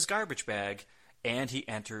holding his garbage bag, and he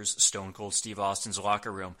enters Stone Cold Steve Austin's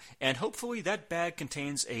locker room. And hopefully that bag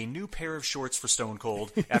contains a new pair of shorts for Stone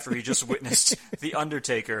Cold after he just witnessed The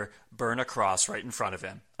Undertaker burn a cross right in front of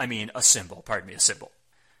him. I mean, a symbol. Pardon me, a symbol.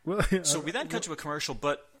 Well, so we then cut to a commercial,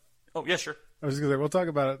 but... Oh, yeah, sure. I was going to say, we'll talk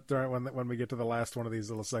about it during when we get to the last one of these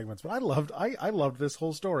little segments. But I loved this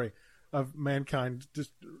whole story of Mankind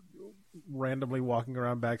just randomly walking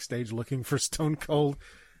around backstage looking for Stone Cold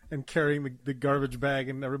and carrying the garbage bag,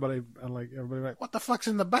 and everybody like, what the fuck's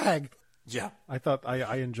in the bag? Yeah, I thought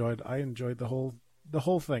I enjoyed the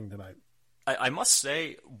whole thing tonight. I must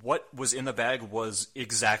say, what was in the bag was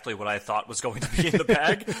exactly what I thought was going to be in the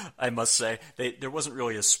bag. I must say, there wasn't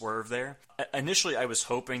really a swerve there. Initially, I was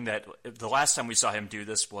hoping that the last time we saw him do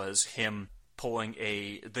this was him pulling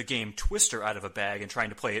the game Twister out of a bag and trying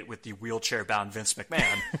to play it with the wheelchair-bound Vince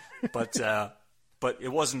McMahon, but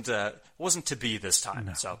it wasn't to be this time.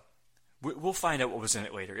 No. So we'll find out what was in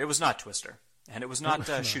it later. It was not Twister, and it was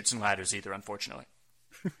not Chutes and Ladders either, unfortunately.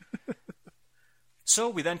 So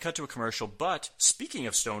we then cut to a commercial, but speaking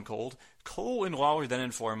of Stone Cold, Cole and Lawler then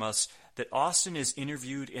inform us that Austin is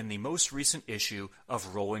interviewed in the most recent issue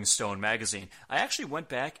of Rolling Stone magazine. I actually went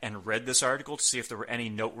back and read this article to see if there were any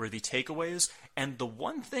noteworthy takeaways, and the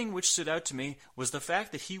one thing which stood out to me was the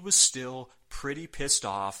fact that he was still pretty pissed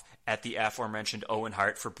off at the aforementioned Owen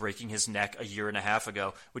Hart for breaking his neck a year and a half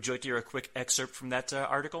ago. Would you like to hear a quick excerpt from that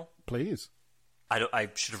article? Please. I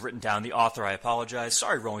should have written down the author. I apologize.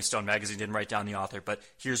 Sorry, Rolling Stone magazine didn't write down the author, but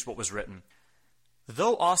here's what was written.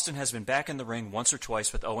 Though Austin has been back in the ring once or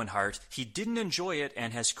twice with Owen Hart, he didn't enjoy it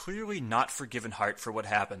and has clearly not forgiven Hart for what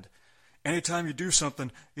happened. Anytime you do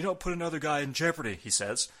something, you don't put another guy in jeopardy, he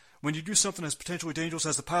says. When you do something as potentially dangerous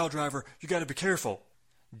as the pile driver, you gotta be careful.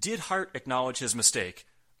 Did Hart acknowledge his mistake?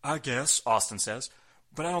 I guess, Austin says,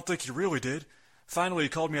 but I don't think he really did. Finally, he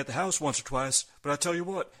called me at the house once or twice, but I tell you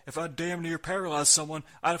what, if I'd damn near paralyzed someone,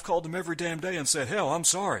 I'd have called him every damn day and said, hell, I'm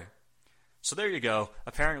sorry. So there you go.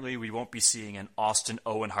 Apparently, we won't be seeing an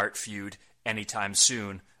Austin-Owen Hart feud anytime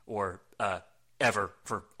soon, or ever,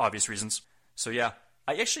 for obvious reasons. So yeah,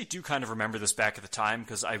 I actually do kind of remember this back at the time,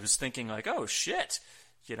 because I was thinking like, oh shit,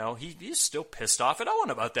 he's still pissed off at Owen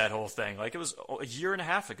about that whole thing. Like, it was a year and a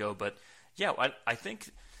half ago, but yeah, I think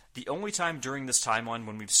the only time during this timeline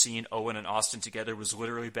when we've seen Owen and Austin together was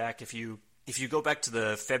literally back, if you go back to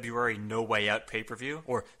the February No Way Out pay-per-view,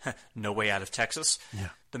 or No Way Out of Texas, yeah.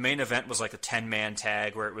 The main event was like a 10-man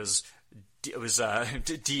tag where it was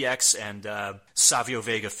DX and Savio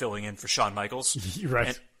Vega filling in for Shawn Michaels.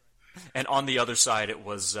 Right. And on the other side, it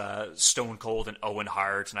was Stone Cold and Owen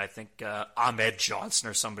Hart, and I think Ahmed Johnson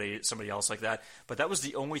or somebody else like that. But that was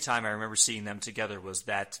the only time I remember seeing them together, was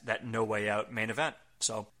that No Way Out main event.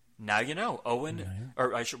 So now you know, Owen,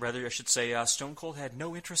 or I should say, Stone Cold had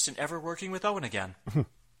no interest in ever working with Owen again.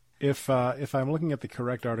 If I'm looking at the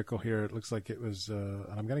correct article here, it looks like it was, and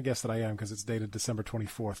I'm going to guess that I am because it's dated December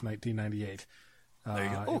 24th, 1998. There you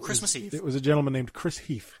go. Oh, Christmas Eve. It was a gentleman named Chris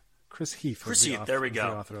Heath. Chris Heath. There we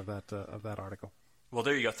go. The author of that article. Well,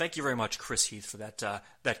 there you go. Thank you very much, Chris Heath, for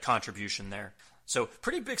that contribution there. So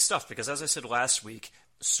pretty big stuff, because as I said last week,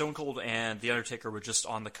 Stone Cold and The Undertaker were just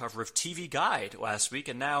on the cover of TV Guide last week,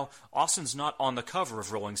 and now Austin's not on the cover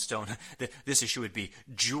of Rolling Stone. This issue would be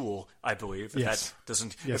Jewel, I believe. Yes.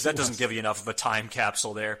 If that doesn't give you enough of a time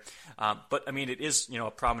capsule there. But I mean, it is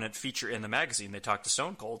a prominent feature in the magazine. They talk to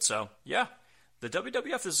Stone Cold, so yeah, the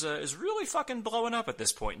WWF is really fucking blowing up at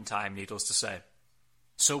this point in time, needless to say.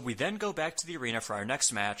 So we then go back to the arena for our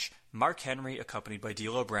next match: Mark Henry, accompanied by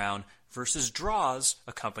D'Lo Brown, versus Droz,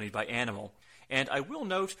 accompanied by Animal. And I will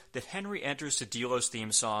note that Henry enters to D'Lo's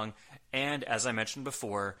theme song, and as I mentioned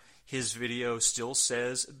before, his video still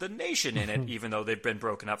says The Nation in it, even though they've been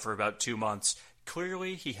broken up for about 2 months.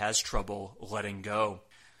 Clearly, he has trouble letting go.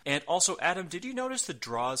 And also, Adam, did you notice that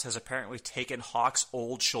Droz has apparently taken Hawk's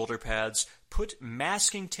old shoulder pads, put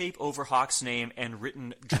masking tape over Hawk's name, and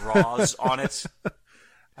written Droz on it?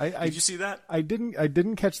 Did you see that? I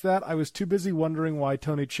didn't catch that. I was too busy wondering why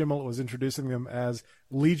Tony Chimmel was introducing them as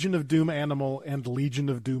Legion of Doom Animal and Legion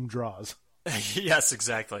of Doom Droz. Yes,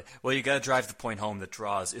 exactly. Well, you got to drive the point home that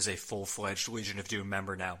Droz is a full-fledged Legion of Doom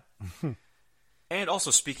member now. And also,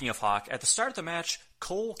 speaking of Hawk, at the start of the match,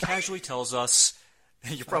 Cole casually tells us,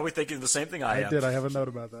 you're probably thinking the same thing I am. I did. I have a note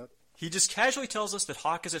about that. He just casually tells us that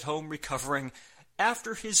Hawk is at home recovering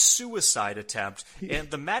after his suicide attempt. And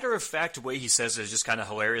the matter-of-fact way he says it is just kind of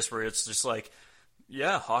hilarious, where it's just like,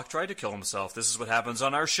 yeah, Hawk tried to kill himself. This is what happens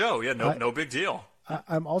on our show. Yeah, no big deal.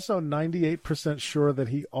 I'm also 98% sure that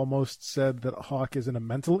he almost said that Hawk is in a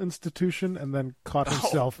mental institution and then caught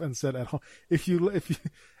himself and said at home.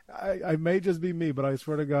 I may just be me, but I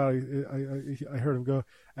swear to God, I heard him go,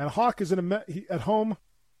 and Hawk is at home.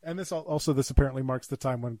 And this apparently marks the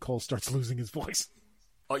time when Cole starts losing his voice.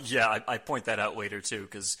 Oh, yeah, I point that out later, too,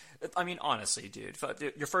 because, I mean, honestly, dude,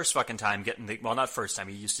 your first fucking time getting not first time,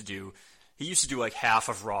 he used to do like half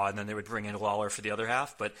of Raw, and then they would bring in Lawler for the other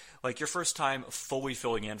half, but like your first time fully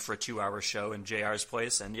filling in for a 2-hour show in JR's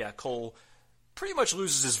place, and yeah, Cole pretty much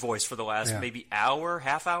loses his voice for the last maybe hour,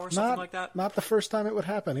 half hour, something like that. Not the first time it would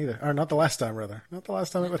happen either, or not the last time rather. Not the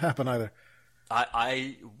last time it would happen either.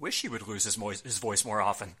 I wish he would lose his voice more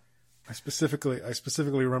often. I specifically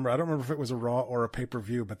remember. I don't remember if it was a Raw or a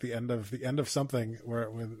pay-per-view, but the end of something where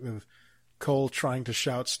with Cole trying to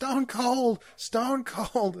shout "Stone Cold, Stone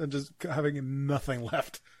Cold," and just having nothing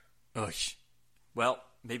left. Ugh. Well,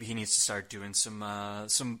 maybe he needs to start doing some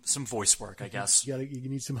voice work, I guess. You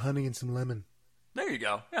need some honey and some lemon. There you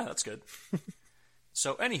go. Yeah, that's good.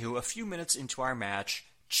 So, anywho, a few minutes into our match,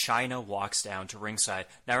 Chyna walks down to ringside.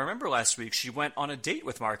 Now, remember last week, she went on a date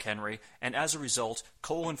with Mark Henry, and as a result,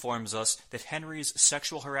 Cole informs us that Henry's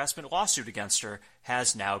sexual harassment lawsuit against her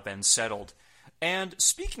has now been settled. And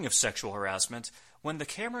speaking of sexual harassment, when the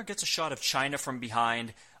camera gets a shot of Chyna from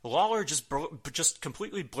behind, Lawler just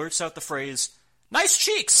completely blurts out the phrase, "Nice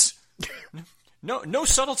cheeks!" No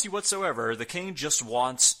subtlety whatsoever. The King just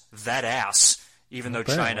wants that ass, even though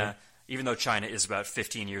Chyna is about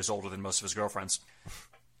 15 years older than most of his girlfriends.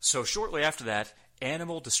 So shortly after that,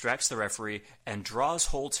 Animal distracts the referee, and Droz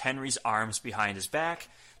holds Henry's arms behind his back.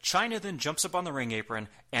 Chyna then jumps up on the ring apron,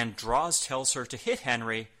 and Droz tells her to hit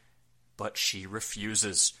Henry, but she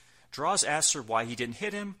refuses. Droz asks her why he didn't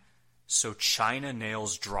hit him, so Chyna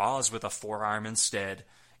nails Droz with a forearm instead.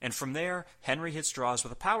 And from there, Henry hits Droz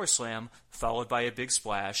with a power slam, followed by a big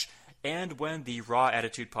splash. And when the Raw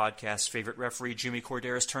Attitude Podcast's favorite referee, Jimmy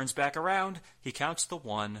Corderas, turns back around, he counts the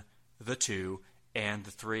 1, the 2, and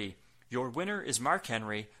the 3. Your winner is Mark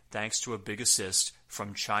Henry, thanks to a big assist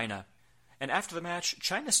from Chyna. And after the match,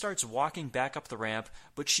 Chyna starts walking back up the ramp,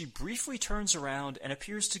 but she briefly turns around and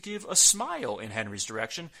appears to give a smile in Henry's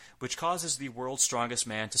direction, which causes the world's strongest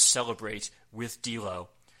man to celebrate with D'Lo.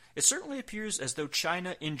 It certainly appears as though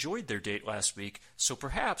Chyna enjoyed their date last week, so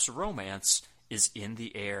perhaps romance is in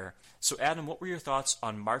the air. So Adam, what were your thoughts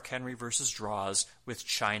on Mark Henry versus Droz, with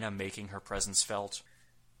Chyna making her presence felt?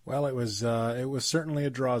 Well, it was certainly a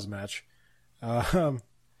Droz match. Are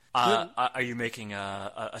you making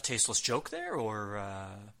a tasteless joke there, or?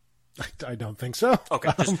 I don't think so. Okay,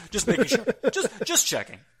 just making sure. Just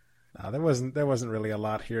checking. No, there wasn't really a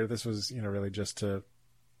lot here. This was really just to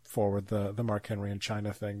forward the Mark Henry and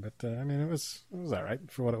Chyna thing. But I mean, it was all right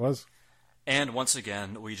for what it was. And once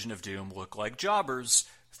again, Legion of Doom look like jobbers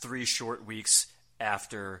 3 short weeks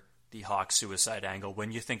after the Hawk suicide angle,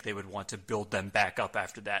 when you think they would want to build them back up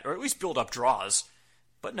after that, or at least build up Droz.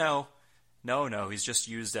 But no, he's just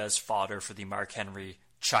used as fodder for the Mark Henry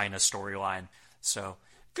Chyna storyline. So,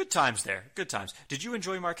 good times there, good times. Did you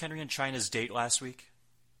enjoy Mark Henry and Chyna's date last week?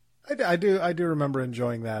 I do remember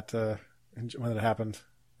enjoying that when it happened,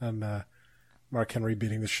 and Mark Henry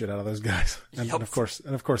beating the shit out of those guys, and of course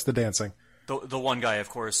the dancing. The one guy, of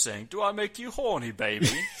course, saying, "Do I make you horny, baby?"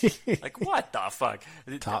 Like, what the fuck?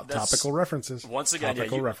 Topical references. Once again,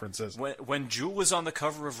 references. When Jewel was on the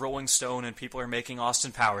cover of Rolling Stone and people are making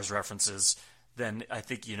Austin Powers references, then I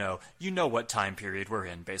think you know what time period we're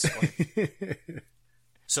in, basically.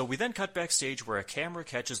 So we then cut backstage where a camera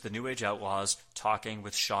catches the New Age Outlaws talking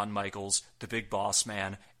with Shawn Michaels, the Big Boss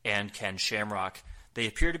Man, and Ken Shamrock. They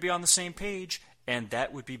appear to be on the same page, and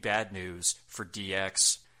that would be bad news for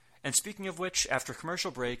DX. And speaking of which, after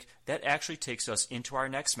commercial break, that actually takes us into our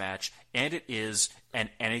next match, and it is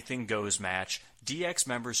an Anything Goes match. DX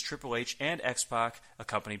members Triple H and X-Pac,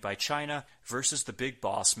 accompanied by Chyna, versus the Big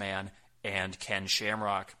Boss Man and Ken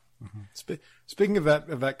Shamrock. Speaking of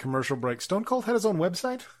that commercial break, Stone Cold had his own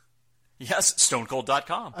website? Yes,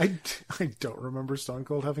 stonecold.com. I don't remember Stone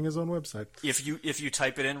Cold having his own website. If you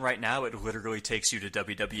type it in right now, it literally takes you to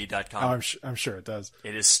WWE.com. Oh, I'm sure it does.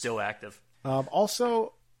 It is still active.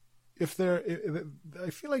 Also, I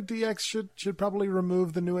feel like DX should probably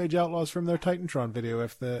remove the New Age Outlaws from their Titantron video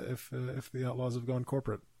if the Outlaws have gone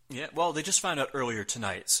corporate. Yeah, well, they just found out earlier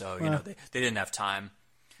tonight, so they didn't have time.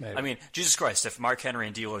 Maybe. I mean, Jesus Christ, if Mark Henry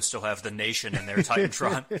and D'Lo still have the Nation in their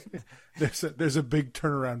Titantron. there's a big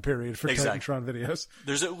turnaround period for Titantron videos.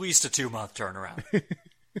 There's at least a 2-month turnaround.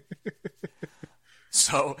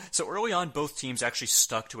 So early on, both teams actually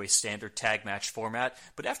stuck to a standard tag match format,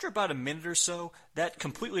 but after about a minute or so, that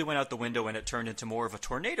completely went out the window and it turned into more of a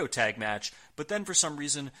tornado tag match. But then for some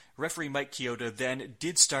reason, referee Mike Chioda then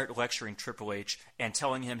did start lecturing Triple H and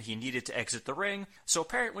telling him he needed to exit the ring. So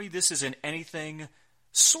apparently this is an anything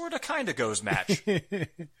sorta kinda goes match.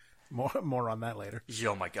 More on that later.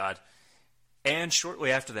 Oh my god. And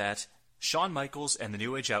shortly after that, Shawn Michaels and the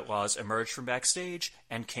New Age Outlaws emerged from backstage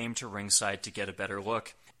and came to ringside to get a better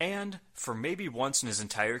look. And, for maybe once in his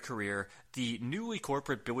entire career, the newly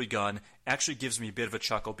corporate Billy Gunn actually gives me a bit of a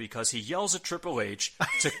chuckle because he yells at Triple H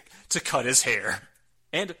to cut his hair.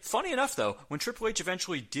 And, funny enough though, when Triple H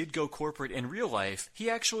eventually did go corporate in real life, he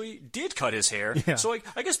actually did cut his hair. Yeah. So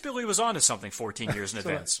I guess Billy was onto something 14 years in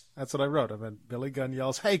advance. That's what I wrote. I mean, Billy Gunn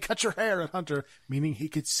yells, "Hey, cut your hair," at Hunter, meaning he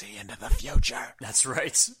could see into the future. That's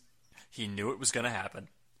right. He knew it was going to happen.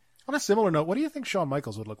 On a similar note, what do you think Shawn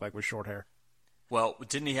Michaels would look like with short hair? Well,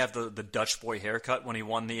 didn't he have the Dutch boy haircut when he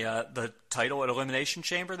won the title at Elimination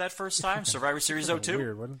Chamber that first time? Survivor Series 02?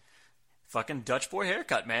 Weird, wasn't it? Fucking Dutch boy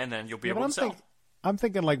haircut, man, then you'll be able to tell. I'm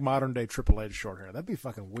thinking like modern day Triple H short hair. That'd be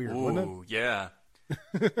fucking weird, wouldn't it? Ooh, yeah.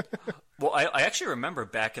 Well, I actually remember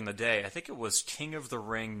back in the day, I think it was King of the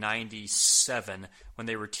Ring 97, when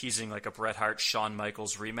they were teasing like a Bret Hart-Shawn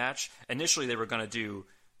Michaels rematch. Initially, they were going to do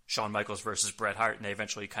Shawn Michaels versus Bret Hart, and they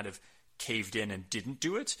eventually kind of caved in and didn't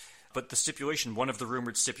do it. But the stipulation, one of the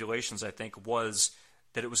rumored stipulations, I think, was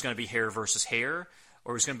that it was going to be hair versus hair,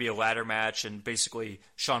 or it was going to be a ladder match, and basically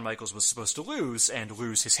Shawn Michaels was supposed to lose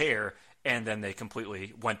his hair, and then they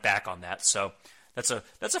completely went back on that. So that's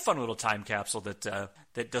a fun little time capsule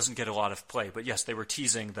that doesn't get a lot of play. But yes, they were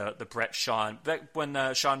teasing the Bret Shawn back when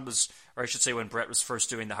Shawn was, or I should say when Bret was first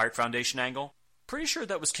doing the Hart Foundation angle. Pretty sure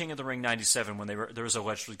that was King of the Ring 97 when there was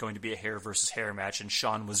allegedly going to be a hair versus hair match, and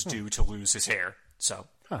Shawn was due to lose his hair. So,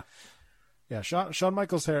 yeah, Shawn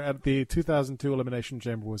Michaels' hair at the 2002 Elimination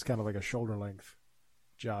Chamber was kind of like a shoulder length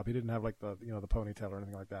job. He didn't have like the ponytail or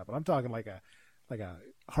anything like that. But I'm talking like a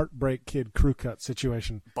Heartbreak Kid crew cut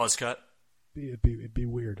situation. Buzz cut. It'd be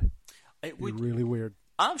weird. It'd be really weird.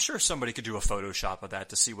 I'm sure somebody could do a Photoshop of that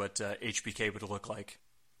to see what HBK would look like.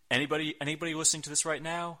 Anybody listening to this right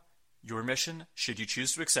now? Your mission, should you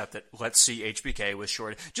choose to accept it, let's see HBK with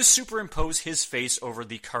short. Just superimpose his face over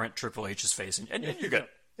the current Triple H's face, and you're good.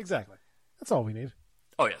 Exactly. That's all we need.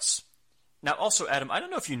 Oh, yes. Now, also, Adam, I don't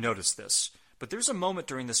know if you noticed this, but there's a moment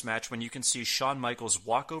during this match when you can see Shawn Michaels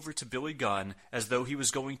walk over to Billy Gunn as though he was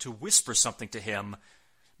going to whisper something to him,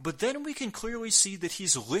 but then we can clearly see that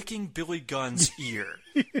he's licking Billy Gunn's ear.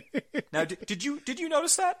 Now, did you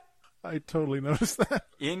notice that? I totally noticed that.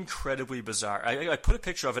 Incredibly bizarre. I put a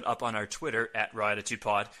picture of it up on our Twitter at Raw Attitude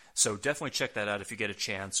Pod, so definitely check that out if you get a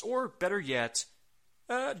chance. Or better yet,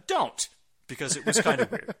 don't, because it was kind of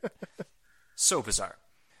weird. So bizarre.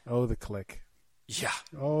 Oh, the click. Yeah.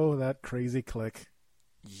 Oh, that crazy click.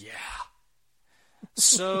 Yeah.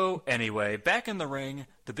 So, anyway, back in the ring,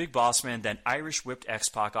 the Big Boss Man then Irish whipped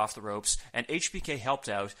X-Pac off the ropes, and HBK helped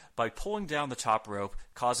out by pulling down the top rope,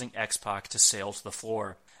 causing X-Pac to sail to the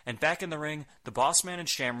floor. And back in the ring, the Boss Man and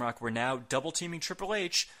Shamrock were now double-teaming Triple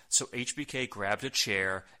H, so HBK grabbed a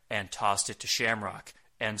chair and tossed it to Shamrock.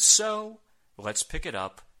 And so, let's pick it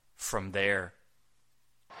up from there.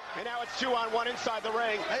 And now it's 2-on-1 inside the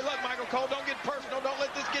ring. Hey, look, Michael Cole, don't get personal. Don't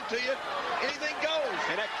let this get to you. Anything goes.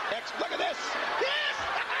 And look at this. Yes!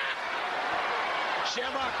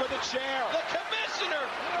 Shamrock with a chair. The commissioner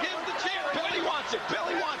gives the chair. Billy wants it.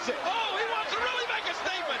 Billy wants it. Oh, he wants to really make a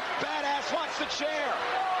statement. Badass wants the chair.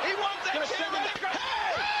 He wants that chair.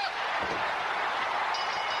 Hey!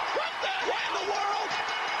 What in the world?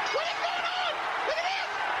 What is going on? Look at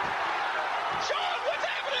this! Sean, what's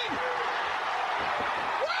happening?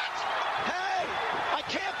 What? Hey! I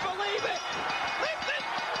can't believe it! Listen!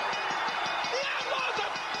 The Outlaws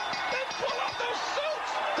they pull off those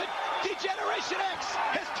suits! The D-Generation X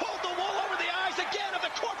has pulled the wool over the eyes again of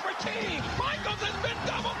the corporate team! Michaels has been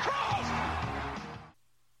double-crossed!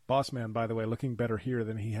 Boss Man, by the way, looking better here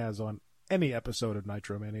than he has on any episode of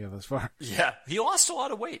NitroMania thus far. Yeah, he lost a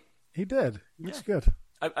lot of weight. He did. He looks good.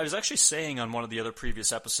 I was actually saying on one of the other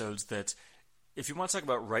previous episodes that if you want to talk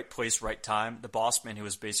about right place, right time, the boss man who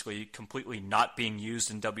is basically completely not being used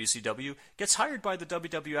in WCW gets hired by the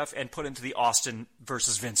WWF and put into the Austin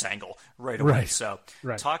versus Vince angle right away. Right. So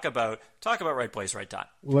Right. talk about right place, right time.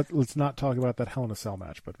 Let's not talk about that Hell in a Cell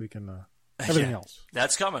match, but we can everything else.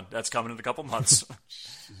 That's coming. That's coming in a couple months.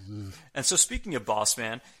 And so speaking of boss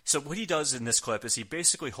man, so what he does in this clip is he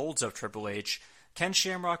basically holds up Triple H. Ken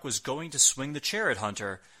Shamrock was going to swing the chair at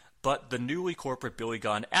Hunter, but the newly corporate Billy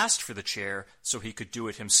Gunn asked for the chair so he could do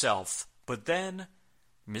it himself. But then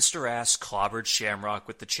Mr. Ass clobbered Shamrock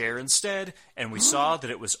with the chair instead, and we saw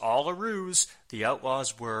that it was all a ruse. The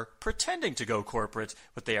Outlaws were pretending to go corporate,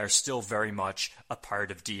 but they are still very much a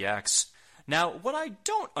part of DX. Now, what I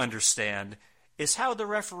don't understand is how the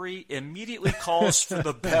referee immediately calls for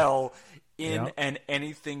the bell in an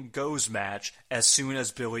anything goes match as soon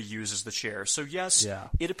as Billy uses the chair. So yes,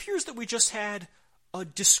 it appears that we just had a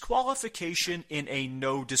disqualification in a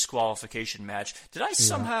no disqualification match. Did I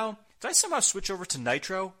somehow switch over to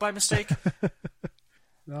Nitro by mistake?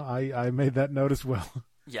 No, I made that note as well.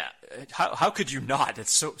 Yeah, how could you not?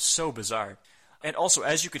 It's so bizarre. And also,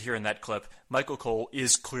 as you could hear in that clip, Michael Cole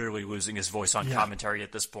is clearly losing his voice on commentary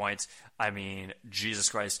at this point. I mean, Jesus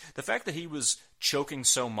Christ. The fact that he was choking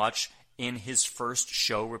so much in his first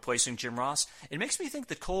show replacing Jim Ross, it makes me think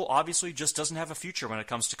that Cole obviously just doesn't have a future when it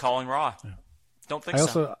comes to calling Raw. Yeah. Don't think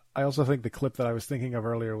so. I also think the clip that I was thinking of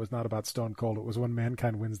earlier was not about Stone Cold. It was when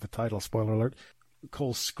Mankind wins the title. Spoiler alert.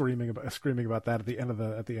 Cole screaming about that at the end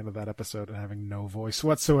of that episode and having no voice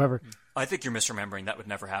whatsoever. I think you're misremembering. That would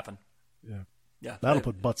never happen. Yeah, that'll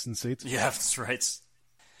put butts in seats. Yeah, that's right.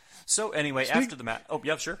 So anyway, after the match,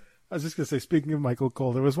 sure. I was just gonna say, speaking of Michael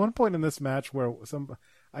Cole, there was one point in this match where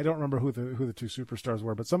I don't remember who the two superstars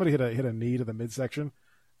were, but somebody hit a knee to the midsection,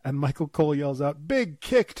 and Michael Cole yells out, "Big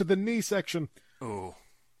kick to the knee section." Ooh.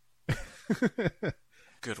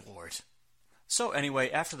 Good Lord. So anyway,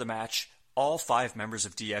 after the match, all 5 members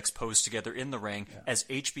of DX pose together in the ring as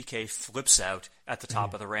HBK flips out at the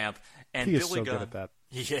top of the ramp. And he Billy is so Gunn, good at that.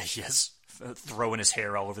 Yeah, he is. Throwing his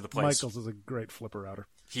hair all over the place. Michaels is a great flipper outer.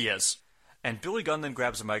 He is. And Billy Gunn then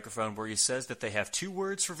grabs a microphone where he says that they have 2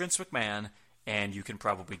 words for Vince McMahon, and you can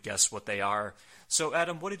probably guess what they are. So,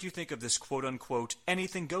 Adam, what did you think of this quote-unquote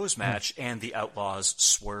anything goes match and the Outlaws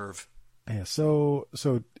swerve? Yeah, so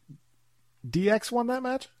DX won that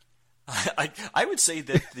match? I would say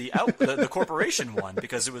that the corporation won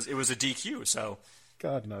because it was a DQ. So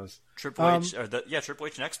God knows Triple H Triple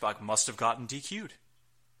H and X-Pac must have gotten DQ'd.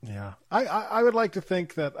 Yeah, I would like to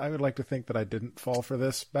think that I didn't fall for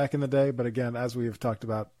this back in the day, but again, as we have talked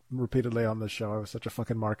about repeatedly on this show, I was such a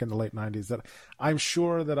fucking mark in the late '90s that I'm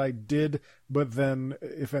sure that I did. But then,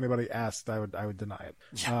 if anybody asked, I would deny it.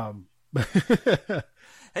 Yeah.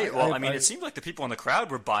 Hey, well, I mean, it seemed like the people in the crowd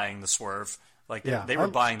were buying the swerve. Like they were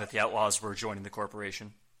buying that the Outlaws were joining the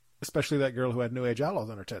corporation. Especially that girl who had New Age Outlaws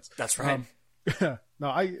on her tits. That's right.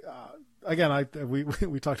 No,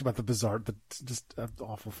 we talked about the bizarre, just an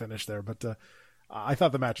awful finish there, but I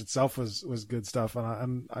thought the match itself was good stuff,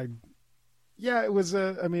 and it was.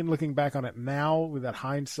 I mean, looking back on it now with that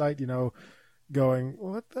hindsight, going,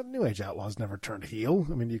 well, the New Age Outlaws never turned heel.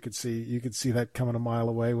 I mean, you could see that coming a mile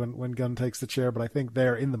away when Gunn takes the chair, but I think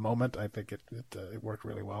there in the moment, I think it worked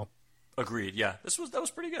really well. Agreed. Yeah, that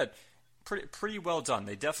was pretty good. Pretty well done.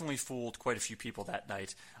 They definitely fooled quite a few people that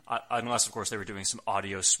night, unless of course they were doing some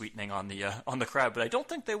audio sweetening on the crowd. But I don't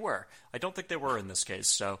think they were. I don't think they were in this case.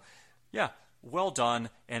 So, yeah, well done.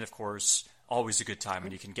 And of course, always a good time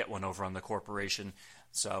when you can get one over on the corporation.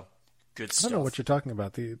 So, good stuff. I don't know what you're talking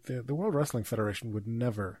about. The World Wrestling Federation would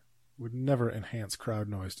never enhance crowd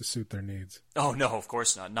noise to suit their needs. Oh no, of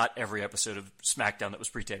course not. Not every episode of SmackDown that was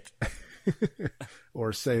pre-taped.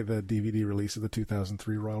 Or say the DVD release of the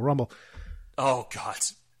 2003 Royal Rumble. Oh God!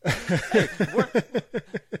 Hey,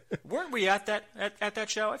 weren't we at that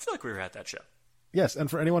show? I feel like we were at that show. Yes,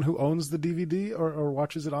 and for anyone who owns the DVD or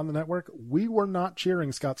watches it on the network, we were not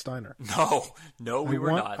cheering Scott Steiner. No, we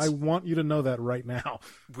were not. I want you to know that right now.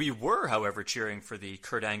 We were, however, cheering for the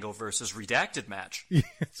Kurt Angle versus Redacted match.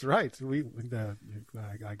 That's right.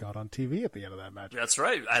 I got on TV at the end of that match. That's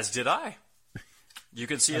right, as did I. You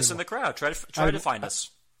can see us in the crowd. Try to find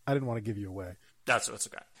us. I didn't want to give you away. That's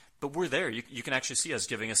okay. But we're there. You can actually see us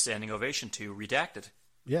giving a standing ovation to Redacted.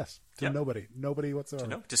 Yes, to nobody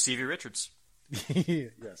whatsoever. To Stevie Richards.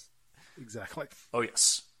 Yes, exactly. Oh,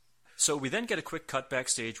 yes. So we then get a quick cut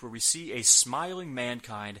backstage where we see a smiling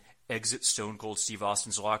Mankind exit Stone Cold Steve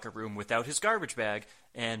Austin's locker room without his garbage bag,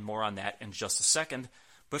 and more on that in just a second.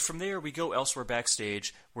 But from there, we go elsewhere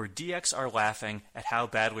backstage, where DX are laughing at how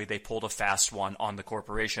badly they pulled a fast one on the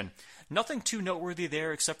corporation. Nothing too noteworthy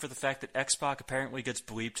there, except for the fact that X-Pac apparently gets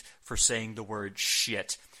bleeped for saying the word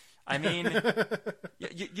shit. I mean,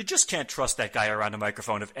 you just can't trust that guy around a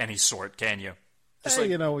microphone of any sort, can you?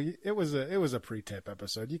 Hey, it was a pre-tape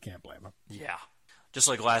episode. You can't blame him. Yeah. Just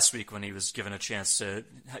like last week when he was given a chance to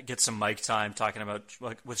get some mic time talking about,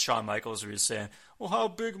 like, with Shawn Michaels, where he was saying, well, how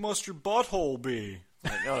big must your butthole be?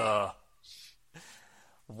 Like,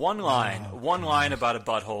 One line about a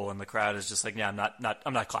butthole, and the crowd is just like, yeah,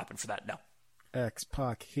 I'm not clapping for that, no.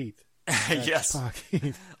 X-Pac Heat. Yes. X-Pac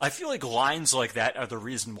Heat. I feel like lines like that are the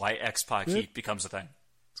reason why X-Pac Heat becomes a thing.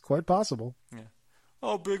 It's quite possible. Yeah.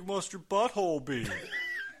 How big must your butthole be?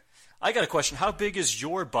 I got a question. How big is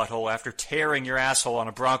your butthole after tearing your asshole on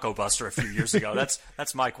a Bronco Buster a few years ago?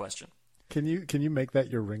 That's my question. Can you make that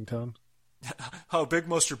your ringtone? How big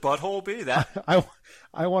must your butthole be? That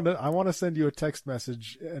I want to send you a text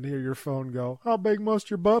message and hear your phone go, how big must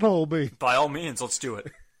your butthole be? By all means, let's do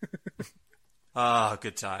it.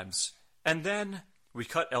 Good times. And then we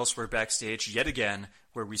cut elsewhere backstage yet again,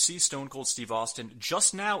 where we see Stone Cold Steve Austin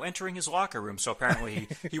just now entering his locker room. So apparently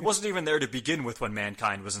he wasn't even there to begin with when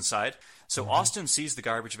Mankind was inside. So Austin sees the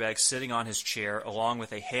garbage bag sitting on his chair along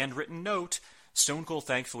with a handwritten note. Stone Cold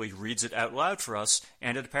thankfully reads it out loud for us,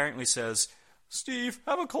 and it apparently says, Steve,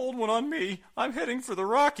 have a cold one on me. I'm heading for the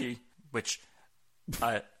Rocky. Which,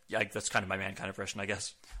 that's kind of my Mankind impression, I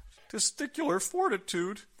guess. Testicular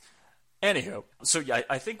fortitude. Anywho, so yeah,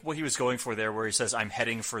 I think what he was going for there, where he says, I'm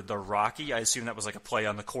heading for the Rocky, I assume that was like a play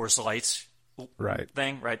on the Coors Light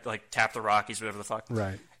thing, right? Like tap the Rockies, whatever the fuck.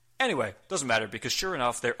 Right. Anyway, doesn't matter, because sure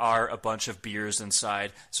enough, there are a bunch of beers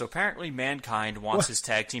inside. So apparently Mankind wants his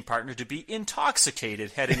tag team partner to be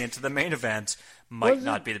intoxicated heading into the main event. Might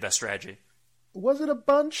not be the best strategy. Was it a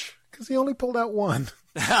bunch? Because he only pulled out one.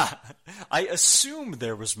 I assume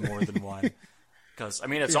there was more than one. Because, I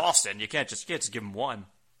mean, it's Austin. You can't just give him one.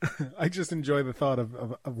 I just enjoy the thought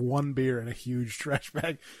of one beer in a huge trash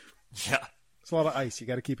bag. Yeah. It's a lot of ice. You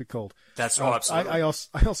got to keep it cold. That's absolutely. I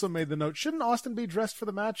also made the note, shouldn't Austin be dressed for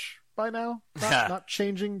the match by now? Not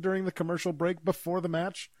changing during the commercial break before the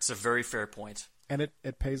match? It's a very fair point. And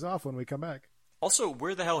it pays off when we come back. Also,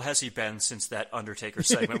 where the hell has he been since that Undertaker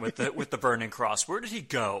segment with the burning cross? Where did he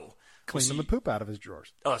go? Cleaning the poop out of his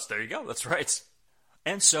drawers. Oh, there you go. That's right.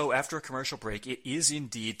 And so, after a commercial break, it is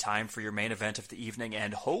indeed time for your main event of the evening,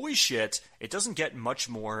 and holy shit, it doesn't get much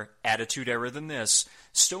more Attitude Era than this.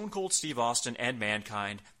 Stone Cold Steve Austin and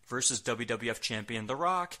Mankind versus WWF Champion The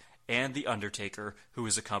Rock and The Undertaker, who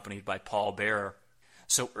is accompanied by Paul Bearer.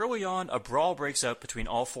 So early on, a brawl breaks out between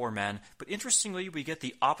all four men, but interestingly, we get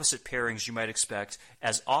the opposite pairings you might expect,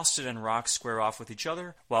 as Austin and Rock square off with each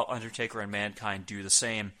other, while Undertaker and Mankind do the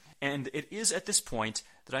same. And it is at this point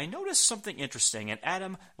that I noticed something interesting, and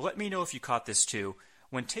Adam, let me know if you caught this too.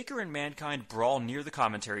 When Taker and Mankind brawl near the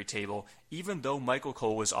commentary table, even though Michael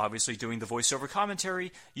Cole was obviously doing the voiceover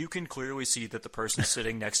commentary, you can clearly see that the person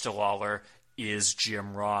sitting next to Lawler is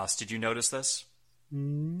Jim Ross. Did you notice this?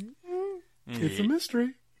 It's a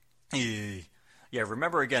mystery. Yeah,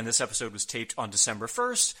 remember again, this episode was taped on December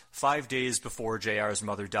 1st, 5 days before JR's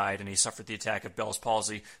mother died and he suffered the attack of Bell's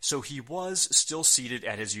palsy, so he was still seated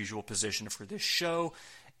at his usual position for this show,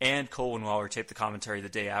 and Cole and Lawler taped the commentary the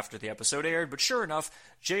day after the episode aired, but sure enough,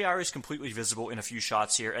 JR is completely visible in a few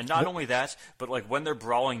shots here, and not only that, but like when they're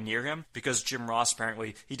brawling near him, because Jim Ross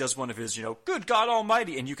apparently, he does one of his, good God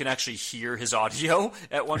Almighty, and you can actually hear his audio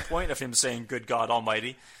at one point of him saying, good God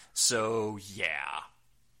Almighty, so yeah.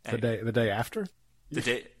 Anyway. The day after?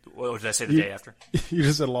 What did I say? The day after? You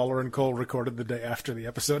just said Lawler and Cole recorded the day after the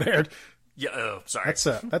episode aired. Yeah. Sorry.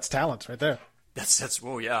 That's talent right there. That's.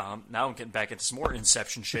 Well, yeah. Now I'm getting back into some more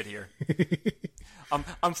Inception shit here.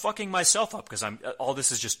 I'm fucking myself up because all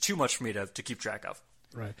this is just too much for me to keep track of.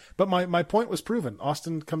 Right. But my point was proven.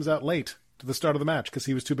 Austin comes out late to the start of the match because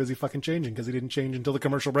he was too busy fucking changing because he didn't change until the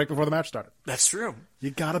commercial break before the match started. That's true. You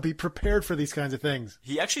gotta be prepared for these kinds of things.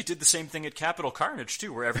 He actually did the same thing at Capital Carnage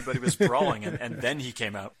too, where everybody was brawling and then he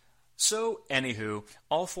came out. So, anywho,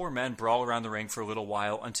 all four men brawl around the ring for a little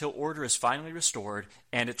while until order is finally restored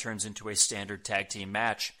and it turns into a standard tag team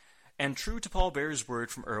match. And true to Paul Bearer's word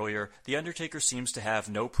from earlier, The Undertaker seems to have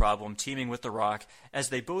no problem teaming with The Rock, as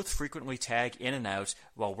they both frequently tag in and out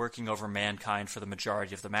while working over Mankind for the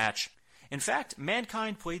majority of the match. In fact,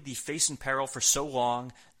 Mankind played the face in peril for so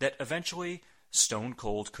long that eventually Stone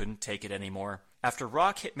Cold couldn't take it anymore. After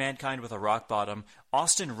Rock hit Mankind with a rock bottom,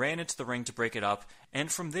 Austin ran into the ring to break it up, and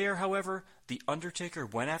from there, however, The Undertaker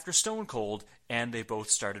went after Stone Cold, and they both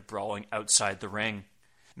started brawling outside the ring.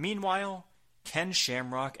 Meanwhile, Ken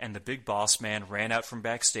Shamrock and the Big Boss Man ran out from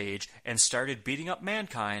backstage and started beating up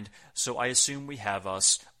Mankind, so I assume we have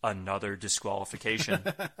us another disqualification.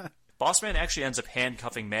 Boss Man actually ends up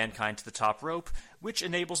handcuffing Mankind to the top rope, which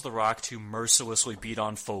enables The Rock to mercilessly beat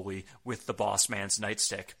on Foley with the Boss Man's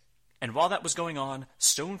nightstick. And while that was going on,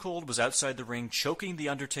 Stone Cold was outside the ring choking The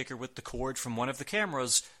Undertaker with the cord from one of the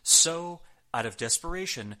cameras, so, out of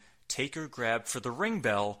desperation, Taker grabbed for the ring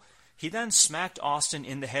bell. He then smacked Austin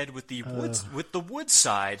in the head with the wood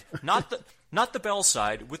side, not the bell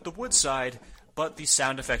side, with the wood side, but the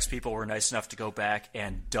sound effects people were nice enough to go back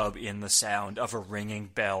and dub in the sound of a ringing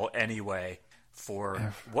bell anyway.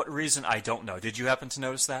 For what reason, I don't know. Did you happen to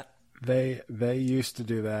notice that? They used to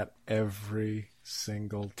do that every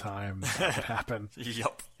single time that would happen.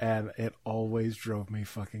 Yep. And it always drove me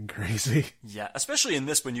fucking crazy. Yeah, especially in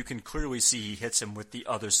this when you can clearly see he hits him with the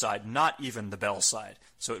other side, not even the bell side.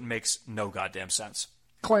 So it makes no goddamn sense.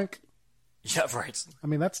 Clank. Yeah, right. I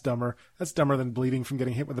mean, that's dumber. That's dumber than bleeding from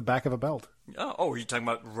getting hit with the back of a belt. Oh, are you talking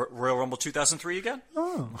about Royal Rumble 2003 again?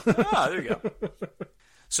 Oh. There you go.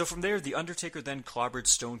 So from there, The Undertaker then clobbered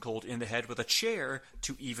Stone Cold in the head with a chair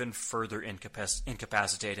to even further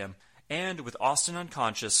incapacitate him. And with Austin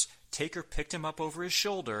unconscious, Taker picked him up over his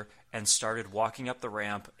shoulder and started walking up the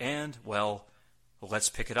ramp. And, well, let's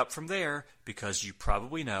pick it up from there, because you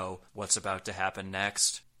probably know what's about to happen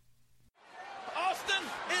next. Austin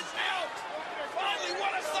is out! Finally,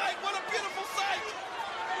 what a sight! What a beautiful sight!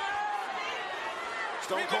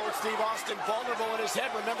 Stone Cold Steve Austin vulnerable in his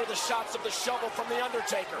head. Remember the shots of the shovel from The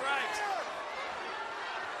Undertaker. Right.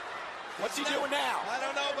 What's he doing now? I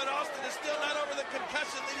don't know, but Austin is still not over the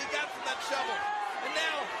concussion that he got from that shovel. And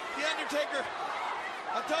now, The Undertaker,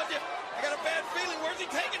 I told you, I got a bad feeling. Where's he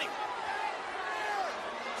taking him?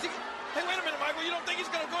 Hey, wait a minute, Michael. You don't think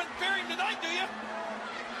he's going to go and bury him tonight, do you?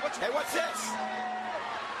 Hey, what's this?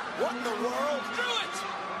 What in the world? Druids!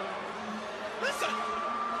 Listen!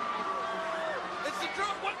 It's the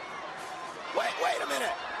Druid. What? Wait a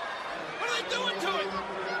minute. What are they doing to him?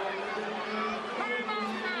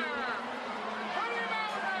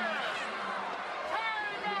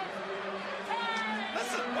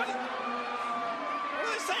 Listen, what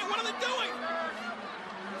are they saying? What are they doing?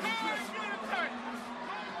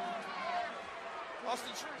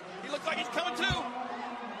 Austin, he looks like he's coming too.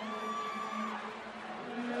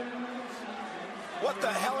 What the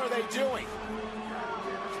hell are they doing?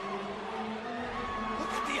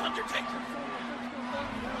 Look at The Undertaker.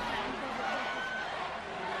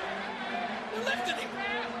 They're lifting him.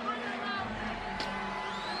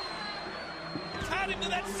 Tied him to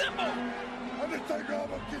that symbol. Undertaker, I'm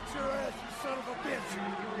gonna get your ass, you son of a bitch.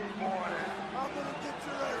 Boy, I'm gonna get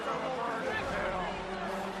your ass over there.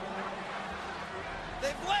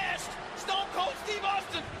 They've lashed Stone Cold Steve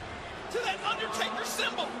Austin to that Undertaker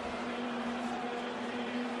symbol.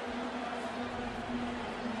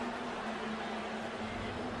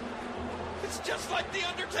 It's just like The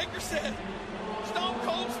Undertaker said. Stone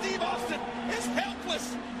Cold Steve Austin is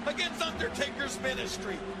helpless against Undertaker's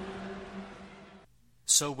ministry.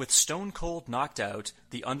 So with Stone Cold knocked out,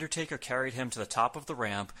 The Undertaker carried him to the top of the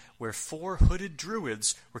ramp where 4 hooded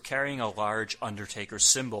druids were carrying a large Undertaker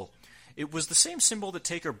symbol. It was the same symbol that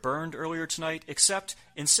Taker burned earlier tonight, except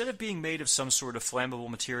instead of being made of some sort of flammable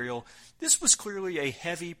material, this was clearly a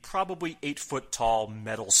heavy, probably 8-foot-tall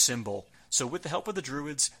metal symbol. So with the help of the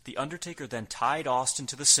druids, The Undertaker then tied Austin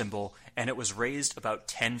to the symbol, and it was raised about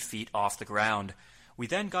 10 feet off the ground. We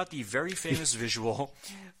then got the very famous visual.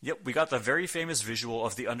 We got the very famous visual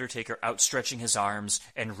of The Undertaker outstretching his arms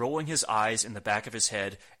and rolling his eyes in the back of his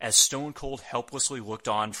head as Stone Cold helplessly looked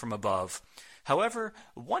on from above. However,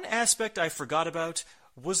 one aspect I forgot about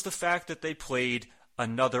was the fact that they played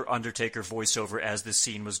another Undertaker voiceover as this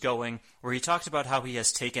scene was going, where he talked about how he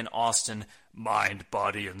has taken Austin mind,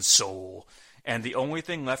 body, and soul, and the only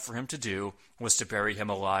thing left for him to do was to bury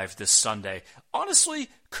him alive this Sunday. Honestly,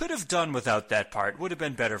 could have done without that part. Would have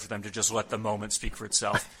been better for them to just let the moment speak for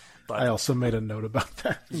itself. But I also made a note about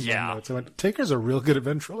that. Yeah. I went, Taker's a real good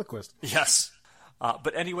ventriloquist. Yes.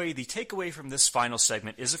 But anyway, the takeaway from this final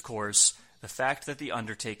segment is, of course, the fact that The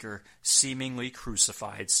Undertaker seemingly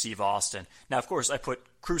crucified Steve Austin. Now, of course, I put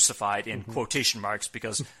crucified in quotation marks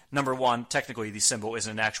because, number one, technically the symbol is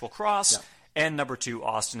an actual cross, and number two,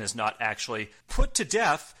 Austin is not actually put to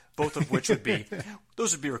death, both of which would be,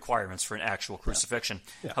 those would be requirements for an actual crucifixion.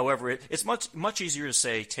 Yeah. However, it's much easier to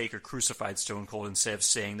say Taker crucified Stone Cold instead of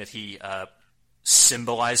saying that he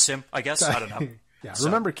symbolized him, I guess. I don't know.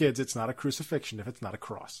 Remember, kids, it's not a crucifixion if it's not a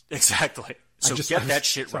cross. Exactly. So get that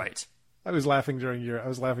shit right. I was laughing during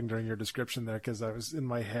your description there because I was in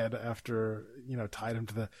my head after tied him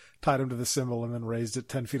to the cymbal and then raised it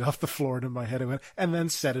 10 feet off the floor, and in my head it went, and then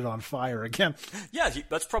set it on fire again. Yeah,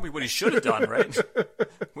 that's probably what he should have done, right?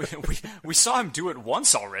 we saw him do it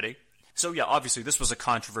once already. So yeah, obviously this was a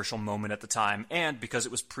controversial moment at the time, and because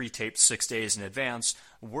it was pre-taped 6 days in advance,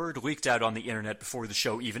 word leaked out on the internet before the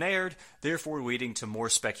show even aired, therefore leading to more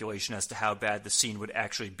speculation as to how bad the scene would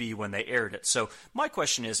actually be when they aired it. So my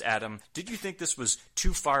question is, Adam, did you think this was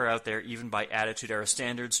too far out there even by Attitude Era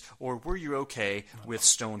standards, or were you okay with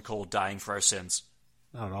Stone Cold dying for our sins?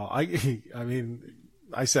 Not at all. I mean,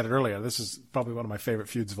 I said it earlier, this is probably one of my favorite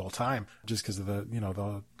feuds of all time, just because of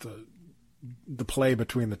the play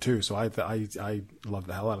between the two. So I love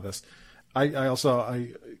the hell out of this. I also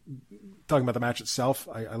talking about the match itself,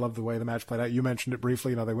 I love the way the match played out. You mentioned it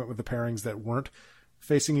briefly, they went with the pairings that weren't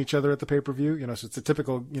facing each other at the pay-per-view, so it's a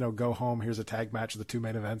typical, go home, here's a tag match of the two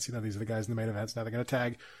main events, these are the guys in the main events, now they're going to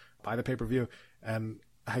tag by the pay-per-view. And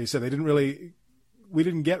how you said, we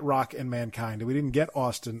didn't get Rock and Mankind, we didn't get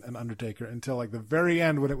Austin and Undertaker until like the very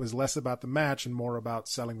end, when it was less about the match and more about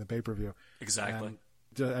selling the pay-per-view. Exactly. And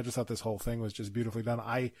I just thought this whole thing was just beautifully done.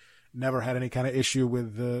 I never had any kind of issue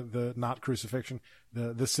with the not crucifixion,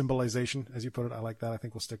 the symbolization, as you put it. I like that. I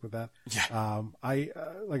think we'll stick with that. Yeah.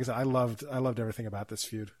 Like I said, I loved everything about this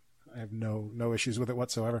feud. I have no issues with it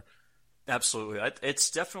whatsoever. Absolutely.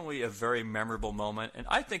 It's definitely a very memorable moment. And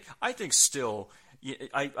I think still,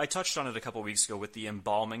 I touched on it a couple weeks ago with the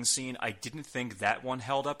embalming scene. I didn't think that one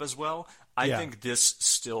held up as well. I think this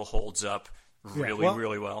still holds up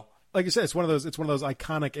really well. Like you said, it's one of those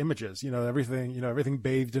iconic images. Everything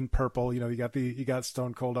bathed in purple. You got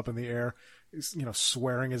Stone Cold up in the air,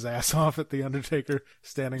 swearing his ass off at the Undertaker,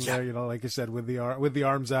 standing there. Like you said, with the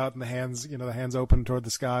arms out and the hands, the hands open toward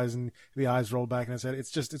the skies and the eyes rolled back in his head.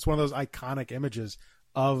 It's one of those iconic images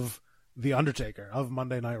of the Undertaker, of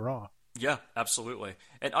Monday Night Raw. Yeah, absolutely.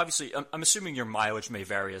 And obviously, I'm assuming your mileage may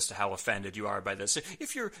vary as to how offended you are by this.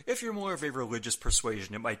 If you're more of a religious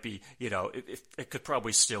persuasion, it might be, it could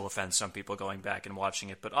probably still offend some people going back and watching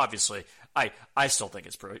it. But obviously, I still think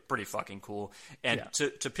it's pretty fucking cool. And to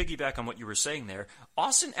piggyback on what you were saying there,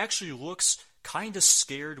 Austin actually looks kind of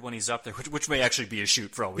scared when he's up there, which may actually be a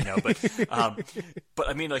shoot for all we know. But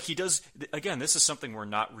I mean, like, he does. Again, this is something we're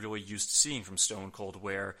not really used to seeing from Stone Cold,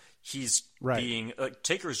 where he's being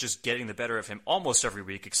Taker is just getting the better of him almost every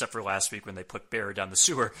week, except for last week when they put Bear down the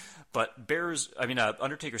sewer. But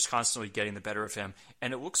Undertaker's constantly getting the better of him,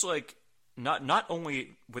 and it looks like not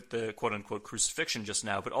only with the quote unquote crucifixion just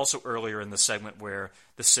now, but also earlier in the segment where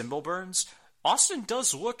the symbol burns. Austin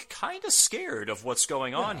does look kind of scared of what's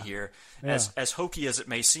going on here, as hokey as it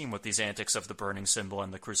may seem with these antics of the burning symbol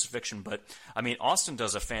and the crucifixion. But, I mean, Austin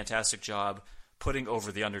does a fantastic job putting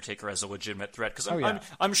over the Undertaker as a legitimate threat, because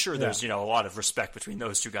I'm sure there's a lot of respect between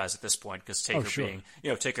those two guys at this point, because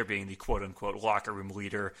Taker being the quote unquote locker room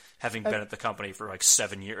leader, having been at the company for like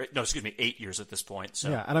 8 years at this point.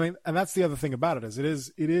 So. Yeah, and I mean, and that's the other thing about it, is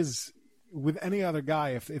it is with any other guy,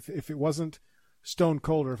 if it wasn't Stone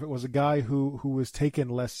Cold, or if it was a guy who was taken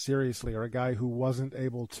less seriously, or a guy who wasn't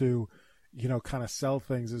able to kind of sell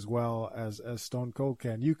things as well as Stone Cold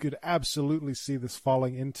can, you could absolutely see this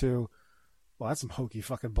falling into, well, that's some hokey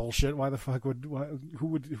fucking bullshit. Why the fuck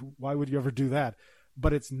why would you ever do that?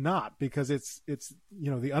 But it's not, because it's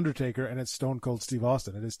the Undertaker and it's Stone Cold Steve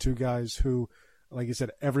Austin. It is two guys who, like you said,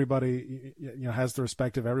 everybody has the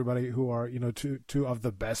respect of everybody, who are two of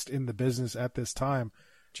the best in the business at this time,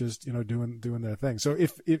 just doing their thing. So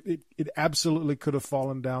if it absolutely could have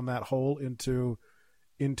fallen down that hole into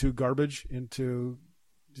garbage, into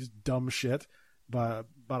just dumb shit, but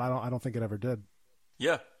I don't think it ever did.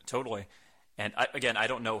 Yeah, totally. And I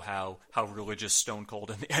don't know how religious Stone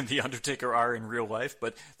Cold and the Undertaker are in real life,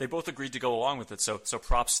 but they both agreed to go along with it. So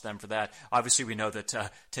props to them for that. Obviously, we know that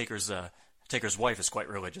Taker's wife is quite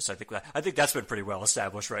religious. I think that's been pretty well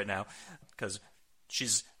established right now, because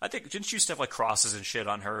didn't she used to have like crosses and shit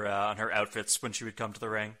on her outfits when she would come to the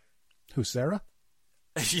ring? Who, Sarah?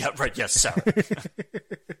 Yeah, right. Yes, Sarah.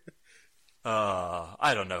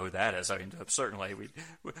 I don't know who that is. I mean, certainly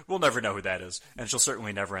we'll never know who that is, and she'll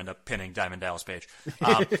certainly never end up pinning Diamond Dallas Page.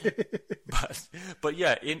 But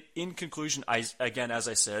yeah, in conclusion, as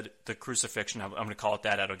I said, the crucifixion, I'm going to call it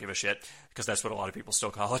that. I don't give a shit, because that's what a lot of people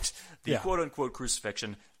still call it. The quote unquote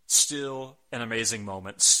crucifixion. Still an amazing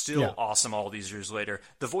moment. Still awesome all these years later.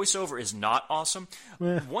 The voiceover is not awesome.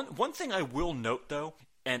 One thing I will note, though,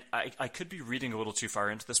 and I could be reading a little too far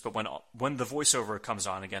into this, but when the voiceover comes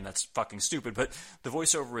on, again, that's fucking stupid, but the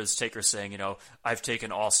voiceover is Taker saying, I've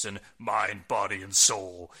taken Austin, mind, body, and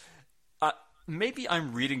soul. Maybe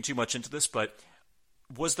I'm reading too much into this, but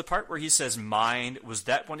Was the part where he says mind, was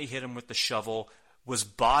that when he hit him with the shovel? Was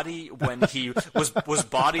body when he was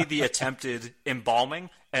body the attempted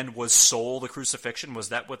embalming, and was soul the crucifixion? Was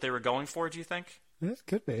that what they were going for, do you think? It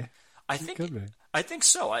could be. I think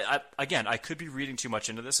so. Again, I could be reading too much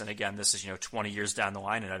into this, and again, this is 20 years down the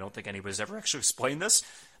line, and I don't think anybody's ever actually explained this.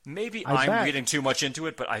 Maybe I'm reading too much into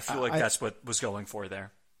it, but I feel like that's what was going for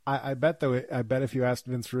there. I bet though. I bet if you asked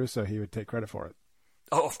Vince Russo, he would take credit for it.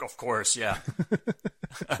 Oh, of course, yeah.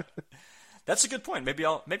 That's a good point. Maybe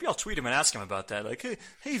I'll tweet him and ask him about that. Like,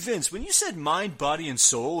 hey Vince, when you said mind, body, and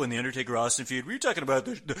soul in the Undertaker Austin feud, were you talking about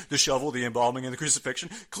the shovel, the embalming, and the crucifixion?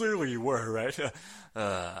 Clearly, you were, right?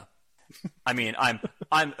 I mean, I'm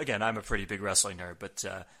a pretty big wrestling nerd, but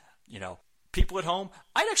people at home,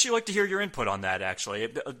 I'd actually like to hear your input on that.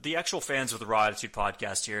 Actually, the actual fans of the Raw Attitude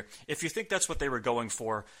Podcast here, if you think that's what they were going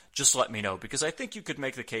for, just let me know, because I think you could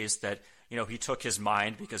make the case that he took his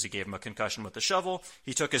mind because he gave him a concussion with the shovel.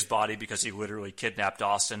 He took his body because he literally kidnapped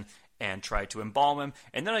Austin and tried to embalm him.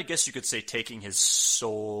 And then I guess you could say taking his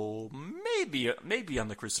soul, maybe on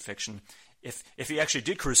the crucifixion. If he actually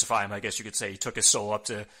did crucify him, I guess you could say he took his soul up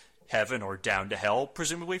to heaven or down to hell,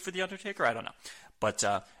 presumably for the Undertaker. I don't know, but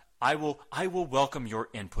I will welcome your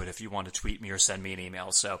input if you want to tweet me or send me an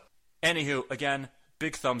email. So, anywho, again,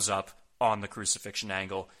 big thumbs up on the crucifixion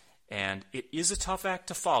angle. And it is a tough act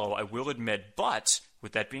to follow, I will admit. But,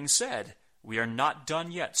 with that being said, we are not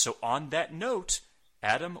done yet. So on that note,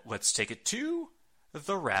 Adam, let's take it to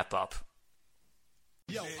the wrap-up.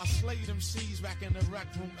 Yo, I slayed them C's back in the rec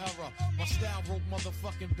room era. My style broke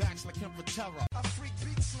motherfucking backs like him for terror. I freak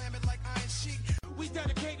beat slam it like Iron Sheik. We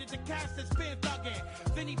dedicated to cast that's been thuggin'.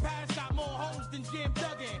 Then he passed out more hoes than Jim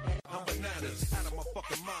Duggan. I'm bananas, out of my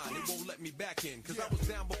fucking mind. It won't let me back in. Cause I was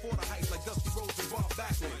down before the heights like Dusty Rhodes and Bob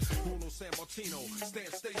Backlund. Bruno San Martino, Stan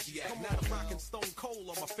Stasiak. Now I'm rocking Stone Cold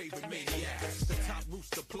on my favorite maniacs. The top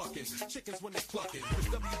rooster plucking, chickens when they clucking.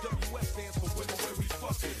 The WWF stands for women where we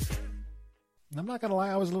fucking. I'm not going to lie,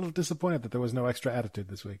 I was a little disappointed that there was no extra attitude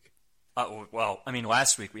this week. Well, I mean,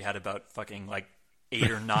 last week we had about fucking 8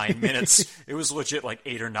 or 9 minutes. It was legit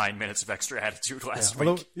 8 or 9 minutes of extra attitude last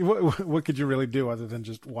week. What could you really do other than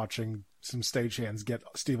just watching some stagehands get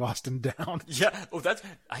Steve Austin down? Yeah,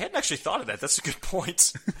 I hadn't actually thought of that. That's a good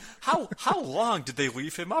point. How long did they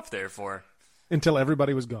leave him up there for? Until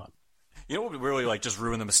everybody was gone. You know what would really just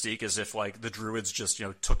ruin the mystique is if the Druids just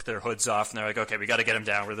took their hoods off and they're like, okay, we got to get him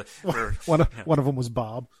down. One of them was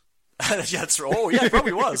Bob. Yeah, that's right. Oh yeah, it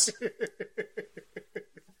probably was.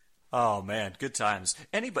 Oh man, good times.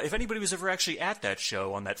 If anybody was ever actually at that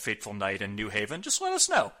show on that fateful night in New Haven, just let us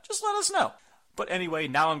know. But anyway,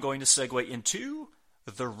 now I'm going to segue into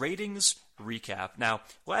the ratings recap. Now,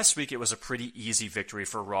 last week it was a pretty easy victory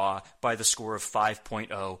for Raw by the score of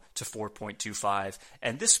 5.0 to 4.25.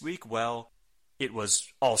 And this week, well, it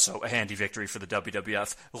was also a handy victory for the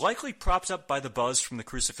WWF, likely propped up by the buzz from the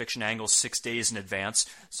crucifixion angle 6 days in advance.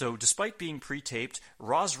 So despite being pre-taped,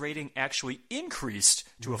 Raw's rating actually increased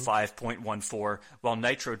to a 5.14, while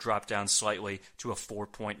Nitro dropped down slightly to a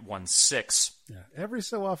 4.16. Yeah, every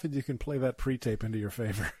so often you can play that pre-tape into your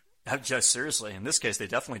favor. Just seriously, in this case they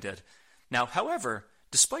definitely did. Now, however,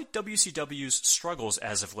 despite WCW's struggles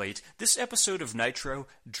as of late, this episode of Nitro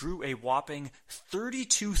drew a whopping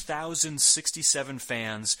 32,067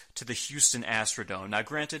 fans to the Houston Astrodome. Now,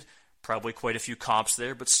 granted, probably quite a few comps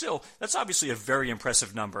there, but still, that's obviously a very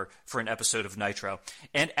impressive number for an episode of Nitro.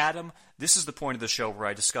 And Adam, this is the point of the show where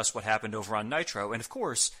I discuss what happened over on Nitro, and of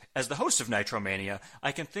course, as the host of NitroMania,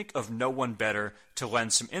 I can think of no one better to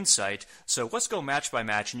lend some insight. So let's go match by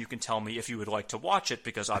match, and you can tell me if you would like to watch it,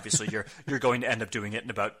 because obviously you're going to end up doing it in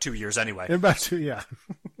about 2 years anyway. In about 2, yeah.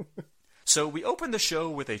 So we opened the show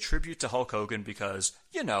with a tribute to Hulk Hogan because,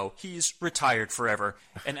 he's retired forever.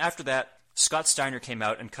 And after that, Scott Steiner came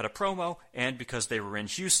out and cut a promo, and because they were in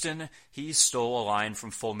Houston, he stole a line from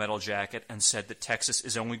Full Metal Jacket and said that Texas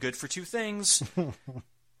is only good for 2 things.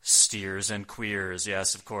 Steers and queers.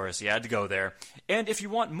 Yes, of course, he had to go there. And if you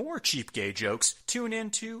want more cheap gay jokes, tune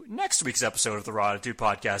in to next week's episode of the Raw Attitude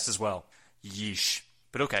Podcast as well. Yeesh.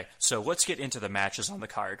 But okay, so let's get into the matches on the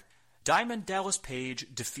card. Diamond Dallas Page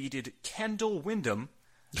defeated Kendall Windham.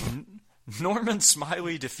 Norman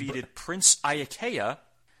Smiley defeated Prince Iaukea.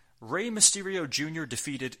 Rey Mysterio Jr.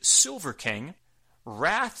 defeated Silver King.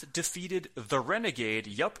 Wrath defeated the Renegade.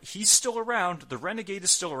 Yup, he's still around. The Renegade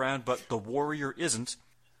is still around, but the Warrior isn't.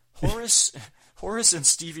 Horace and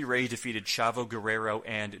Stevie Ray defeated Chavo Guerrero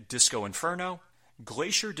and Disco Inferno.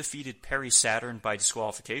 Glacier defeated Perry Saturn by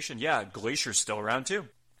disqualification. Yeah, Glacier's still around too.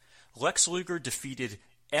 Lex Luger defeated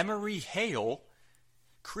Emery Hale.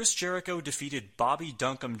 Chris Jericho defeated Bobby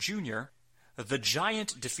Duncombe Jr. the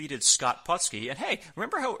Giant defeated Scott Putski. And hey,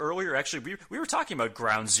 remember how earlier, actually, we were talking about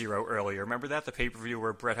Ground Zero earlier. Remember that? The pay-per-view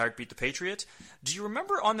where Bret Hart beat the Patriot? Do you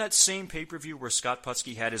remember on that same pay-per-view where Scott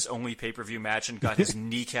Putski had his only pay-per-view match and got his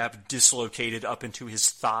kneecap dislocated up into his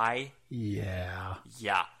thigh? Yeah.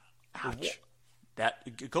 Yeah. Ouch.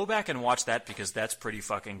 Go back and watch that because that's pretty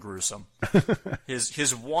fucking gruesome.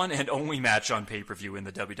 His one and only match on pay-per-view in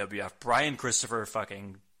the WWF. Brian Christopher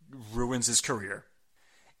fucking ruins his career.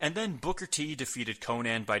 And then Booker T defeated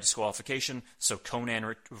Conan by disqualification, so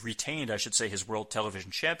Conan retained, I should say, his World Television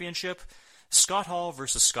Championship. Scott Hall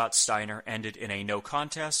versus Scott Steiner ended in a no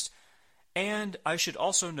contest. And I should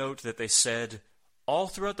also note that they said all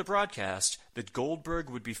throughout the broadcast that Goldberg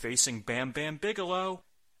would be facing Bam Bam Bigelow,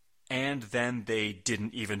 and then they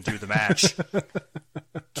didn't even do the match.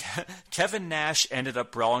 Kevin Nash ended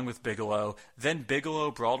up brawling with Bigelow, then Bigelow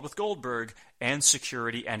brawled with Goldberg, and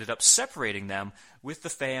security ended up separating them, with the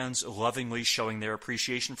fans lovingly showing their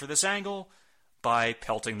appreciation for this angle by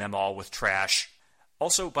pelting them all with trash.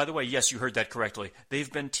 Also, by the way, yes, you heard that correctly,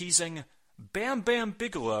 they've been teasing Bam Bam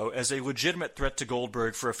Bigelow as a legitimate threat to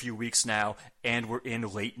Goldberg for a few weeks now, and we're in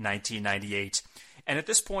late 1998. And at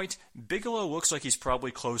this point, Bigelow looks like he's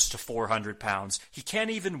probably close to 400 pounds. He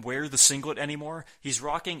can't even wear the singlet anymore. He's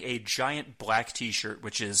rocking a giant black t-shirt,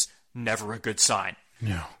 which is never a good sign.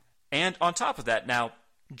 No. And on top of that, now,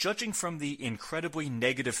 judging from the incredibly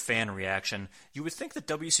negative fan reaction, you would think that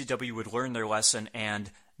WCW would learn their lesson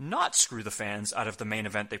and not screw the fans out of the main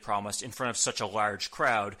event they promised in front of such a large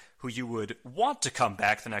crowd who you would want to come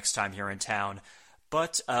back the next time you're in town.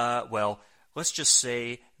 But, well, let's just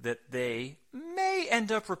say that they may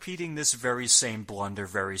end up repeating this very same blunder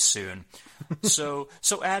very soon. So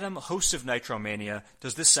Adam, host of NitroMania,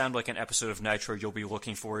 does this sound like an episode of Nitro you'll be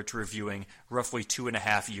looking forward to reviewing roughly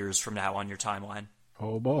 2.5 years from now on your timeline?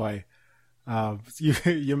 Oh, boy.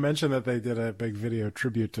 You mentioned that they did a big video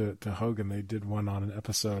tribute to Hogan. They did one on an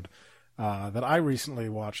episode that I recently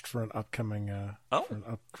watched for an upcoming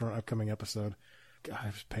for an upcoming episode. God,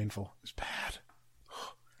 it was painful. It was bad.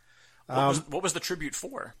 What was the tribute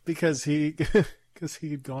for? Because he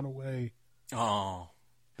had gone away. Oh,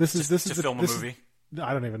 this is to film a movie.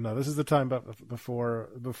 I don't even know. This is the time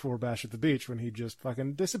before Bash at the Beach when he just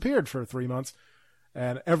fucking disappeared for 3 months,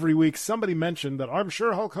 and every week somebody mentioned that I'm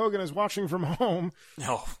sure Hulk Hogan is watching from home.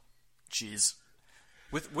 Oh, jeez.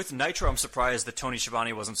 With Nitro, I'm surprised that Tony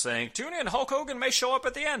Schiavone wasn't saying, "Tune in, Hulk Hogan may show up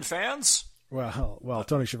at the end, fans." Well,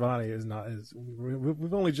 Tony Schiavone is not.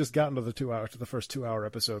 We've only just gotten to the first 2-hour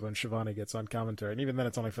episode when Schiavone gets on commentary, and even then,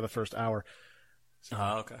 it's only for the first hour. So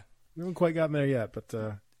okay. We haven't quite gotten there yet, but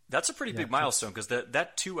that's a pretty big milestone because the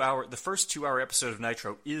first 2-hour episode of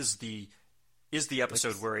Nitro is the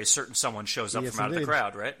episode where a certain someone shows up from out of the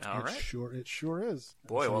crowd, right? It sure is.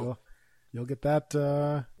 Boy, so you'll get that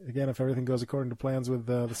again if everything goes according to plans with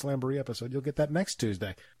the Slamboree episode. You'll get that next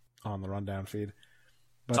Tuesday on the Rundown feed.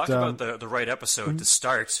 But, talk about the right episode to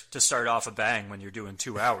start off a bang when you're doing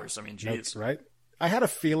 2 hours. I mean, geez. That's right. I had a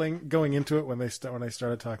feeling going into it when they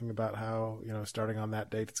started talking about how, starting on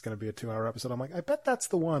that date it's going to be a 2-hour episode. I'm like, I bet that's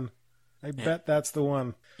the one. Bet that's the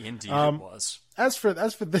one. Indeed, it was. As for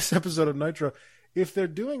this episode of Nitro, if they're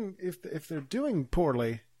doing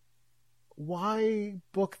poorly, why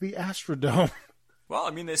book the Astrodome? Well,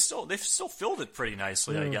 I mean, they've still filled it pretty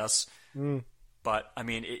nicely, I guess. But, I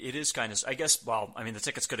mean, it is kind of, I guess, well, I mean, the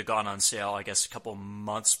tickets could have gone on sale, I guess, a couple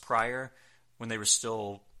months prior when they were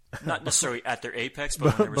still, not necessarily at their apex,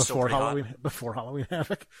 but when they were still pretty hot. Before Halloween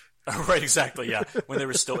Havoc. Right, exactly, yeah. When they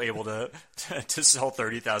were still able to sell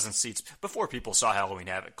 30,000 seats before people saw Halloween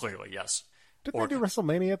Havoc, clearly, yes. Did they do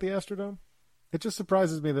WrestleMania at the Astrodome? It just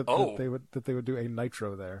surprises me that they would do a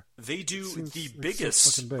Nitro there. They do the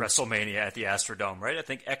biggest WrestleMania at the Astrodome, right? I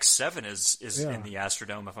think X7 is in the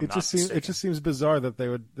Astrodome, if I'm not mistaken. It just seems bizarre that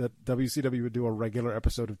that WCW would do a regular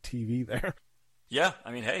episode of TV there. Yeah,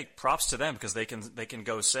 I mean, hey, props to them because they can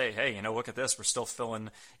go say, hey, look at this, we're still filling,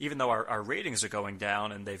 even though our ratings are going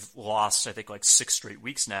down and they've lost, I think, like 6 straight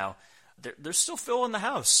weeks now, they're still filling the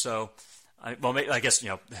house, so. I guess,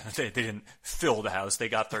 they didn't fill the house. They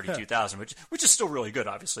got 32,000, which is still really good,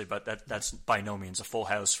 obviously, but that's by no means a full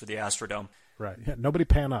house for the Astrodome. Right. Yeah, nobody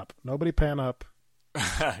pan up.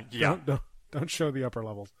 Yeah. Don't show the upper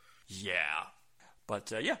levels. Yeah. But,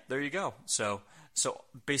 there you go. So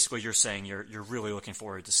basically you're saying you're really looking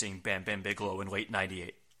forward to seeing Bam Bam Bigelow in late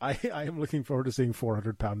 98. I am looking forward to seeing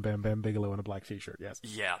 400-pound Bam Bam Bigelow in a black t-shirt, yes.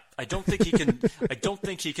 Yeah. I don't think he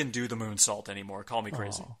can do the moonsault anymore. Call me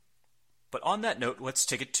crazy. Oh. But on that note, let's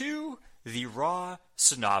take it to the Raw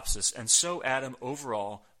synopsis. And so, Adam,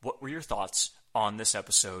 overall, what were your thoughts on this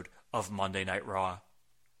episode of Monday Night Raw?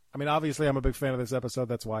 I mean, obviously, I'm a big fan of this episode.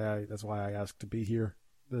 That's why I asked to be here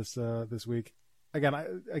this week. Again,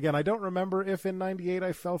 I don't remember if in '98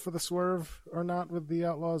 I fell for the swerve or not with the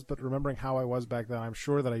Outlaws, but remembering how I was back then, I'm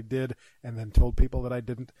sure that I did, and then told people that I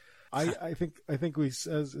didn't. I think we,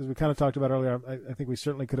 as we kind of talked about earlier, I think we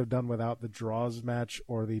certainly could have done without the Draws match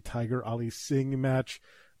or the Tiger Ali Singh match,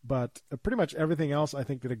 but pretty much everything else I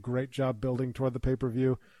think did a great job building toward the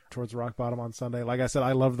pay-per-view, towards Rock Bottom on Sunday. Like I said,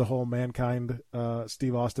 I love the whole Mankind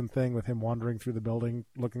Steve Austin thing with him wandering through the building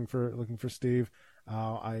looking for Steve.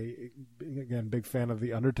 Again, big fan of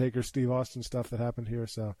the Undertaker Steve Austin stuff that happened here.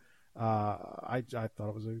 So I thought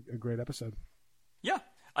it was a great episode. Yeah.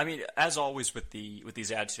 I mean, as always with these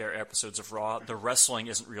Attitude Era episodes of Raw, the wrestling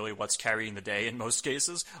isn't really what's carrying the day in most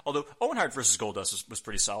cases. Although Owen Hart versus Goldust was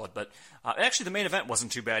pretty solid, but actually the main event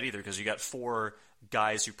wasn't too bad either, because you got 4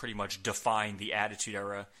 guys who pretty much define the Attitude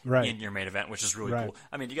Era in your main event, which is really cool.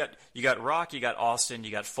 I mean, you got Rock, you got Austin,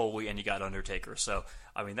 you got Foley, and you got Undertaker. So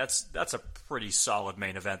I mean, that's a pretty solid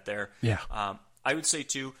main event there. Yeah. I would say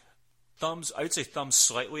too. I would say thumbs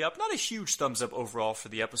slightly up. Not a huge thumbs up overall for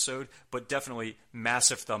the episode, but definitely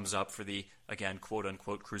massive thumbs up for the, again,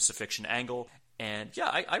 quote-unquote crucifixion angle. And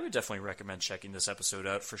yeah, I would definitely recommend checking this episode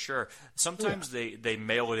out for sure. Sometimes they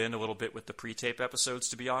mail it in a little bit with the pre-tape episodes,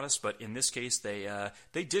 to be honest, but in this case they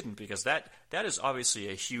didn't, because that is obviously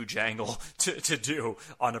a huge angle to do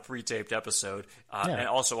on a pre-taped episode. And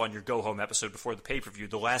also on your go-home episode before the pay-per-view,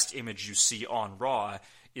 the last image you see on Raw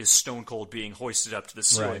is Stone Cold being hoisted up to the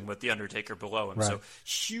ceiling with The Undertaker below him. So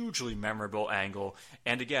hugely memorable angle.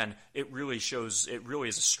 And again, it really is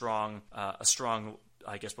a strong, I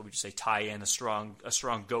guess what would you say, tie-in, a strong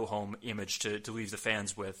go-home image to leave the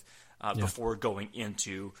fans with before going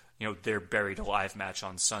into, their Buried Alive match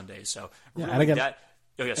on Sunday. So really and again,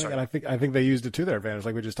 sorry. And I think they used it to their advantage,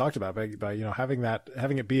 like we just talked about, by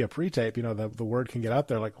having it be a pre-tape. The word can get out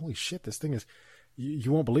there, like, holy shit, this thing is.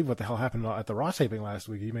 You won't believe what the hell happened at the Raw taping last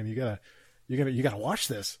week. I mean, you gotta watch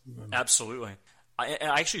this. Absolutely. I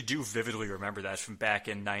actually do vividly remember that from back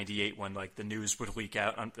in '98 when like the news would leak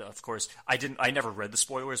out. Of course, I never read the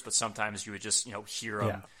spoilers, but sometimes you would just hear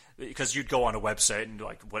them because you'd go on a website and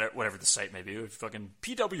like whatever the site may be, fucking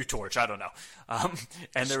PW Torch, I don't know,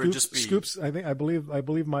 and there would just be Scoops. I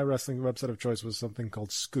believe my wrestling website of choice was something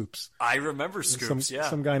called Scoops. I remember Scoops.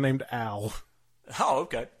 Some guy named Al. Oh,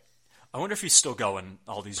 okay. I wonder if he's still going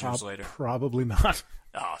all these years later. Probably not.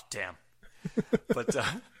 Oh, damn. But,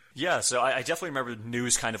 yeah, so I definitely remember the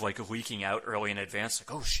news kind of like leaking out early in advance.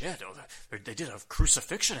 Like, oh, shit, they did a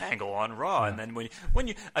crucifixion angle on Raw. And then when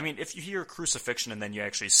you, I mean, if you hear crucifixion and then you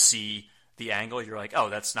actually see the angle, you're like, oh,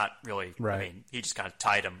 that's not really, I mean, he just kind of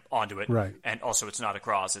tied him onto it. Right. And also it's not a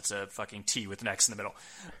cross, it's a fucking T with an X in the middle.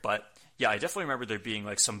 But, yeah, I definitely remember there being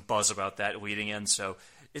like some buzz about that leading in, so...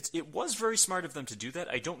 It was very smart of them to do that.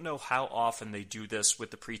 I don't know how often they do this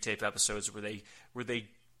with the pre-tape episodes where they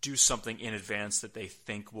do something in advance that they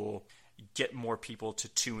think will get more people to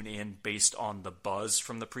tune in based on the buzz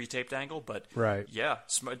from the pre-taped angle. But yeah,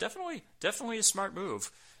 definitely a smart move.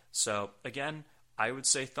 So again, I would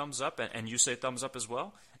say thumbs up, and you say thumbs up as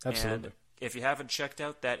well. Absolutely. And if you haven't checked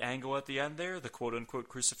out that angle at the end there, the quote-unquote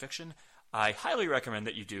crucifixion, I highly recommend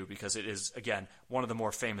that you do, because it is, again, one of the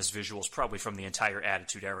more famous visuals probably from the entire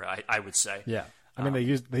Attitude Era, I would say. Yeah. I mean, they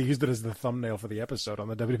used it as the thumbnail for the episode on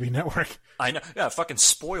the WWE Network. I know. Yeah, fucking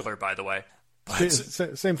spoiler, by the way. But...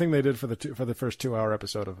 Same thing they did for the first 2-hour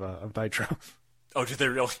episode of Nitro. Oh, did they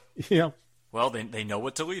really? Yeah. Well, they know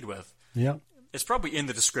what to lead with. Yeah. It's probably in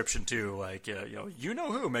the description, too. Like, you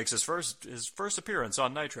know who makes his first appearance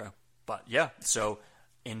on Nitro. But, yeah, so...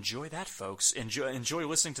 enjoy that, folks. Enjoy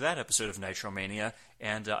listening to that episode of NitroMania,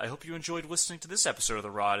 and I hope you enjoyed listening to this episode of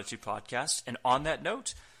the Raw Attitude Podcast. And on that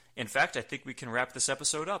note, in fact, I think we can wrap this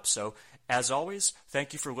episode up. So, as always,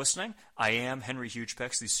 thank you for listening. I am Henry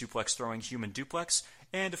Hugepex, the suplex-throwing human duplex,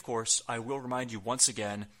 and of course, I will remind you once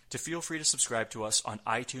again to feel free to subscribe to us on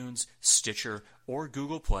iTunes, Stitcher, or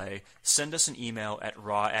Google Play. Send us an email at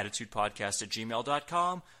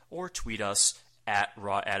rawattitudepodcast@gmail.com, or tweet us at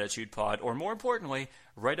Raw Attitude Pod, or more importantly,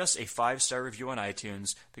 write us a 5-star review on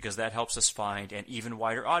iTunes, because that helps us find an even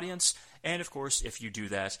wider audience. And of course, if you do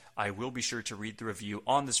that, I will be sure to read the review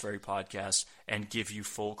on this very podcast and give you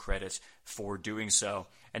full credit for doing so.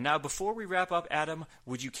 And now, before we wrap up, Adam,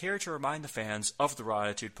 would you care to remind the fans of the Raw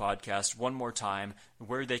Attitude Podcast one more time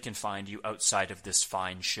where they can find you outside of this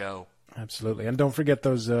fine show? Absolutely. And don't forget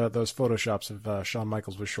those photoshops of Shawn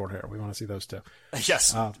Michaels with short hair. We want to see those too.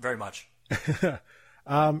 Yes, very much. So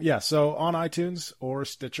on iTunes or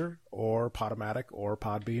Stitcher or Podomatic or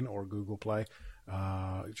Podbean or Google Play,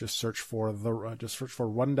 Just search for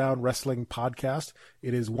Rundown Wrestling Podcast.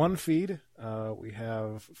 It is one feed. We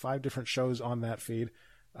have 5 different shows on that feed.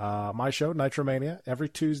 My show, NitroMania, every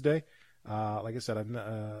Tuesday. Like I said,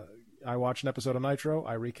 I watch an episode of Nitro.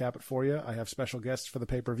 I recap it for you. I have special guests for the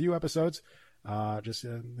pay-per-view episodes. Just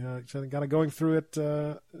kind of going through it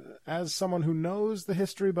as someone who knows the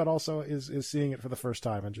history, but also is seeing it for the first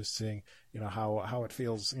time and just seeing how it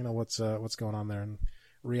feels. What's going on there and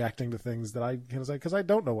reacting to things that because I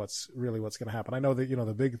don't know what's going to happen. I know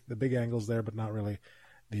that the big angles there, but not really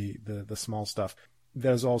the small stuff.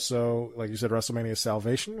 There's also, like you said, WrestleMania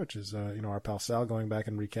Salvation, which is our pal Sal going back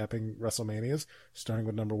and recapping WrestleManias, starting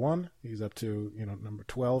with number 1. He's up to number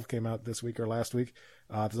 12 came out this week or last week.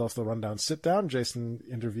 There's also the Rundown Sit Down. Jason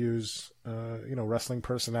interviews wrestling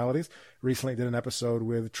personalities. Recently did an episode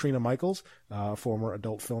with Trina Michaels, former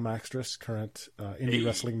adult film actress, current indie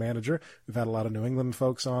wrestling manager. We've had a lot of New England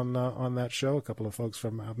folks on that show, a couple of folks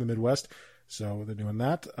from out in the Midwest. So they're doing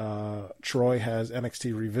that. Troy has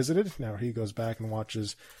NXT Revisited. Now he goes back and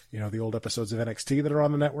watches, the old episodes of NXT that are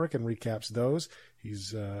on the network and recaps those.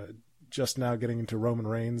 He's just now getting into Roman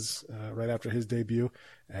Reigns right after his debut,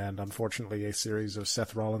 and unfortunately a series of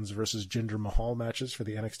Seth Rollins versus Jinder Mahal matches for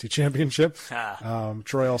the NXT Championship.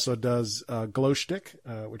 Troy also does Glow Stick,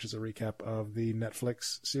 which is a recap of the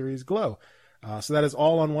Netflix series Glow. So that is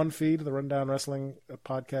all on one feed, the Rundown Wrestling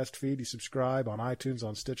podcast feed. You subscribe on iTunes,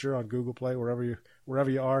 on Stitcher, on Google Play, wherever you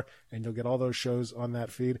are, and you'll get all those shows on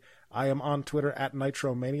that feed. I am on Twitter at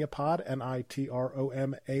NitroManiaPod,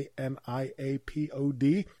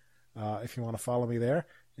 NitroManiaPod. If you want to follow me there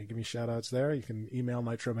and give me shout-outs there, you can email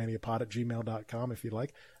nitroManiaPod@gmail.com if you'd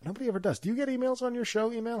like. Nobody ever does. Do you get emails on your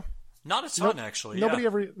show email? Not a ton, actually. Nobody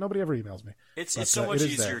ever emails me. It's so much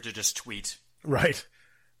easier to just tweet. Right.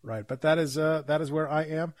 But that is where I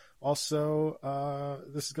am. Also,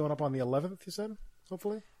 this is going up on the 11th, you said,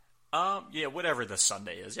 hopefully? Yeah, whatever the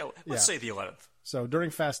Sunday is. Yeah, let's say the 11th. So during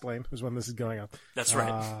Fastlane is when this is going up. That's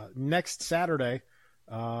right. Next Saturday,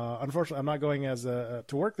 unfortunately, I'm not going as to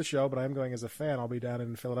work the show, but I am going as a fan. I'll be down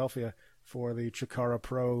in Philadelphia for the Chikara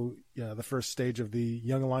Pro, the first stage of the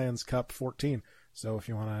Young Lions Cup 14. So if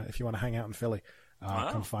you wanna hang out in Philly,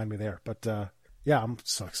 come find me there. But yeah, I'm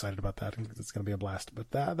so excited about that. It's going to be a blast. But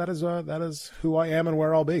that is who I am and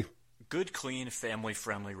where I'll be. Good, clean,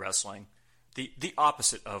 family-friendly wrestling. The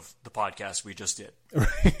opposite of the podcast we just did.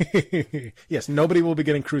 Yes, nobody will be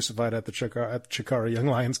getting crucified at the Chikara Young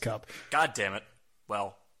Lions Cup. God damn it.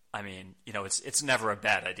 Well, I mean, it's never a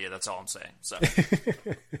bad idea. That's all I'm saying.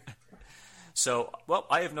 So, well,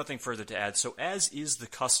 I have nothing further to add. So, as is the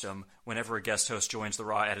custom, whenever a guest host joins the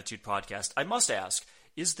Raw Attitude Podcast, I must ask,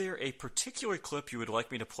 is there a particular clip you would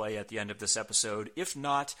like me to play at the end of this episode? If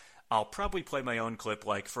not, I'll probably play my own clip,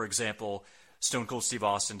 like, for example, Stone Cold Steve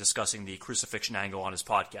Austin discussing the crucifixion angle on his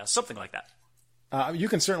podcast, something like that. You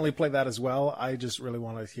can certainly play that as well. I just really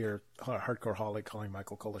want to hear Hardcore Holly calling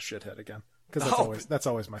Michael Cole a shithead again, because that's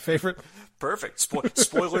always my favorite. Perfect.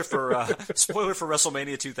 Spoiler for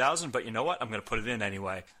WrestleMania 2000, but you know what? I'm going to put it in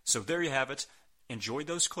anyway. So there you have it. Enjoy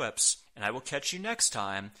those clips, and I will catch you next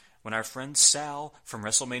time when our friend Sal from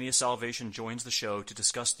WrestleMania Salvation joins the show to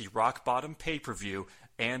discuss the Rock Bottom pay-per-view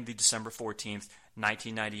and the December 14th,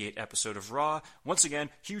 1998 episode of Raw. Once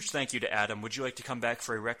again, huge thank you to Adam. Would you like to come back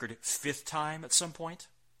for a record 5th time at some point?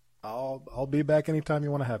 I'll be back anytime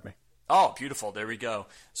you want to have me. Oh, beautiful. There we go.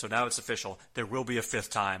 So now it's official. There will be a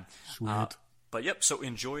 5th time. Sweet. But yep, so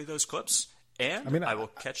enjoy those clips, and I will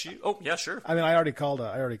catch you. Oh, yeah, sure. I mean, I already called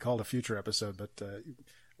a future episode, but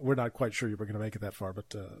we're not quite sure you were going to make it that far,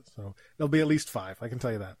 but so there'll be at least 5. I can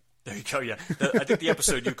tell you that. There you go, yeah. I think the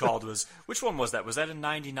episode you called was... Which one was that? Was that in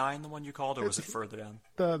 99, the one you called, or was it further down?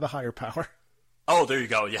 The higher power. Oh, there you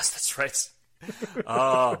go. Yes, that's right.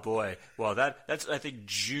 Oh, boy. Well, that's, I think,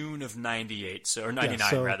 June of 98, or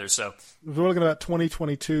 99, rather. So we're looking at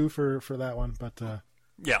 2022 for that one, but...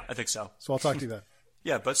 yeah, I think so. So I'll talk to you then.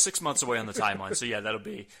 Yeah, but 6 months away on the timeline. So, yeah, that'll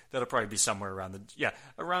probably be somewhere around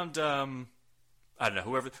I don't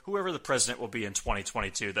know, whoever the president will be in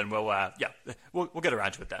 2022, then we'll get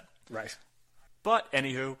around to it then. Right. But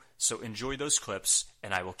anywho, so enjoy those clips,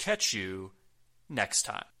 and I will catch you next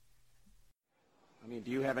time. I mean,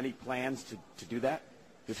 do you have any plans to do that?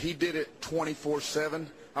 If he did it 24/7,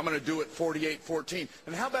 I'm going to do it 48/14.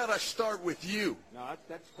 And how about I start with you? No,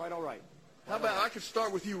 that's quite all right. How about I could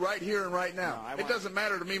start with you right here and right now? No, it doesn't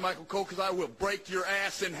matter to me, Michael Cole, because I will break your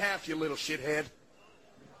ass in half, you little shithead.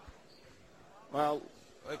 Well,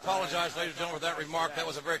 I apologize, ladies and gentlemen, for that remark. That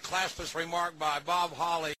was a very classless remark by Bob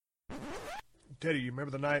Holly. Teddy, you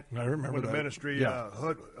remember the night when the ministry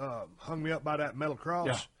hung me up by that metal cross?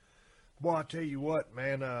 Yeah. Boy, I tell you what,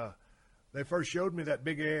 man, they first showed me that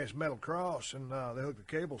big-ass metal cross, and they hooked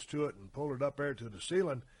the cables to it and pulled it up there to the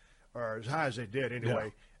ceiling, or as high as they did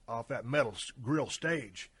anyway, off that metal grill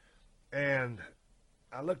stage. And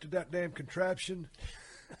I looked at that damn contraption,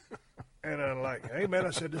 and I'm like, hey, man,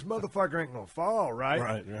 I said, this motherfucker ain't going to fall,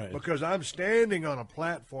 right? Right. Because I'm standing on a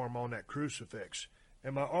platform on that crucifix,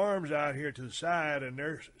 and my arms out here to the side, and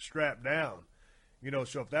they're strapped down.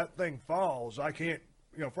 So if that thing falls, I can't,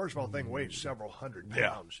 first of all, the thing weighs several hundred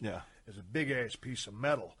pounds. Yeah. It's a big-ass piece of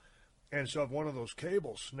metal. And so if one of those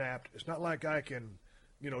cables snapped, it's not like I can,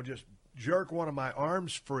 just jerk one of my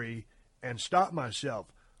arms free and stop myself.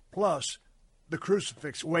 Plus, the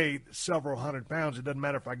crucifix weighed several hundred pounds. It doesn't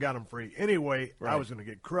matter if I got them free. Anyway, I was going to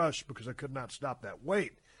get crushed because I could not stop that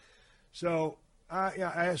weight. So I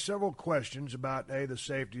asked several questions about, the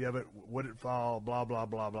safety of it. Would it fall? Blah, blah,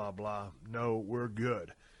 blah, blah, blah. No, we're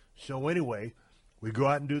good. So anyway, we go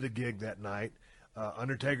out and do the gig that night.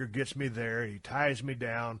 Undertaker gets me there. He ties me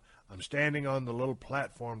down. I'm standing on the little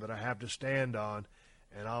platform that I have to stand on.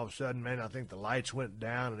 And all of a sudden, man, I think the lights went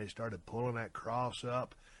down and they started pulling that cross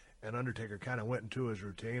up. And Undertaker kind of went into his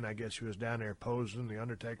routine. I guess he was down there posing the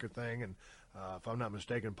Undertaker thing. And if I'm not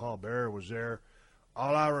mistaken, Paul Bearer was there.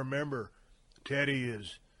 All I remember, Teddy,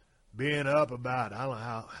 is being up about, I don't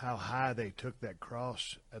know how high they took that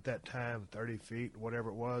cross at that time, 30 feet, whatever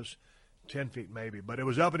it was, 10 feet maybe. But it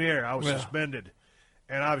was up in the air. I was suspended.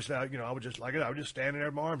 And obviously, I was just standing there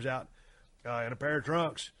with my arms out in a pair of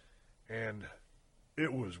trunks. And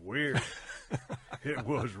it was weird. It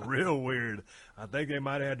was real weird. I think they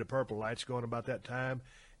might have had the purple lights going about that time.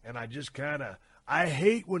 And I just I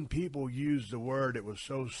hate when people use the word, it was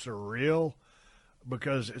so surreal,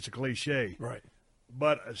 because it's a cliche. Right.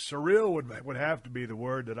 But surreal would have to be the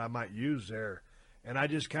word that I might use there. And I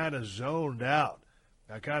just kind of zoned out.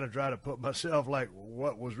 I kind of try to put myself like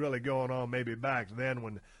what was really going on maybe back then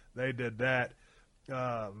when they did that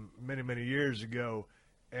many, many years ago.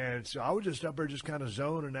 And so I was just up there just kind of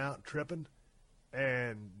zoning out, tripping,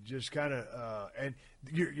 and just kind of and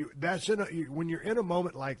when you're in a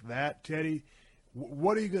moment like that, Teddy,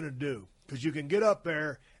 what are you going to do? Because you can get up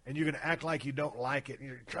there and you're going to act like you don't like it. And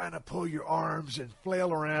you're trying to pull your arms and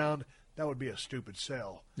flail around. That would be a stupid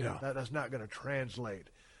sell. Yeah. That's not going to translate.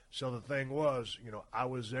 So the thing was, I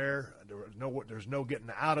was there. There's no getting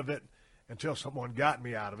out of it until someone got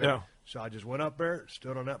me out of it. Yeah. So I just went up there,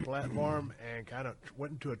 stood on that platform, and kind of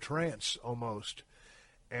went into a trance almost.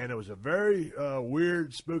 And it was a very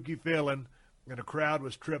weird, spooky feeling, and the crowd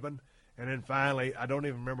was tripping. And then finally, I don't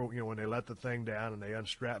even remember, when they let the thing down and they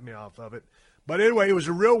unstrapped me off of it. But anyway, it was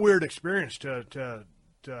a real weird experience to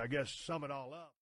I guess, sum it all up.